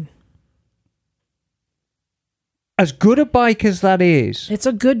MT-09. As good a bike as that is, it's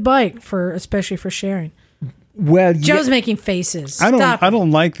a good bike especially for sharing. Well, Joe's making faces. I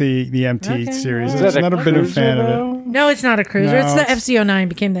don't like the MT series. Right. I'm not a bit of a fan of it. No, it's not a cruiser. It's the FC09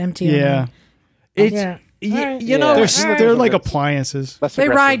 became the MT-09. Yeah. They're like appliances. They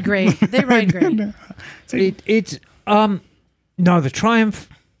ride great. No, the Triumph.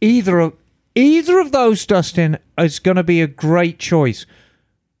 Either of those, Dustin, is going to be a great choice.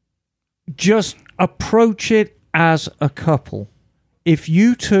 Just approach it as a couple. If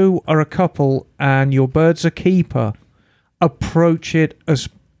you two are a couple and your bird's a keeper, approach it as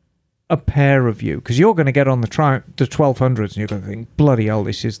a pair of you, because you're going to get on the 1200s and you're going to think, bloody hell,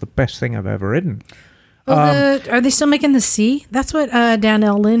 this is the best thing I've ever ridden. Are they still making the C? That's what Dan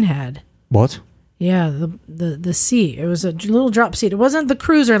L. Lynn had. What? Yeah, the C. It was a little drop seat. It wasn't the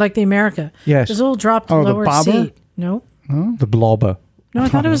cruiser like the America. Yes. It was a little dropped lower seat. No. Huh? The Blobber. No, I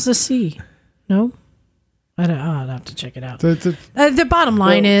thought it was the C. No? I'd have to check it out. The bottom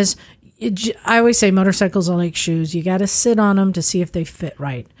line is, I always say motorcycles are like shoes. You got to sit on them to see if they fit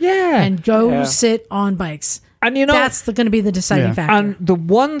right. Yeah. And go sit on bikes. And that's going to be the deciding factor. And the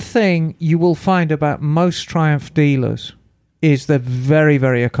one thing you will find about most Triumph dealers is they're very,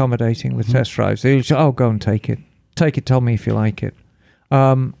 very accommodating with test drives. They'll say, go and take it. Take it, tell me if you like it.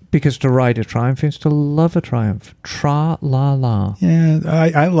 Because to ride a Triumph is to love a Triumph. Tra-la-la. Yeah,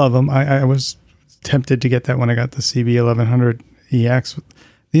 I love them. I was tempted to get that when I got the CB 1100 EX.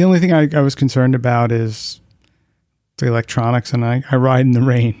 The only thing I was concerned about is the electronics, and I ride in the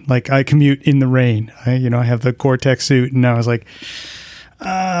rain. Like, I commute in the rain. I have the Gore-Tex suit, and I was like,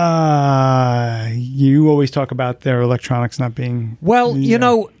 you always talk about their electronics not being... Well,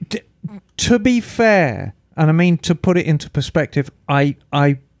 to be fair, and I mean to put it into perspective, I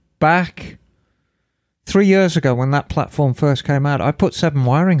back 3 years ago when that platform first came out, I put 7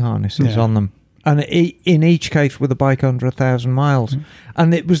 wiring harnesses on them. And in each case with a bike under 1,000 miles.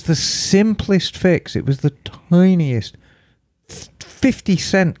 And it was the simplest fix. It was the tiniest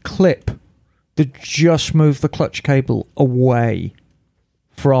 50-cent clip that just moved the clutch cable away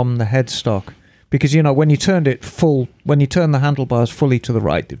from the headstock. Because, when you turned the handlebars fully to the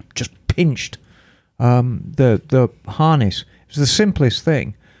right, it just pinched the harness. It was the simplest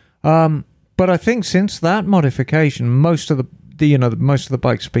thing. But I think since that modification, most of the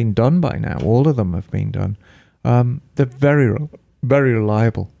bikes have been done by now. All of them have been done. They're very, very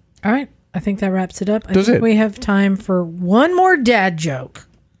reliable. All right. I think that wraps it up. I think we have time for one more dad joke.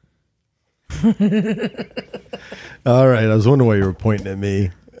 All right. I was wondering why you were pointing at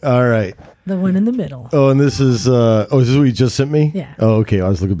me. All right. The one in the middle. Oh, and this is is this what you just sent me? Yeah. Oh, okay. I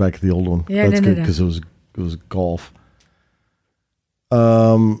was looking back at the old one. Yeah, that's good because it was golf.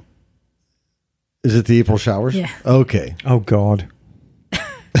 Is it the April showers? Yeah. Okay. Oh, God.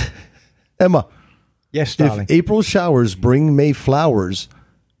 Emma. Yes, darling. If April showers bring May flowers,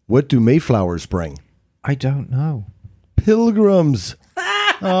 what do Mayflowers bring? I don't know. Pilgrims.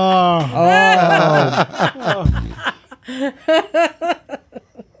 That's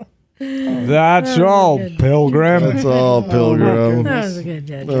all, Pilgrim. That's all, Pilgrim. That was a good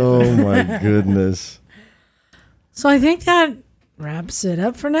judge. Oh, my goodness. So I think that wraps it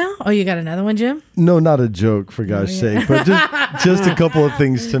up for now. Oh, you got another one, Jim? No, not a joke, for God's sake, but just a couple of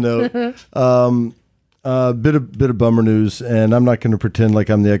things to note. Bit of bummer news, and I'm not going to pretend like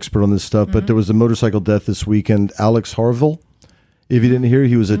I'm the expert on this stuff, but there was a motorcycle death this weekend. Alex Harville, if you didn't hear,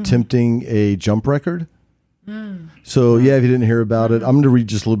 he was attempting a jump record So, if you didn't hear about it, I'm going to read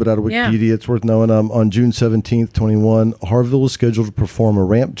just a little bit out of Wikipedia. Yeah. It's worth knowing. On June 17th, 21, Harville was scheduled to perform a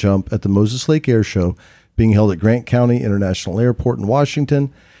ramp jump at the Moses Lake Air Show being held at Grant County International Airport in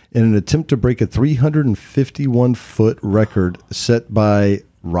Washington in an attempt to break a 351-foot record set by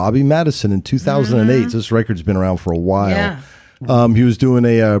Robbie Madison in 2008. So this record's been around for a while. Yeah. He was doing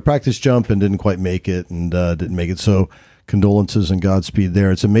a practice jump and didn't quite make it So condolences and Godspeed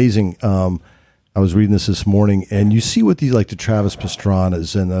there. It's amazing. I was reading this morning, and you see what these, like the Travis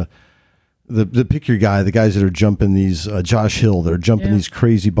Pastranas and the pick your guy, the guys that are jumping these, Josh Hill, that are jumping these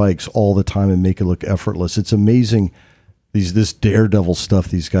crazy bikes all the time and make it look effortless. It's amazing, this daredevil stuff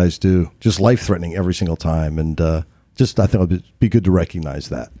these guys do, just life-threatening every single time. And I think it would be good to recognize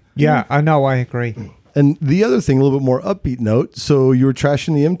that. Yeah, I know, I agree. And the other thing, a little bit more upbeat note, so you were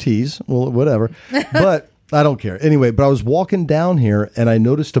trashing the MTs, well, whatever, but... I don't care. Anyway, but I was walking down here and I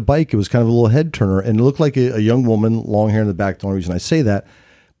noticed a bike. It was kind of a little head turner and it looked like a young woman, long hair in the back. The only reason I say that.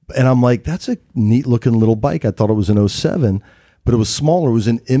 And I'm like, that's a neat looking little bike. I thought it was an 07, but it was smaller. It was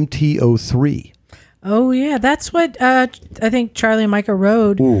an MT-03. Oh, yeah. That's what I think Charlie and Micah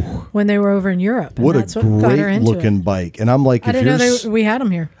rode when they were over in Europe. What a great looking bike. And I'm like, I didn't know we had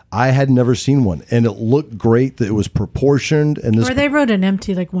them here. I had never seen one, and it looked great. That it was proportioned, and or they rode an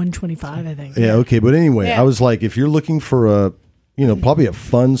MT like 125, I think. Yeah, okay, but anyway, I was like, if you're looking for probably a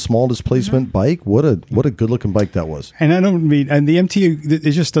fun small displacement bike, what a good looking bike that was. And I don't mean, and the MT,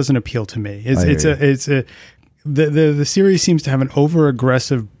 it just doesn't appeal to me. The series seems to have an over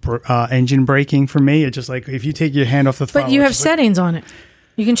aggressive engine braking for me. It's just like if you take your hand off the throttle. But you have settings on it.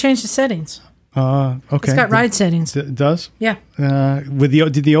 You can change the settings. Okay. It's got ride settings. It does? Yeah.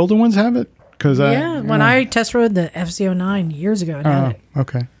 Did the older ones have it? When I test rode the FZ09 years ago, it had it.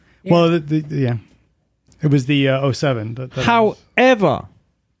 Okay. Yeah. Well, it was the 07. However,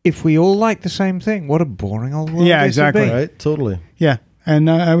 if we all like the same thing, what a boring old world. Yeah, exactly. Right, totally. Yeah, and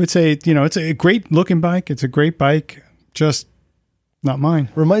I would say, it's a great looking bike. It's a great bike, just not mine.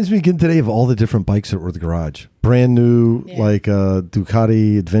 Reminds me again today of all the different bikes that were at the garage. Brand new, like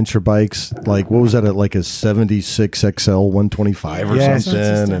Ducati adventure bikes. Like, what was that? Like a 76 XL 125 or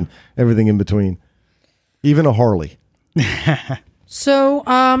something, and everything in between. Even a Harley. So,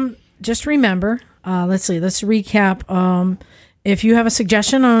 just remember, let's recap. If you have a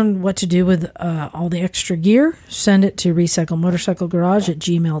suggestion on what to do with all the extra gear, send it to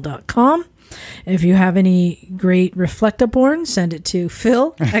recyclemotorcyclegarage@gmail.com. If you have any great reflector-born, send it to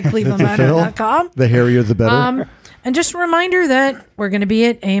phil@clevelandmotor.com. The hairier, the better. And just a reminder that we're going to be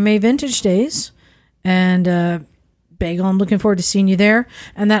at AMA Vintage Days. And Bagel, I'm looking forward to seeing you there.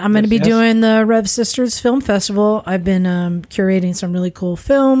 And that I'm going to be doing the Rev Sisters Film Festival. I've been curating some really cool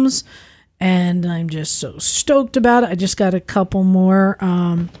films. And I'm just so stoked about it. I just got a couple more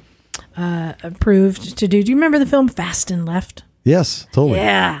approved to do. Do you remember the film Fast and Left? Yes, totally.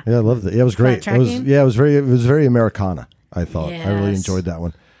 Yeah, I loved it. Yeah, it was great. It was very Americana. I thought. Yes. I really enjoyed that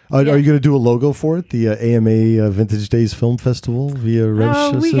one. Are you going to do a logo for it? The AMA Vintage Days Film Festival via Rev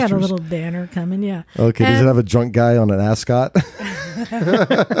Sisters? We got a little banner coming. Yeah. Okay. Does it have a drunk guy on an ascot?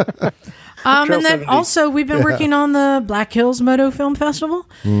 And then also we've been working on the Black Hills Moto Film Festival.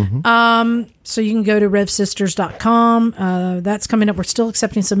 Mm-hmm. So you can go to revsisters.com. That's coming up. We're still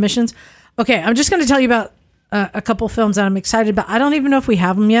accepting submissions. Okay, I'm just going to tell you about a couple films that I'm excited about. I don't even know if we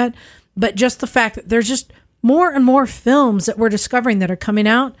have them yet, but just the fact that there's just more and more films that we're discovering that are coming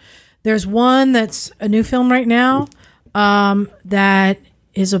out. There's one that's a new film right now that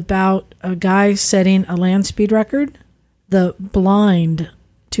is about a guy setting a land speed record, the blind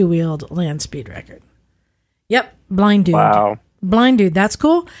two-wheeled land speed record. Yep, blind dude. Wow. Blind dude, that's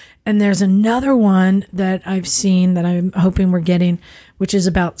cool. And there's another one that I've seen that I'm hoping we're getting, which is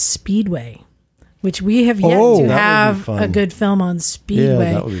about Speedway, which we have yet to have a good film on Speedway.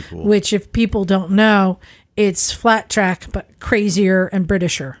 Yeah, that would be cool. Which, if people don't know, it's flat track, but crazier and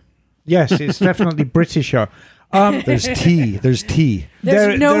Britisher. Yes, it's definitely Britisher. There's tea.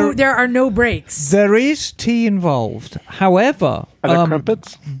 There are no brakes. There is tea involved. However, are there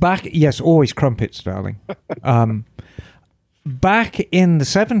crumpets? Always crumpets, darling. Back in the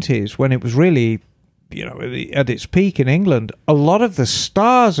 70s, when it was really, at its peak in England, a lot of the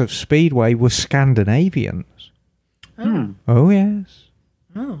stars of Speedway were Scandinavians. Oh yes.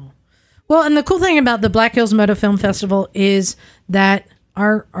 Oh. Well, and the cool thing about the Black Hills Moto Film Festival is that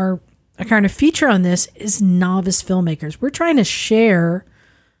our kind of feature on this is novice filmmakers. We're trying to share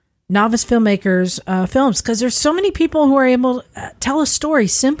novice filmmakers' films because there's so many people who are able to tell a story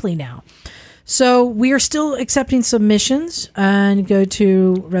simply now. So we are still accepting submissions, and go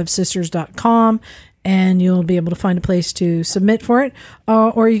to revsisters.com and you'll be able to find a place to submit for it.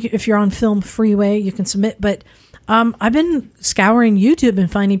 Or if you're on Film Freeway, you can submit. But I've been scouring YouTube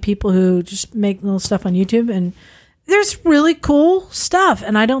and finding people who just make little stuff on YouTube, and there's really cool stuff.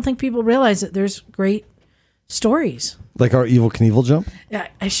 And I don't think people realize that there's great stories. Like our Evel Knievel jump? Yeah,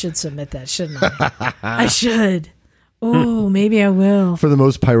 I should submit that, shouldn't I? I should. Oh, maybe I will. For the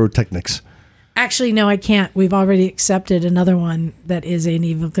most pyrotechnics. Actually, no, I can't. We've already accepted another one that is an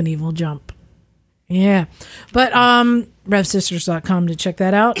Evel Knievel jump. Yeah. But RevSisters.com to check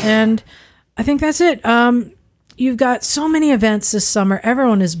that out. And I think that's it. You've got so many events this summer.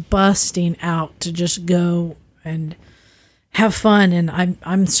 Everyone is busting out to just go and have fun. And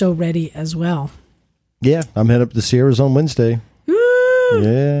I'm so ready as well. Yeah, I'm heading up to Sierras on Wednesday. Ooh.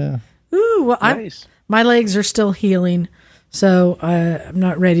 Yeah. Ooh, well, Nice. my legs are still healing, so I'm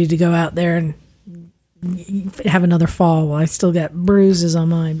not ready to go out there and have another fall. I still got bruises on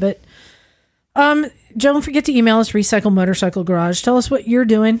mine. But don't forget to email us, Recycle Motorcycle Garage. Tell us what you're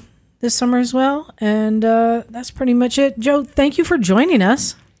doing this summer as well. And that's pretty much it. Joe, thank you for joining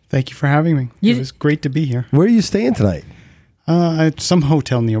us. Thank you for having me. It was great to be here. Where are you staying tonight? At some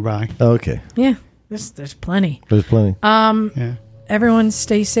hotel nearby. Oh, okay. Yeah, there's plenty. There's plenty. Yeah. Everyone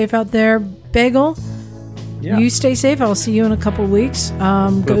stay safe out there. Bagel, you stay safe. I'll see you in a couple of weeks.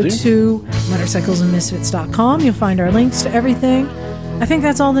 Go to motorcyclesandmisfits.com. You'll find our links to everything. I think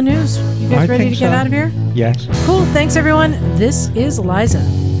that's all the news. You guys ready to get out of here? Yes. Cool. Thanks, everyone. This is Liza.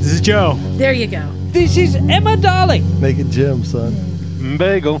 This is Joe. There you go. This is Emma Darling. Make it Jim, son.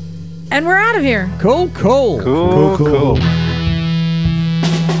 Bagel. And we're out of here. Cool. Cool.